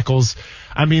of tackles,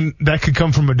 that could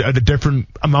come from a different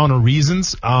amount of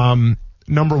reasons.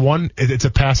 Number one, it's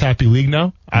a pass-happy league now.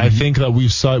 Mm-hmm. I think that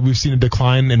we've seen a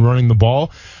decline in running the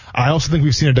ball. I also think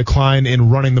we've seen a decline in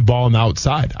running the ball on the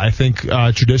outside. I think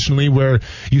traditionally where you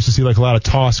used to see like a lot of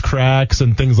toss cracks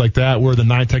and things like that where the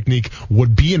 9 technique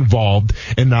would be involved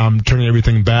in turning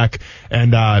everything back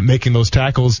and making those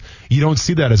tackles, you don't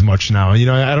see that as much now.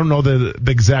 I don't know the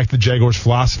exact Jaguars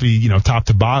philosophy, top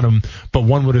to bottom, but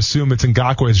one would assume it's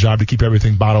Ngakoue's job to keep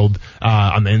everything bottled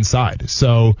on the inside.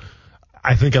 So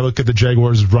I think I look at the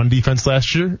Jaguars' run defense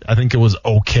last year. I think it was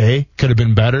okay. Could have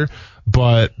been better.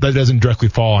 But that doesn't directly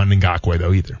fall on Ngakoue,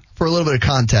 though, either. For a little bit of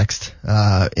context,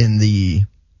 in the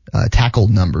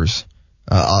tackled numbers,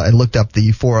 I looked up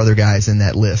the 4 other guys in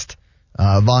that list.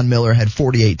 Von Miller had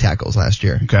 48 tackles last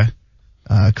year. Okay.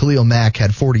 Khalil Mack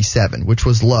had 47, which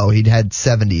was low. He'd had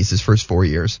 70s his first 4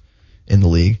 years in the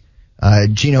league.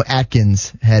 Geno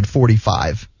Atkins had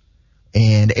 45,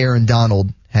 and Aaron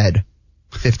Donald had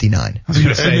 59. I was going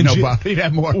to say, he'd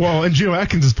have more. Well, and Geno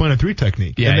Atkins is playing a 3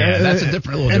 technique. Yeah, that's a little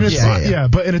different.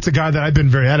 And it's a guy that I've been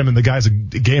very adamant. The guy's a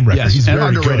game record. Yes, he's an very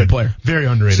underrated player. Very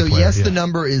underrated so player. So the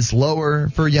number is lower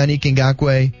for Yannick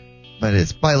Ngakoue, but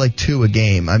it's by like 2 a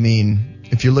game.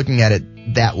 If you're looking at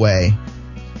it that way,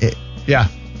 Yeah.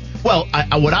 Well,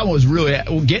 what I was really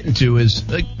getting to is,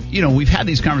 we've had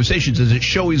these conversations. Is it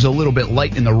show he's a little bit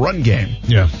light in the run game?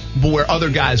 Yeah. But where other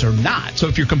guys are not. So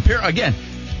if you compare, again,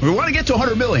 we want to get to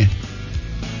 100 million.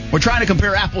 We're trying to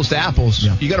compare apples to apples.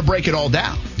 Yeah. You got to break it all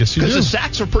down. Yes, you do. Because the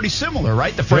sacks are pretty similar,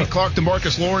 right? The Frank Clark, the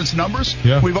Marcus Lawrence numbers.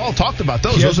 Yeah. We've all talked about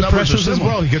those. He has Those the numbers are pressures as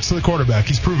similar. well. He gets to the quarterback.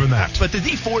 He's proven that. But the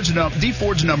D Ford's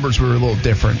numbers were a little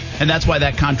different, and that's why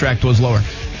that contract was lower.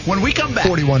 When we come back,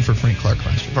 41 for Frank Clark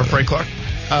last year. For Frank Clark.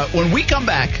 When we come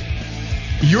back,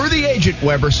 you're the agent,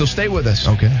 Weber, so stay with us.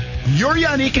 Okay. You're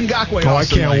Yannick Ngakoue. Oh, I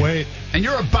can't wait. And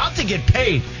you're about to get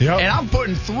paid. Yep. And I'm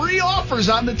putting 3 offers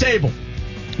on the table.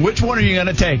 Which one are you going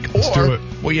to take? Let's do it.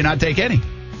 Will you not take any?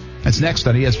 That's next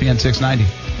on ESPN 690.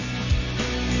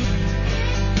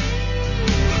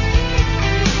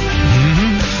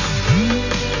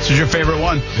 This is your favorite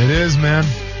one. It is, man.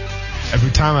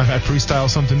 Every time I freestyle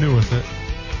something new with it.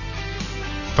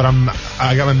 But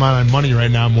I got my mind on money right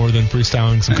now more than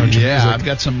freestyling some country music. I've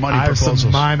got some money proposals. I have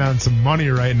some mind on some money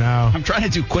right now. I'm trying to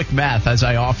do quick math as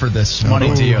I offer this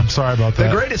money to you. I'm sorry about that.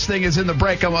 The greatest thing is in the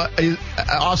break.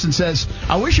 Austin says,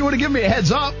 "I wish you would have given me a heads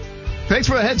up. Thanks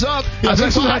for the heads up." Yeah, I was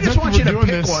like, "Well, I just want you to pick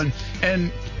this one." And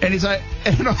he's like,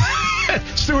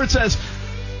 Stewart says,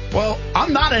 "Well,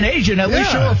 I'm not an agent. At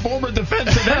least you're a former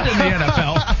defensive end in the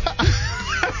NFL."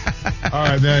 All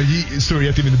right, man. Stewart, you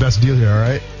have to give me the best deal here, all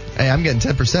right? Hey, I'm getting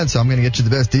 10%, so I'm going to get you the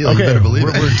best deal. Okay, you better believe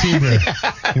it. We're a team here.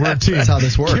 We're a team. That's how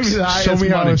this works. Give me the highest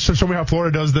money. Show me how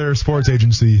Florida does their sports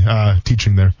agency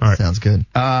teaching there. All right. Sounds good.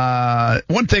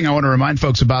 One thing I want to remind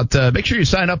folks about, make sure you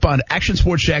sign up on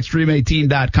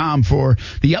ActionSportsJacksDream18.com for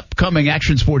the upcoming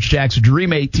Action Sports Jacks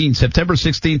Dream 18, September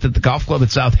 16th at the Golf Club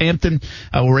at Southampton.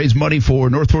 We'll raise money for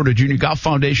North Florida Junior Golf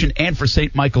Foundation and for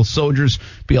St. Michael's Soldiers.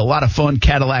 Be a lot of fun.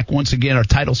 Cadillac, once again, our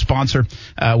title sponsor.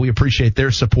 We appreciate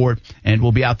their support, and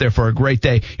we'll be out there for a great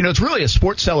day. It's really a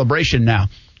sports celebration now.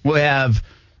 We have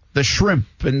the Shrimp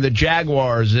and the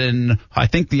Jaguars, and I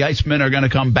think the Icemen are going to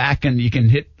come back, and you can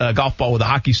hit a golf ball with a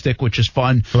hockey stick, which is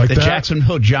fun. Like the that?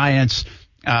 Jacksonville Giants,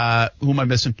 who am I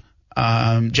missing?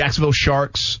 Jacksonville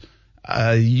Sharks,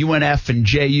 UNF and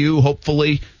JU,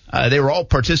 hopefully. They were all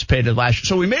participated last year.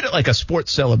 So we made it like a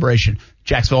sports celebration.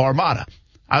 Jacksonville Armada.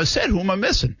 I said, who am I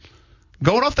missing?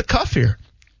 Going off the cuff here.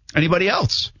 Anybody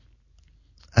else?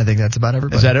 I think that's about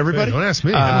everybody. Is that everybody? Hey, don't ask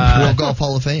me. World Golf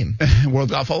Hall of Fame.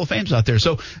 World Golf Hall of Fame's out there.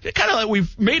 So kind of like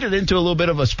we've made it into a little bit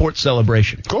of a sports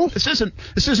celebration. Cool. This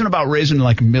isn't about raising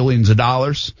like millions of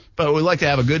dollars, but we'd like to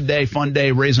have a good day, fun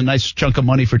day, raise a nice chunk of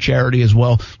money for charity as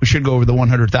well. We should go over the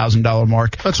 $100,000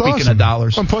 mark. That's Speaking awesome. of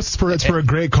dollars. And plus, it's for a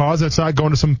great cause. That's not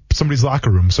going to somebody's locker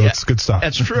room, so it's good stuff.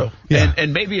 That's true. Yeah.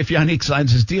 And maybe if Yannick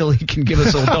signs his deal, he can give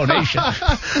us a donation.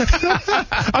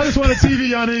 I just want a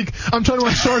TV, Yannick. I'm trying to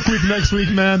watch Shark Week next week,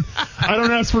 man. I don't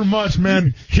ask for much,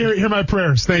 man. Hear my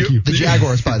prayers. Thank you. The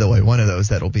Jaguars, by the way, one of those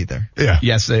that'll be there. Yeah.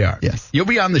 Yes, they are. Yes. You'll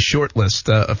be on the short list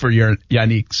for your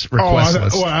Yannick's request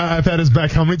list. I've had his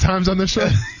back how many times on this show?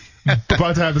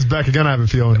 About to have his back again, I have a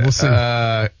feeling. We'll see.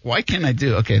 Why can't I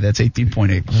do? Okay, that's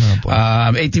 18.8.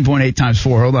 18.8 times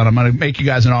 4. Hold on. I'm going to make you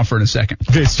guys an offer in a second.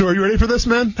 Okay, Stuart, you ready for this,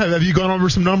 man? Have you gone over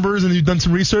some numbers and you've done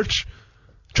some research?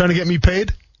 Trying to get me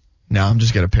paid? No, I'm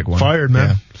just going to pick one. Fired, man.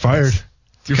 Yeah. Fired.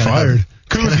 You're fired.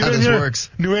 Coos, get in here. Works.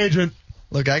 New agent.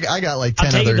 Look, I got like 10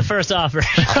 I'm taking other. the first offer.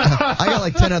 I got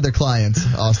like 10 other clients,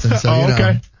 Austin. So you know.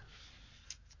 Okay.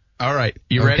 All right.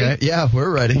 You ready? Yeah, we're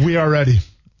ready. We are ready.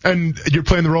 And you're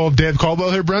playing the role of Dave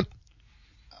Caldwell here, Brent?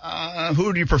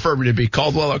 Who do you prefer me to be,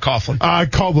 Caldwell or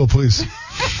Coughlin? Caldwell, please.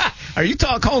 Are you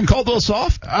calling Caldwell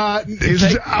soft? I'm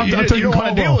taking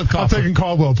Caldwell. I'm taking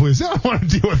Caldwell, please. I don't want to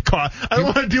deal with I don't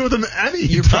want to deal with him any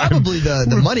You're probably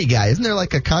the money guy. Isn't there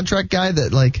like a contract guy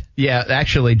that like... Yeah,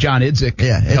 actually, John Idzik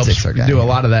helps our guy, do a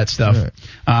lot of that stuff.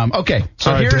 Right. Okay,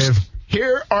 so Dave.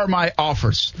 Here are my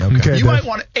offers. Okay, you might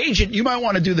want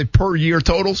to do the per year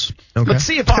totals. Okay. Let's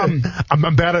see if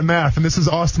I'm bad at math, and this is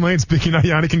Austin Lane speaking, not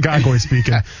Yannick Ngakoue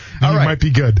speaking. All you right. might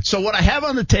be good. So what I have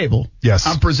on the table, yes,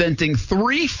 I'm presenting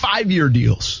 3 5-year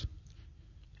deals.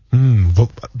 Well,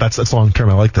 that's long term.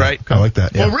 I like that. Right? I like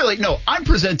that. Yeah. Well, really, no. I'm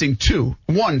presenting 2,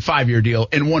 1 5-year deal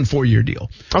and 1 4-year deal.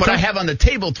 Okay. But I have on the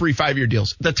table 3 5-year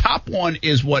deals. The top one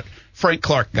is what Frank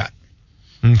Clark got.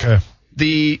 Okay.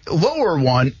 The lower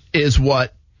one is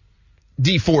what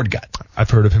D. Ford got. I've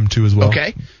heard of him too as well.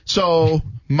 Okay. So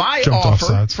my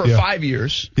offer for 5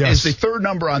 years is the third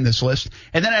number on this list.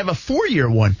 And then I have a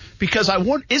 4-year one because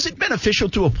is it beneficial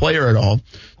to a player at all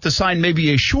to sign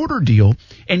maybe a shorter deal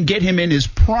and get him in his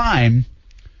prime,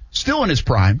 still in his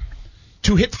prime,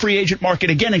 to hit the free agent market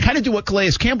again and kind of do what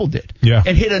Calais Campbell did. Yeah.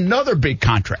 And hit another big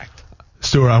contract.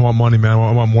 Stuart, I want money, man.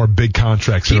 I want more big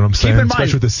contracts. You know what I'm saying?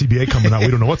 Especially with the CBA coming out, we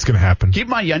don't know what's going to happen. Keep in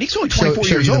mind, Yannick's only 24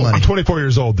 years old. I'm 24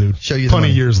 years old, dude. Show you plenty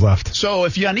of years left. So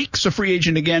if Yannick's a free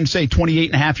agent again, say 28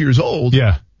 and a half years old,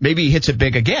 maybe he hits it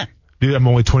big again. Dude, I'm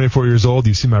only 24 years old.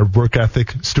 You see my work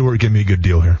ethic. Stuart, give me a good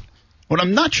deal here. What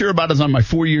I'm not sure about is on my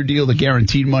 4-year deal, the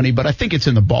guaranteed money, but I think it's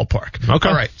in the ballpark. Okay.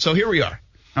 All right, so here we are.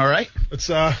 All right?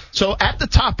 So at the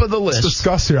top of the list. Let's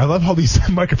discuss here. I love how these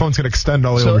microphones can extend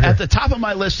all the way over here. So at the top of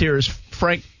my list here is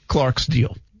Frank Clark's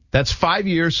deal. That's 5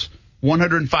 years,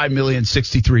 $105 million,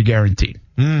 63 guaranteed.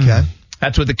 Okay.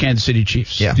 That's with the Kansas City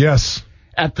Chiefs. Yeah. Yes.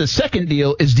 At the second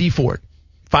deal is D Ford.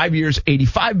 5 years,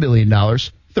 $85 million,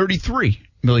 $33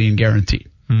 million guaranteed.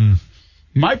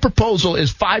 My proposal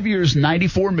is 5 years,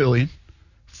 $94 million,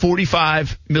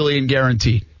 $45 million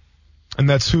guaranteed. And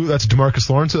that's who? That's DeMarcus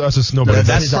Lawrence? That's just nobody.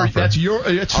 That's your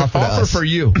offer for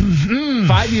you.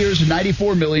 5 years,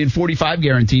 $94 million, $45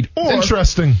 guaranteed. Or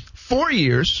interesting. 4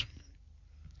 years,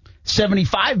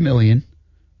 $75 million,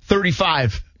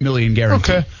 $35 million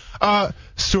guaranteed. Okay.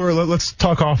 Stuart, let's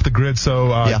talk off the grid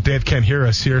so Dave can't hear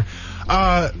us here.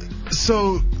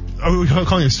 So are we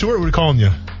calling you Stuart or are we calling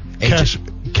you?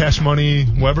 Cash Money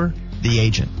Weber? The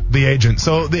agent.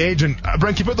 So the agent.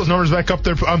 Brent, can you put those numbers back up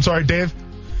there? I'm sorry, Dave.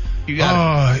 You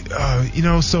got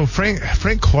it. So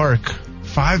Frank Clark,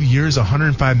 5 years,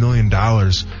 $105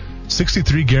 million,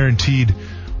 63 guaranteed.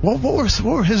 What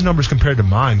were his numbers compared to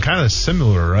mine? Kind of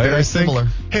similar, right? Very similar.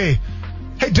 Hey,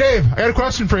 Dave, I got a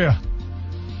question for you.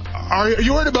 Are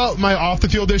you worried about my off the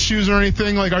field issues or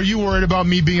anything? Like, are you worried about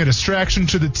me being a distraction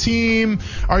to the team?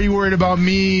 Are you worried about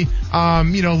me,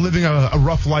 living a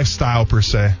rough lifestyle per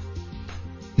se?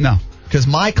 No, because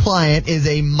my client is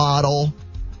a model.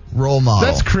 Role model.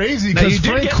 That's crazy. Now, you did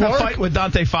Frank get Clark, in a fight with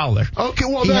Dante Fowler. Okay,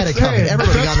 well, everybody that's got in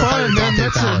a fight with Dante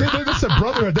Fowler. That's a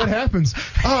brotherhood. That happens.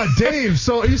 Dave,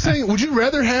 so are you saying, would you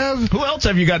rather have... Who else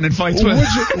have you gotten in fights with?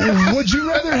 Would you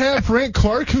rather have Frank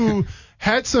Clark, who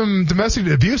had some domestic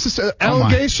abuse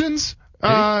allegations,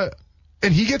 and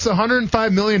he gets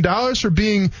 $105 million for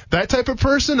being that type of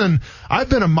person, and I've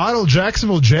been a model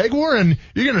Jacksonville Jaguar, and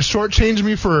you're going to shortchange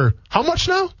me for how much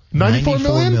now?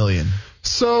 $94 million?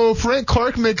 So Frank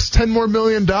Clark makes $10 more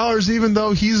million, even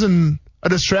though he's a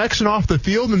distraction off the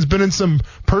field and's been in some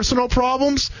personal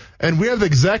problems, and we have the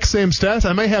exact same stats.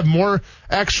 I may have more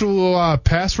actual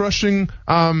pass rushing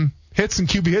hits and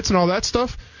QB hits and all that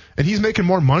stuff, and he's making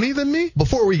more money than me?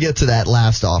 Before we get to that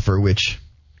last offer, which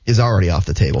is already off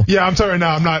the table. Yeah, I'm sorry,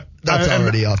 now I'm not. That's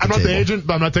already off the table. I'm not the agent,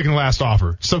 but I'm not taking the last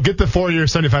offer. So get the 4 year,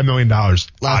 $75 million. Last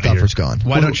offer's gone.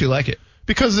 Why don't you like it?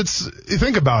 Because you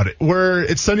think about it, where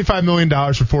it's $75 million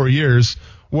for 4 years.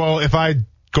 Well, if I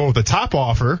go with the top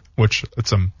offer, which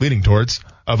I'm leaning towards,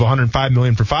 of $105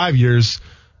 million for 5 years,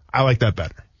 I like that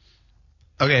better.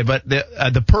 Okay, but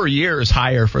the per year is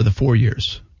higher for the 4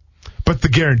 years. But the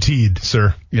guaranteed,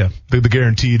 sir. Yeah. The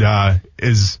guaranteed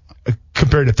is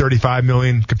compared to $35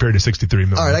 million, compared to $63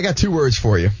 million. All right, I got 2 words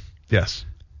for you. Yes.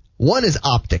 One is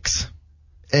optics.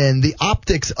 And the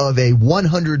optics of a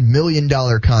 $100 million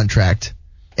contract,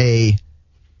 a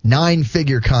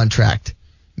 9-figure contract,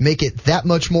 make it that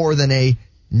much more than a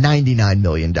 $99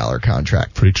 million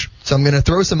contract. Preach. So I'm going to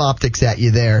throw some optics at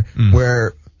you there,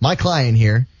 where my client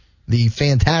here, the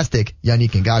fantastic Yannick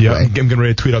Ngakoue. Yeah, I'm getting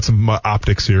ready to tweet out some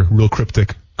optics here, real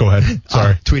cryptic. Go ahead.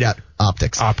 Sorry. Tweet out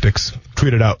optics. Optics.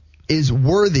 Tweet it out. Is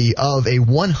worthy of a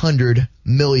 $100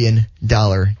 million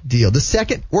deal. The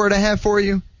second word I have for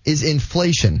you is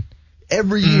inflation.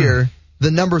 Every year,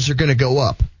 the numbers are going to go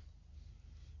up.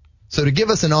 So to give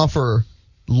us an offer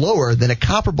lower than a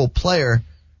comparable player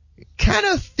kind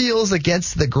of feels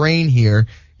against the grain here,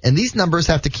 and these numbers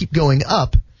have to keep going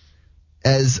up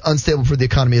as unstable for the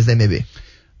economy as they may be.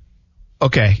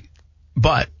 Okay,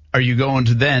 but are you going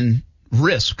to then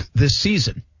risk this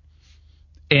season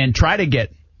and try to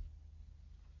get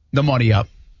the money up,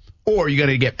 or are you going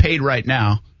to get paid right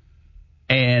now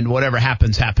and whatever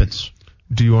happens, happens?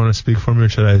 Do you want to speak for me, or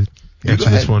should I answer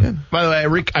this one? Yeah. By the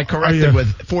way, I corrected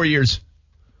with 4 years,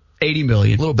 $80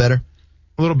 million. A little better.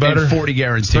 A little better. And 40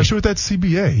 guaranteed. Especially with that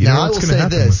CBA. You now, know what's going to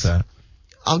happen this. with that.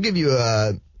 I'll give you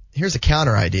here's a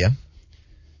counter idea.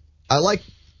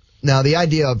 Now the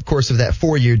idea, of course, of that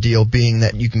 4-year deal being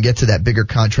that you can get to that bigger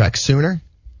contract sooner.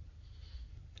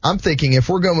 I'm thinking if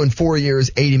we're going 4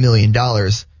 years, $80 million,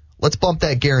 let's bump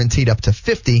that guaranteed up to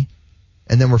 50,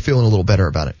 and then we're feeling a little better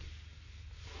about it.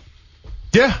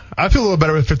 Yeah, I feel a little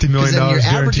better with $50 million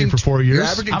guaranteed for 4 years. You're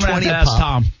averaging I'm 20 to a ask pop.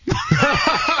 Tom.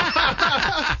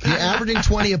 You're averaging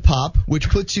 20 a pop, which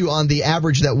puts you on the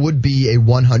average that would be a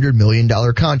 $100 million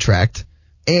contract,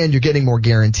 and you're getting more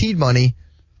guaranteed money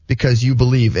because you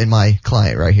believe in my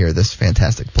client right here, this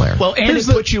fantastic player. Well, and it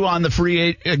puts you on the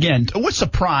free again. What's the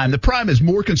prime? The prime is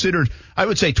more considered, I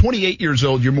would say 28 years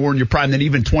old, you're more in your prime than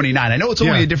even 29. I know it's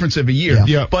only a difference of a year,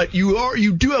 but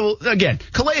you do have, again,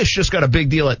 Calais just got a big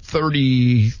deal at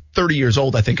 30 years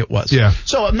old, I think it was. Yeah.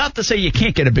 So I'm not to say you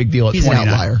can't get a big deal at 29. He's an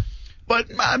outlier. But,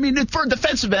 I mean, for a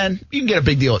defensive end, you can get a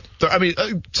big deal.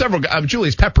 Several guys.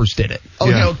 Julius Peppers did it. Oh,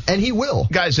 yeah. And he will.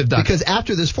 Guys have done because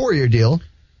after this 4-year deal,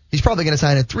 he's probably going to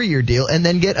sign a 3-year deal and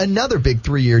then get another big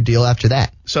 3-year deal after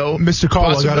that. So, Mr.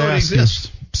 Caldwell, I got to ask you.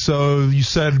 So you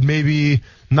said maybe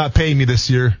not paying me this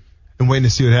year and waiting to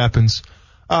see what happens.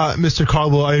 Mr.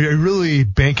 Caldwell, are you really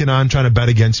banking on trying to bet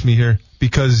against me here?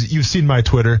 Because you've seen my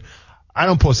Twitter. I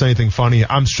don't post anything funny.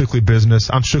 I'm strictly business.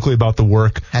 I'm strictly about the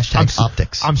work.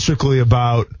 #optics. I'm strictly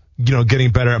about,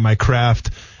 getting better at my craft.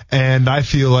 And I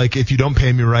feel like if you don't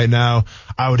pay me right now,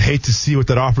 I would hate to see what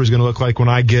that offer is going to look like when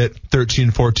I get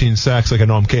 13, 14 sacks like I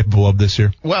know I'm capable of this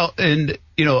year. Well, and,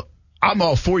 I'm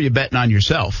all for you betting on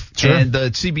yourself. Sure. And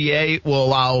the CBA will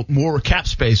allow more cap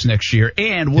space next year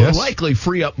and will likely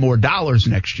free up more dollars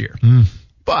next year.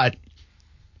 But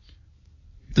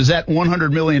does that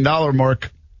 $100 million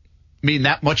mark mean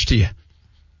that much to you?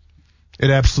 It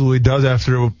absolutely does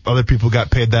after other people got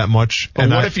paid that much. But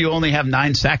what if you only have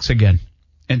 9 sacks again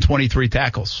and 23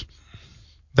 tackles?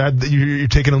 That you're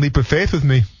taking a leap of faith with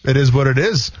me. It is what it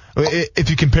is. If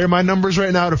you compare my numbers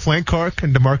right now to Frank Clark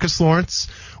and DeMarcus Lawrence,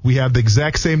 we have the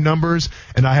exact same numbers,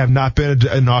 and I have not been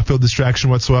an off-field distraction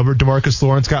whatsoever. DeMarcus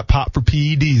Lawrence got popped for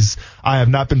PEDs. I have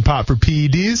not been popped for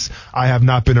PEDs. I have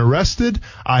not been arrested.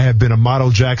 I have been a model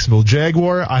Jacksonville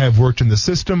Jaguar. I have worked in the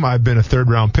system. I've been a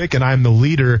third-round pick, and I am the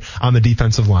leader on the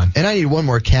defensive line. And I need one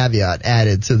more caveat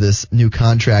added to this new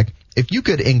contract. If you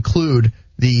could include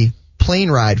the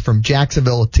plane ride from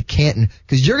Jacksonville to Canton,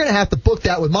 because you're going to have to book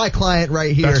that with my client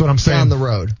right here. That's what I'm saying. Down the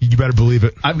road. You better believe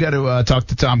it. I've got to talk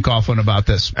to Tom Coughlin about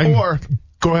this. Or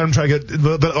go ahead and try to get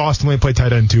the Austen Lane play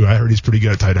tight end too. I heard he's pretty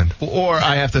good at tight end. Or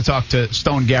I have to talk to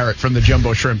Stone Garrett from the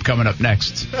Jumbo Shrimp coming up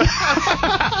next.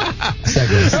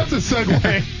 Segues. That's a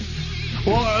segue.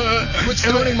 Well, what's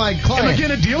stoning my client? Am I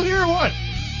getting a deal here or what?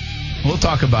 We'll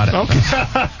talk about it. Okay.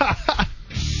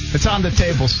 It's on the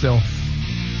table still.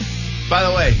 By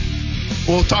the way,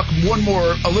 we'll talk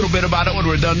a little bit about it when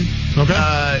we're done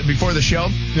before the show.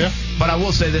 Yeah. But I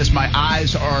will say this, my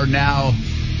eyes are now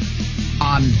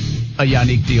on a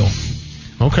Yannick deal.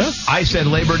 Okay. I said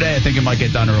Labor Day. I think it might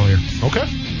get done earlier. Okay.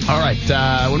 All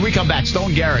right. When we come back,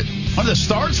 Stone Garrett, one of the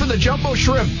stars for the Jumbo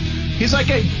Shrimp. He's like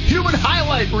a human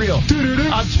highlight reel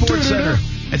on Sports Center.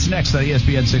 It's next on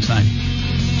ESPN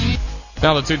 690.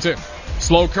 Now the 2-2.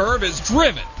 Slow curve is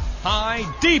driven high,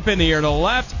 deep in the air to the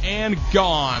left, and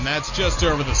gone. That's just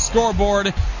over the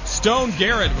scoreboard. Stone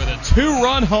Garrett with a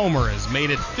 2-run homer has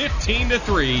made it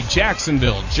 15-3.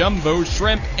 Jacksonville Jumbo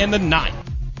Shrimp in the 9th.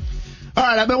 All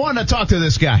right, I've been wanting to talk to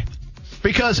this guy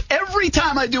because every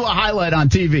time I do a highlight on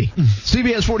TV,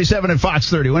 CBS 47 and Fox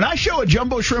 30, when I show a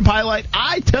Jumbo Shrimp highlight,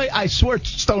 I swear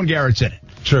Stone Garrett's in it.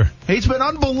 Sure. He's been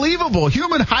unbelievable.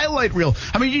 Human highlight reel.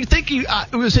 I mean, you think he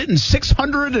was hitting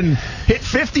 600 and hit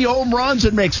 50 home runs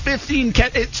and makes 15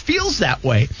 It feels that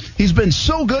way. He's been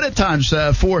so good at times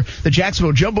for the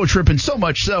Jacksonville Jumbo Shrimp, and so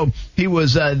much so he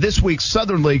was this week's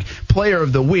Southern League Player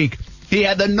of the Week. He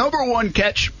had the number one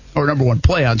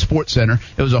play on Sports Center.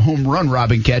 It was a home run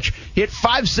robbing catch. He hit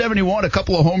 .571, a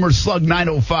couple of homers, slugged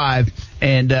 .905.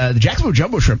 And the Jacksonville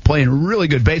Jumbo Shrimp playing really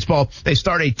good baseball. They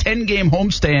start a 10-game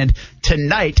homestand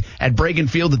tonight at Bragan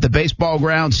Field at the baseball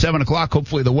ground, 7 o'clock.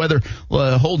 Hopefully the weather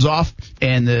holds off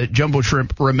and the Jumbo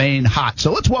Shrimp remain hot.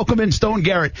 So let's welcome in Stone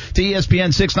Garrett to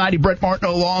ESPN 690. Brent Martin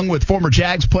along with former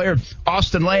Jags player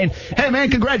Austen Lane. Hey, man,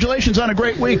 congratulations on a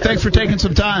great week. Thanks for taking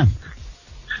some time.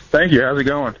 Thank you. How's it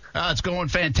going? It's going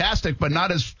fantastic, but not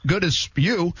as good as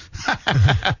you.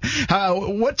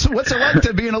 What's it like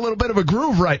to be in a little bit of a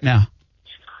groove right now?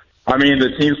 I mean, the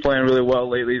team's playing really well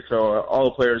lately, so all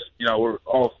the players, we're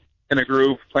all in a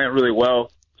groove, playing really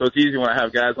well. So it's easy when I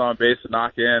have guys on base to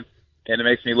knock in, and it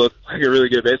makes me look like a really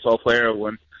good baseball player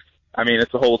when,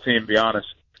 it's the whole team, to be honest.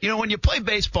 When you play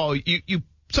baseball, you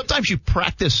sometimes you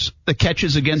practice the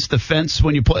catches against the fence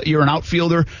when you're an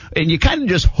outfielder, and you kind of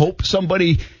just hope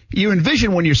you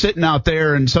envision when you're sitting out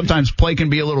there, and sometimes play can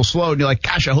be a little slow, and you're like,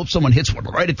 gosh, I hope someone hits one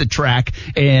right at the track,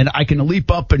 and I can leap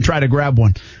up and try to grab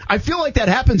one. I feel like that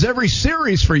happens every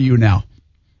series for you now.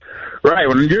 Right.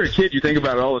 When you're a kid, you think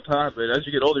about it all the time, but as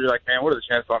you get older, you're like, man, what are the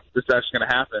chances this is actually going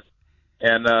to happen?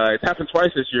 And it's happened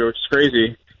twice this year, which is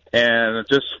crazy. And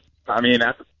just, at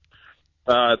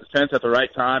the fence at the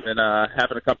right time and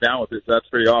having to come down with it, so that's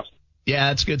pretty awesome. Yeah,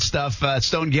 that's good stuff.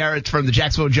 Stone Garrett from the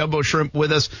Jacksonville Jumbo Shrimp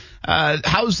with us.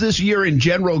 How's this year in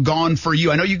general gone for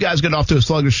you? I know you guys got off to a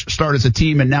sluggish start as a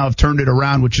team and now have turned it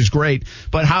around, which is great.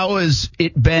 But how has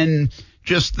it been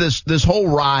just this whole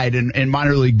ride in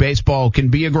minor league baseball can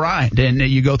be a grind, and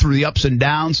you go through the ups and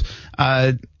downs.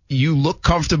 You look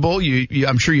comfortable.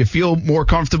 I'm sure you feel more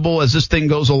comfortable as this thing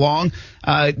goes along.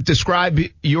 Describe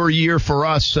your year for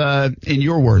us in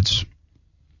your words.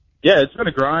 Yeah, it's been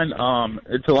a grind.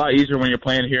 It's a lot easier when you're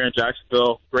playing here in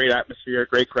Jacksonville. Great atmosphere,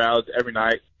 great crowds every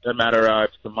night. Doesn't matter if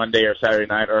it's a Monday or Saturday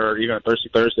night or even a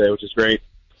Thursday, which is great.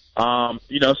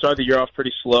 Started the year off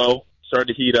pretty slow, started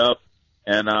to heat up,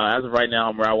 and as of right now,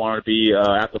 I'm where I want to be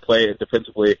at the plate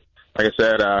defensively. Like I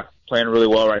said, playing really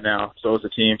well right now. So is the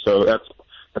team. So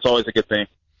that's always a good thing.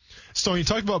 So you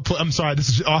talked about. I'm sorry, this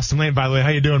is Austen Lane, by the way. How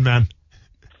you doing, man?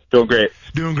 Doing great.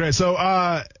 Doing great.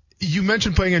 So, you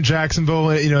mentioned playing in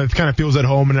Jacksonville. It kind of feels at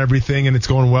home and everything, and it's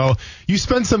going well. You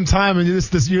spent some time, and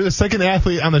you're the second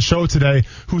athlete on the show today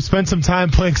who spent some time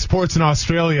playing sports in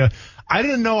Australia. I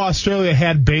didn't know Australia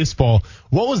had baseball.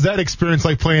 What was that experience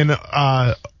like playing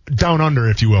down under,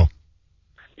 if you will?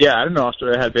 Yeah, I didn't know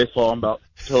Australia had baseball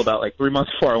until about like 3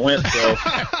 months before I went. So,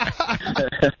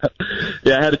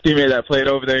 yeah, I had a teammate that played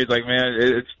over there. He's like, man,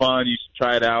 it's fun. You should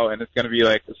try it out, and it's going to be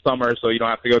like the summer, so you don't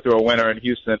have to go through a winter in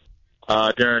Houston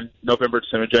during November,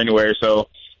 December, January. So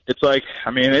it's like,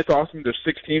 it's awesome. There's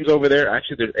 6 teams over there.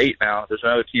 Actually, there's 8 now. There's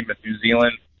another team in New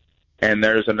Zealand, and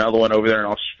there's another one over there in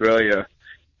Australia.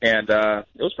 And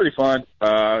it was pretty fun.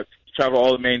 Travel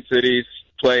all the main cities,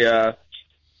 play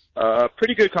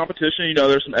pretty good competition.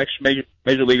 There's some extra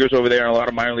major leaguers over there and a lot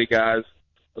of minor league guys,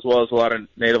 as well as a lot of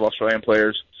native Australian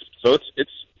players. So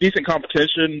it's decent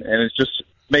competition, and it just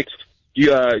makes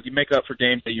you make up for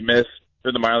games that you miss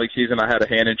during the minor league season. I had a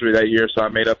hand injury that year, so I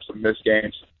made up some missed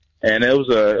games, and it was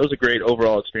a great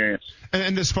overall experience.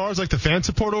 And as far as like the fan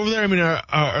support over there,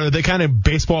 are they kind of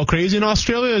baseball crazy in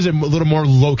Australia, or is it a little more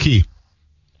low key?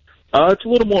 It's a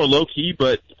little more low key,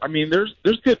 but there's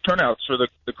good turnouts for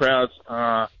the crowds.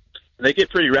 They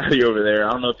get pretty rowdy over there.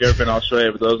 I don't know if you've ever been to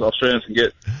Australia, but those Australians can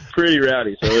get pretty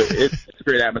rowdy, so it's a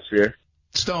great atmosphere.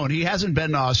 Stone, he hasn't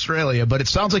been to Australia, but it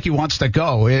sounds like he wants to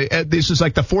go. This is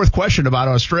like the 4th question about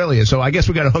Australia, so I guess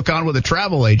we got to hook on with a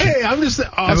travel agent. Hey, I'm just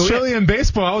Australian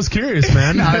baseball. I was curious,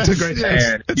 man. No, it's a great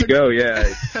man.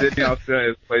 Sydney,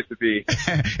 Australia is the place to be.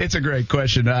 It's a great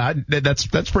question.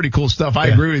 That's pretty cool stuff. I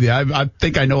agree with you. I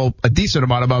think I know a decent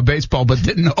amount about baseball, but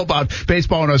didn't know about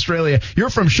baseball in Australia. You're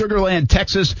from Sugar Land,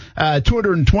 Texas,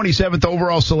 227th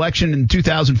overall selection in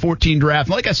 2014 draft.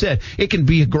 And like I said, it can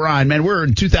be a grind, man. We're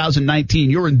in 2019.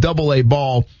 You're in Double-A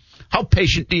ball. How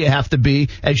patient do you have to be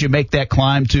as you make that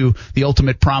climb to the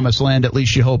ultimate promised land, at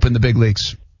least you hope, in the big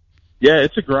leagues? Yeah,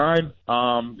 it's a grind,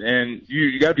 and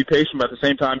you got to be patient, but at the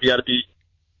same time, you got to be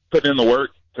putting in the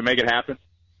work to make it happen.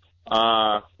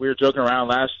 We were joking around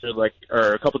last year,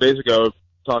 or a couple of days ago,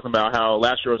 talking about how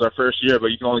last year was our first year, but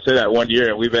you can only say that 1 year,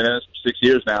 and we've been in it for 6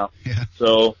 years now. Yeah.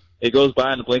 So it goes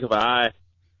by in the blink of an eye,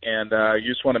 and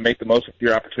you just want to make the most of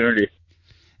your opportunity.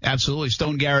 Absolutely.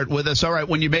 Stone Garrett with us. All right,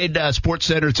 when you made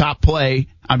SportsCenter top play,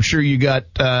 I'm sure you got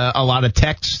a lot of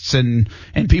texts and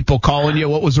people calling you.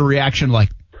 What was the reaction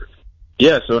like?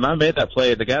 Yeah, so when I made that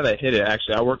play, the guy that hit it,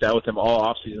 actually, I worked out with him all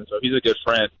offseason, so he's a good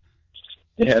friend.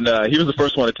 And he was the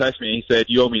first one to text me. He said,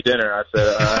 "You owe me dinner." I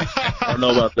said, "I don't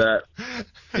know about that."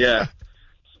 Yeah.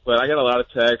 But I got a lot of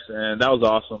texts, and that was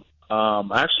awesome.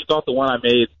 I actually thought the one I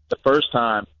made the first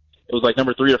time, it was like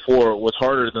number 3 or 4, was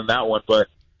harder than that one, but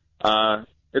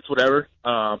it's whatever.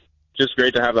 Just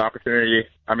great to have the opportunity.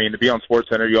 To be on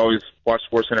SportsCenter. You always watch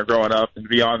SportsCenter growing up, and to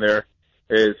be on there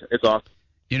it's awesome.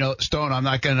 Stone, I'm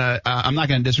not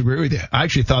gonna disagree with you. I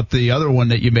actually thought the other one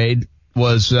that you made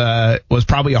was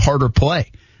probably a harder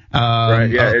play. Right,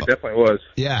 yeah, it definitely was.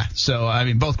 Yeah, so,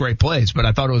 both great plays, but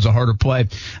I thought it was a harder play.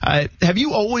 Have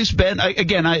you always been,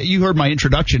 you heard my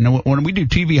introduction, when we do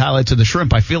TV highlights of the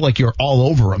Shrimp, I feel like you're all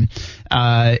over them.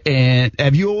 And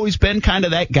have you always been kind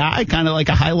of that guy, kind of like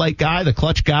a highlight guy, the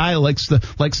clutch guy, likes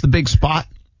the big spot?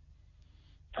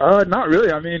 Not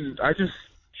really. I just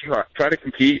try to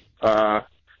compete,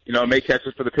 make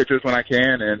catches for the pitchers when I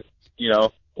can, and,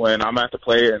 when I'm at the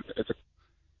plate and it's a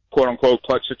quote-unquote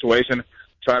clutch situation,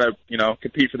 try to,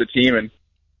 compete for the team and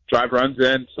drive runs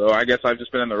in. So I guess I've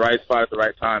just been in the right spot at the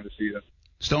right time this season.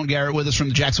 Stone Garrett with us from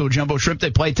the Jacksonville Jumbo Shrimp.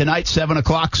 They play tonight, 7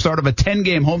 o'clock, start of a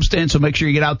 10-game homestand, so make sure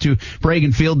you get out to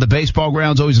Bragan Field, the baseball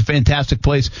grounds. Always a fantastic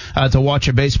place to watch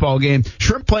a baseball game.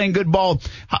 Shrimp playing good ball.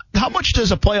 How much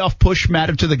does a playoff push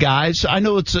matter to the guys? I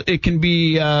know it can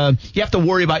be you have to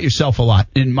worry about yourself a lot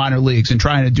in minor leagues and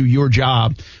trying to do your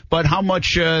job, but how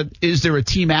much is there a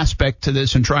team aspect to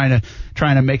this and trying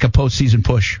to make a postseason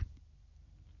push?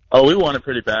 Oh, we want it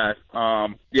pretty bad.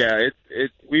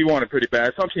 We want it pretty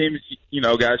bad. Some teams,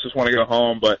 guys just want to go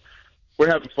home, but we're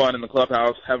having fun in the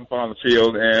clubhouse, having fun on the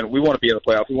field, and we want to be in the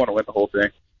playoffs. We want to win the whole thing.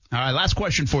 All right, last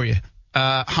question for you.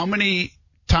 How many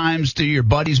times do your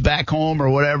buddies back home or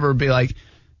whatever be like,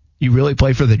 you really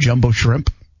play for the Jumbo Shrimp?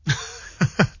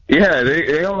 Yeah,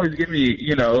 they always give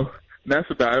me, mess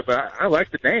about it, but I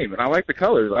like the name, and I like the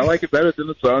colors. I like it better than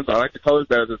the Suns. I like the colors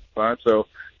better than the Suns, so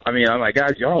I'm like,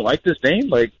 guys, y'all don't like this name?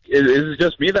 Like, is it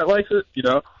just me that likes it?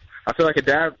 I feel like a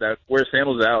dad that wears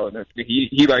sandals out, and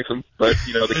he likes them, but,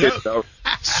 the kids don't.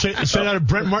 Straight out of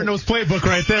Brent Martineau's playbook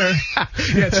right there.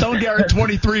 Yeah, Stone Garrett,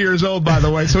 23 years old, by the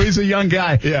way, so he's a young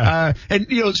guy. Yeah. And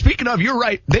speaking of, you're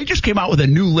right. They just came out with a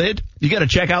new lid. You got to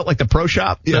check out, the Pro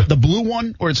Shop, the blue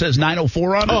one where it says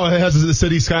 904 on it. Oh, it has the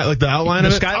city sky, the outline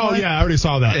of it? Skyline? Oh, yeah, I already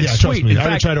saw that. It's yeah, sweet. trust me. I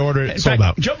already tried to order it. Sold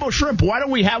out. Jumbo Shrimp, why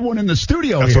don't we have one in the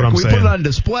studio That's here? what I'm Can we saying. put it on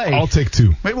display? I'll take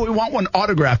two. Maybe we want one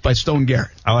autographed by Stone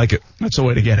Garrett. I like it. That's the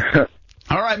way to get it.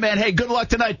 All right, man. Hey, good luck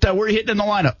tonight. Where are you hitting in the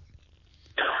lineup?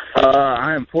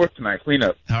 I am fourth tonight.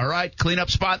 Cleanup. All right, cleanup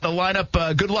spot in the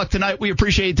lineup. Good luck tonight. We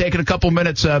appreciate you taking a couple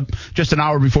minutes, just an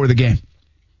hour before the game.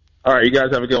 All right, you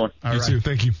guys have a good one. All you right. too.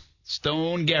 Thank you.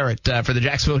 Stone Garrett for the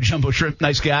Jacksonville Jumbo Shrimp.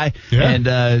 Nice guy. Yeah.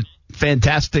 And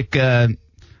fantastic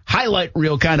highlight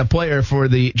reel kind of player for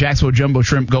the Jacksonville Jumbo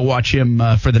Shrimp. Go watch him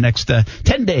for the next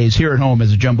 10 days here at home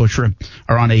as the Jumbo Shrimp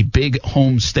are on a big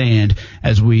home stand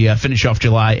as we finish off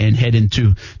July and head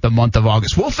into the month of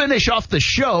August. We'll finish off the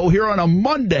show here on a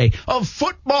Monday of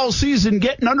football season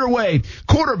getting underway.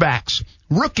 Quarterbacks,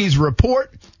 rookies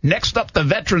report. Next up, the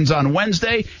veterans on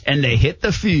Wednesday, and they hit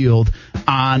the field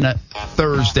on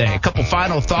Thursday. A couple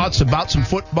final thoughts about some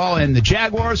football and the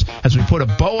Jaguars as we put a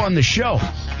bow on the show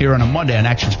here on a Monday on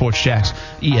Action Sports Jax,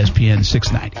 ESPN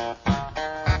 690.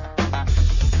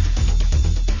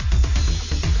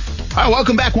 All right,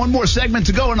 welcome back. One more segment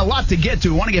to go and a lot to get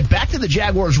to. I want to get back to the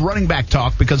Jaguars running back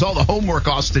talk because all the homework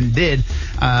Austen did,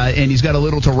 and he's got a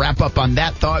little to wrap up on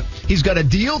that thought. He's got a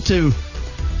deal to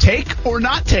take or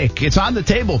not take. It's on the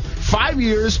table. 5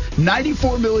 years,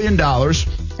 $94 million,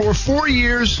 or 4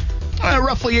 years,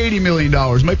 roughly $80 million.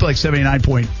 Might be like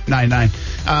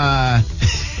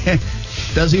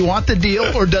 79.99. Does he want the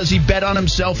deal or does he bet on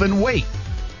himself and wait?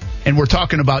 And we're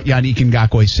talking about Yannick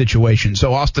Ngakoue's situation.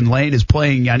 So Austin Lane is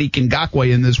playing Yannick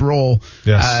Ngakoue in this role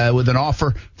with an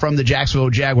offer from the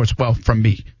Jacksonville Jaguars. Well, from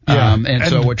me. Yeah. And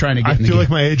so we're trying to get I feel like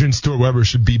my agent, Stuart Weber,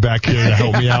 should be back here to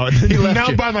help me out.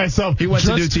 Now by myself. He went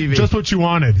to do TV. Just what you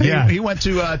wanted. Yeah. He went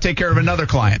to take care of another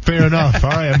client. Fair enough. All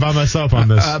right, I'm by myself on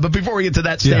this. But before we get to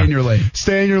that, stay in your lane.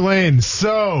 Stay in your lane.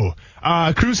 So,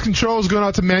 cruise control is going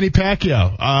out to Manny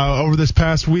Pacquiao. Over this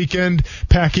past weekend,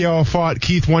 Pacquiao fought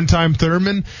Keith one-time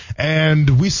Thurman,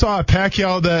 and we saw a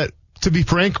Pacquiao that, to be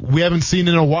frank, we haven't seen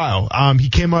in a while. He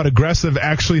came out aggressive,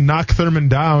 actually knocked Thurman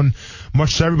down,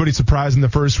 much to everybody's surprise in the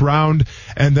first round,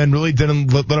 and then really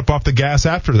didn't let up off the gas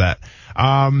after that.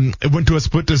 It went to a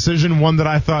split decision, one that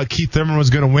I thought Keith Thurman was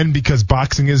going to win because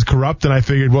boxing is corrupt, and I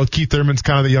figured, well, Keith Thurman's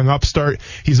kind of the young upstart.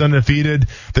 He's undefeated.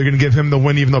 They're going to give him the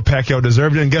win even though Pacquiao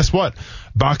deserved it. And guess what?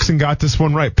 Boxing got this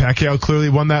one right. Pacquiao clearly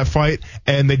won that fight,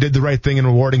 and they did the right thing in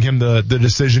awarding him the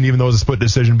decision, even though it was a split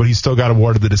decision, but he still got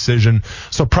awarded the decision.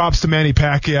 So props to Manny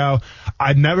Pacquiao.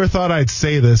 I never thought I'd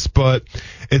say this, but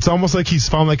it's almost like he's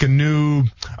found like a new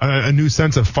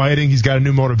sense of fighting. He's got a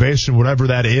new motivation, whatever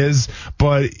that is,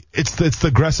 but it's the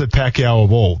aggressive Pacquiao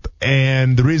of old.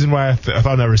 And the reason why I thought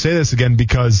I'd never say this again,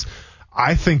 because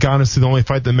I think honestly the only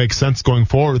fight that makes sense going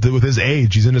forward with his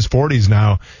age, he's in his 40s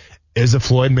now, is a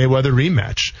Floyd Mayweather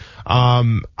rematch.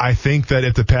 I think that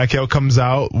if the Pacquiao comes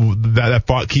out that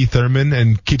fought Keith Thurman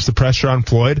and keeps the pressure on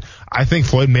Floyd, I think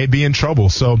Floyd may be in trouble.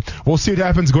 So we'll see what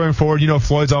happens going forward.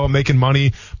 Floyd's all about making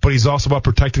money, but he's also about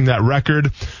protecting that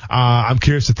record. I'm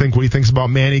curious to think what he thinks about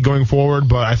Manny going forward,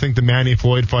 but I think the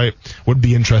Manny-Floyd fight would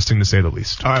be interesting to say the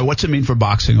least. All right, what's it mean for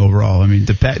boxing overall? I mean,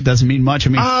 it doesn't mean much.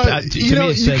 I mean, to me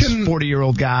it says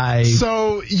 40-year-old guy.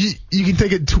 So you can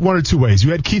take it one or two ways.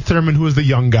 You had Keith Thurman, who was the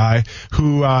young guy,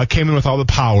 who came in with all the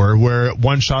power, where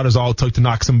one shot is all it took to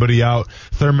knock somebody out.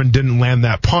 Thurman didn't land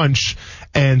that punch.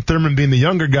 And Thurman being the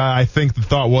younger guy, I think the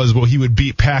thought was, well, he would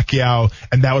beat Pacquiao,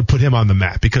 and that would put him on the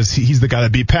map because he's the guy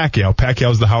that beat Pacquiao.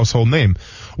 Pacquiao's the household name.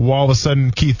 Well, all of a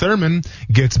sudden, Keith Thurman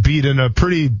gets beat in a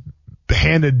pretty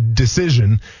handed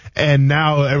decision, and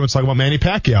now everyone's talking about Manny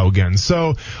Pacquiao again.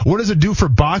 So what does it do for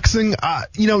boxing?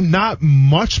 Not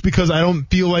much, because I don't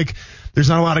feel like there's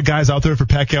not a lot of guys out there for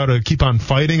Pacquiao to keep on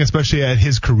fighting, especially at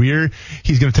his career.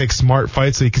 He's going to take smart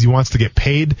fights because he wants to get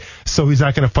paid. So he's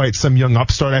not going to fight some young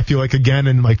upstart, I feel like, again,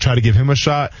 and try to give him a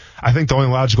shot. I think the only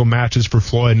logical match is for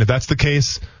Floyd, and if that's the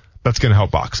case, that's going to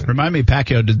help boxing. Remind me,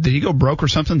 Pacquiao, did he go broke or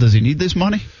something? Does he need this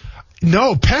money?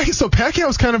 No,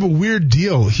 Pacquiao's kind of a weird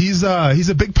deal. He's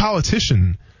a big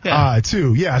politician.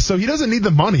 Too. Yeah. So he doesn't need the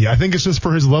money. I think it's just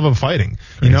for his love of fighting.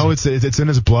 Crazy. It's in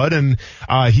his blood, and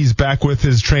he's back with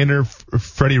his trainer,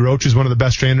 Freddie Roach, who's one of the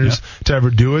best trainers to ever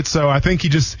do it. So I think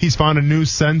he's found a new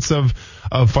sense of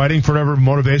fighting for whatever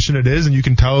motivation it is, and you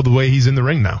can tell the way he's in the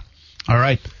ring now. All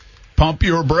right. Pump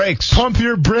your brakes. Pump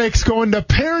your brakes. Going to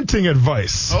parenting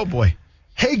advice. Oh boy.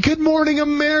 Hey, Good Morning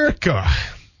America.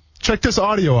 Check this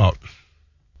audio out.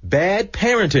 Bad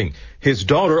parenting. His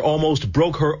daughter almost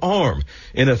broke her arm.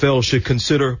 NFL should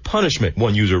consider punishment,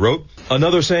 one user wrote.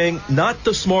 Another saying, not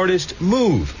the smartest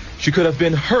move. She could have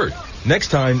been hurt. Next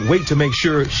time, wait to make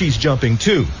sure she's jumping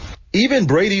too. Even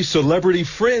Brady's celebrity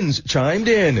friends chimed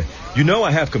in.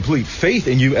 I have complete faith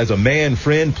in you as a man,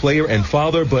 friend, player, and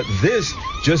father, but this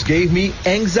just gave me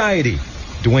anxiety.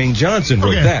 Dwayne Johnson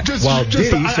wrote that, while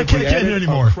Diddy simply added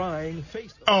a crying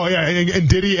face. Oh, yeah, and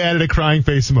Diddy added a crying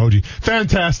face emoji.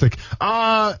 Fantastic.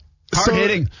 Hard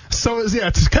hitting. So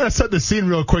to kind of set the scene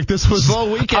real quick, this was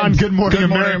on Good Morning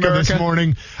America this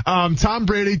morning. Tom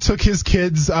Brady took his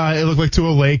kids, it looked like, to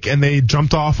a lake, and they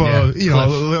jumped off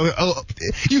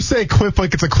you say cliff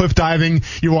like it's a cliff diving.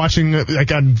 You're watching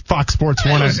like on Fox Sports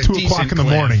 1 at 2 o'clock in the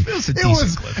morning. It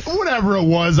was whatever it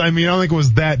was. I mean, I don't think it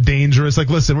was that dangerous. Like,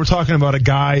 listen, we're talking about a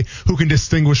guy who can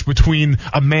distinguish between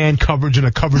a man coverage and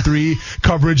a cover 3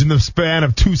 coverage in the span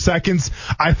of 2 seconds.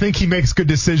 I think he makes good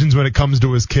decisions when it comes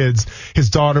to his kids. His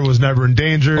daughter was never in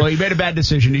danger. Well, he made a bad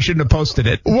decision. He shouldn't have posted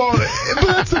it. Well, but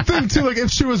that's the thing, too. Like,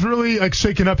 if she was really,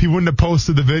 shaken up, he wouldn't have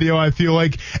posted the video, I feel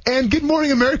like. And Good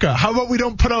Morning America. How about we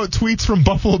don't put out tweets from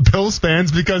Buffalo Bills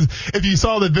fans? Because if you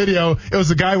saw the video, it was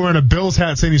a guy wearing a Bills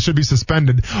hat saying he should be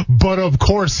suspended. But, of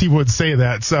course, he would say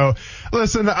that. So,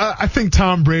 listen, I think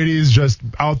Tom Brady is just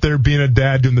out there being a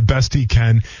dad, doing the best he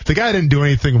can. The guy didn't do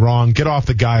anything wrong. Get off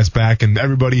the guy's back, and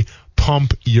everybody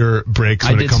pump your brakes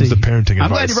when it comes to parenting advice. I'm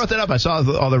glad you brought that up. I saw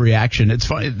all the reaction. It's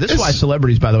funny. This is why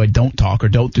celebrities, by the way, don't talk or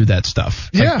don't do that stuff.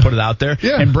 Put it out there.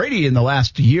 Yeah. And Brady in the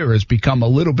last year has become a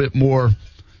little bit more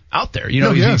out there.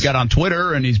 He's got on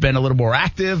Twitter, and he's been a little more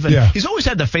active. And he's always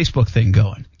had the Facebook thing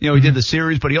going. He did the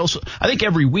series, but he also, I think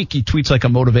every week he tweets like a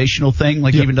motivational thing,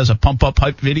 he even does a pump-up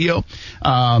hype video.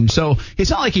 So it's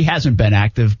not like he hasn't been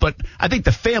active, but I think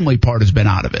the family part has been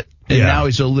out of it. And now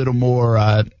he's a little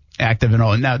more active and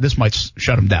all. And now this might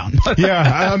shut him down.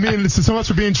 I mean, it's so much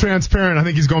for being transparent. I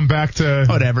think he's going back to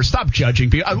whatever. Stop judging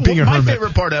people. My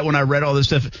favorite part of that, when I read all this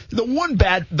stuff, the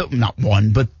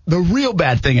real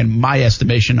bad thing in my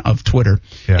estimation of Twitter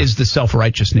is the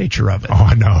self-righteous nature of it. Oh,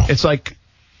 I know. It's like,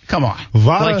 come on.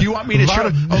 You want me to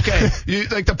show? Okay.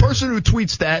 Like the person who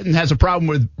tweets that and has a problem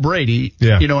with Brady,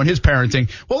 and his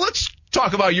parenting. Well, let's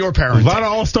talk about your parenting. A lot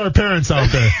of all-star parents out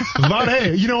there.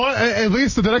 Hey, you know what? At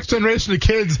least the next generation of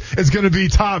kids is going to be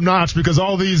top-notch, because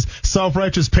all these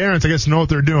self-righteous parents, I guess, know what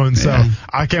they're doing. So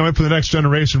I can't wait for the next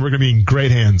generation. We're going to be in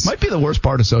great hands. Might be the worst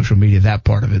part of social media, that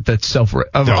part of it. That's all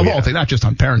things, not just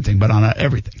on parenting, but on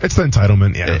everything. It's the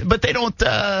entitlement, But they don't...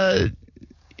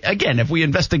 Again, if we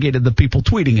investigated the people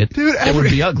tweeting it, it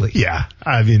would be ugly. Yeah.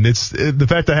 I mean, the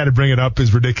fact I had to bring it up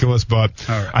is ridiculous, but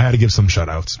I had to give some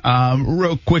shout-outs.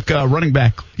 Real quick, running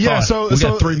back. Yeah, so we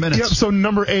got 3 minutes. Yep, so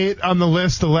number 8 on the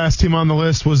list, the last team on the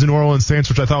list was the New Orleans Saints,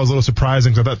 which I thought was a little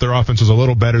surprising, because I thought their offense was a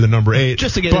little better than number 8.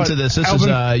 Just to get into this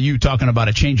is you talking about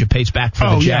a change of pace back for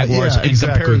the Jaguars and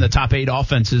comparing the top 8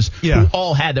 offenses who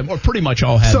all had them, or pretty much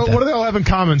all had them. So what do they all have in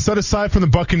common? Set aside from the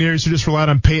Buccaneers, who just relied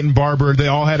on Peyton Barber, they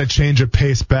all had a change of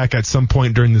pace back at some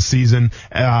point during the season.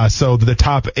 So the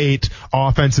top 8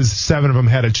 offenses, 7 of them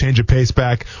had a change of pace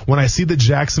back. When I see the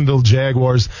Jacksonville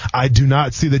Jaguars, I do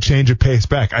not see the change of pace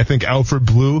back. I think Alfred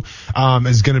Blue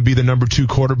is going to be the number 2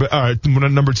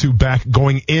 number 2 back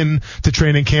going in to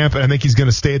training camp, and I think he's going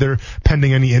to stay there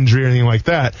pending any injury or anything like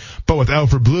that. But with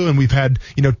Alfred Blue, and we've had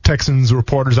Texans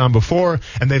reporters on before,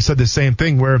 and they've said the same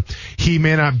thing, where he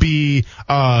may not be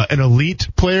an elite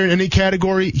player in any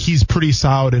category, he's pretty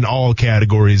solid in all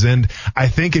categories. categories. And I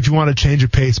think if you want to change a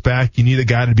pace back, you need a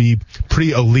guy to be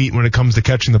pretty elite when it comes to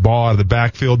catching the ball out of the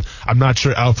backfield. I'm not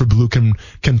sure Alfred Blue can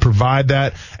provide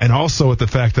that. And also with the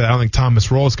fact that I don't think Thomas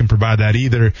Rawls can provide that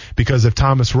either, because if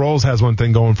Thomas Rawls has one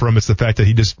thing going for him, it's the fact that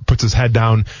he just puts his head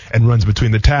down and runs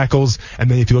between the tackles. And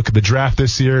then if you look at the draft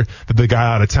this year, the big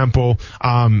guy out of Temple,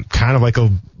 kind of like a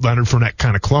Leonard Fournette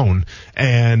kind of clone.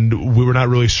 And we were not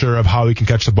really sure of how he can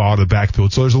catch the ball out of the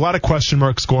backfield. So there's a lot of question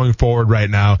marks going forward right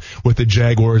now with the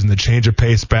Jaguars and the change of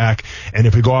pace back. And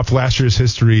if we go off last year's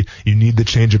history, you need the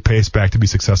change of pace back to be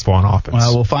successful on offense.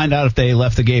 Well, we'll find out if they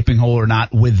left the gaping hole or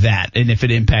not with that, and if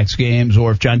it impacts games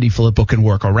or if John DeFilippo can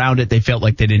work around it. They felt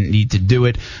like they didn't need to do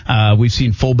it. We've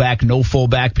seen fullback, no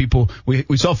fullback.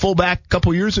 We saw fullback a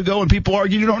couple years ago, and people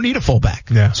argue you don't need a fullback.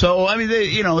 Yeah. So, I mean,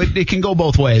 it can go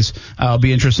both ways. It'll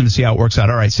be interesting to see how it works out.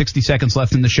 All right, 60 seconds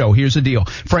left in the show. Here's the deal.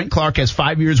 Frank Clark has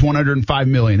 5 years, $105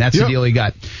 million. That's the deal he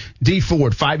got. D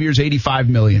Ford, 5 years, $85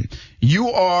 million. You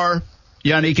are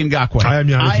Yannick Ngakoue. I am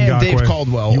Yannick Ngakoue. I am Dave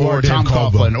Caldwell or Tom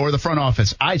Coughlin Coughlin or the front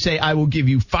office. I say I will give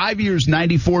you 5 years,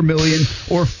 $94 million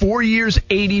or 4 years,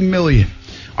 $80 million.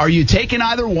 Are you taking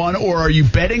either one, or are you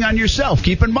betting on yourself?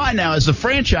 Keep in mind now, as the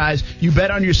franchise, you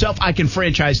bet on yourself. I can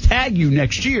franchise tag you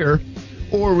next year,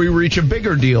 or we reach a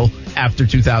bigger deal after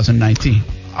 2019.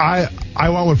 I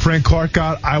want what Frank Clark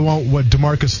got. I want what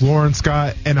DeMarcus Lawrence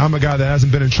got. And I'm a guy that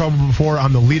hasn't been in trouble before.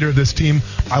 I'm the leader of this team.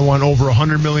 I want over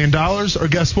 $100 million. Or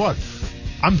guess what?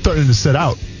 I'm starting to sit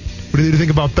out. What do you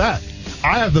think about that?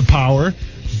 I have the power.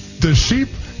 The sheep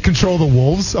control the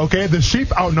wolves, okay? The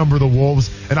sheep outnumber the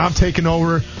wolves, and I'm taking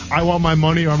over. I want my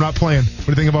money, or I'm not playing. What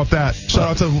do you think about that? Shout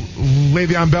out to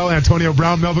Le'Veon Bell, Antonio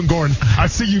Brown, Melvin Gordon. I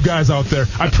see you guys out there.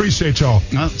 I appreciate y'all.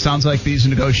 Well, sounds like these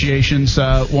negotiations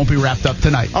won't be wrapped up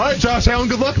tonight. All right, Josh Allen,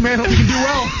 good luck, man. Hope you can do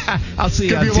well. I'll see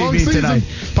you on TV tonight.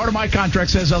 Part of my contract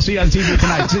says I'll see you on TV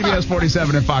tonight. CBS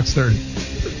 47 and Fox 30.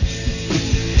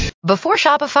 Before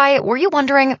Shopify, were you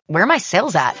wondering, where are my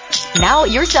sales at? Now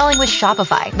you're selling with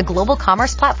Shopify, the global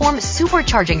commerce platform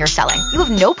supercharging your selling. You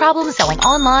have no problem selling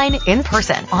online, in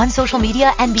person, on social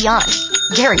media, and beyond.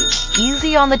 Gary,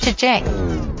 easy on the cha-ching.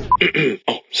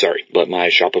 Oh, sorry, but my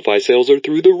Shopify sales are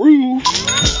through the roof.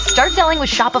 Start selling with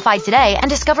Shopify today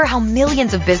and discover how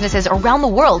millions of businesses around the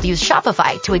world use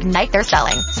Shopify to ignite their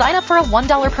selling. Sign up for a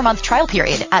 $1 per month trial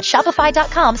period at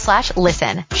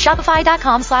shopify.com/listen.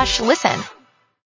 Shopify.com/listen.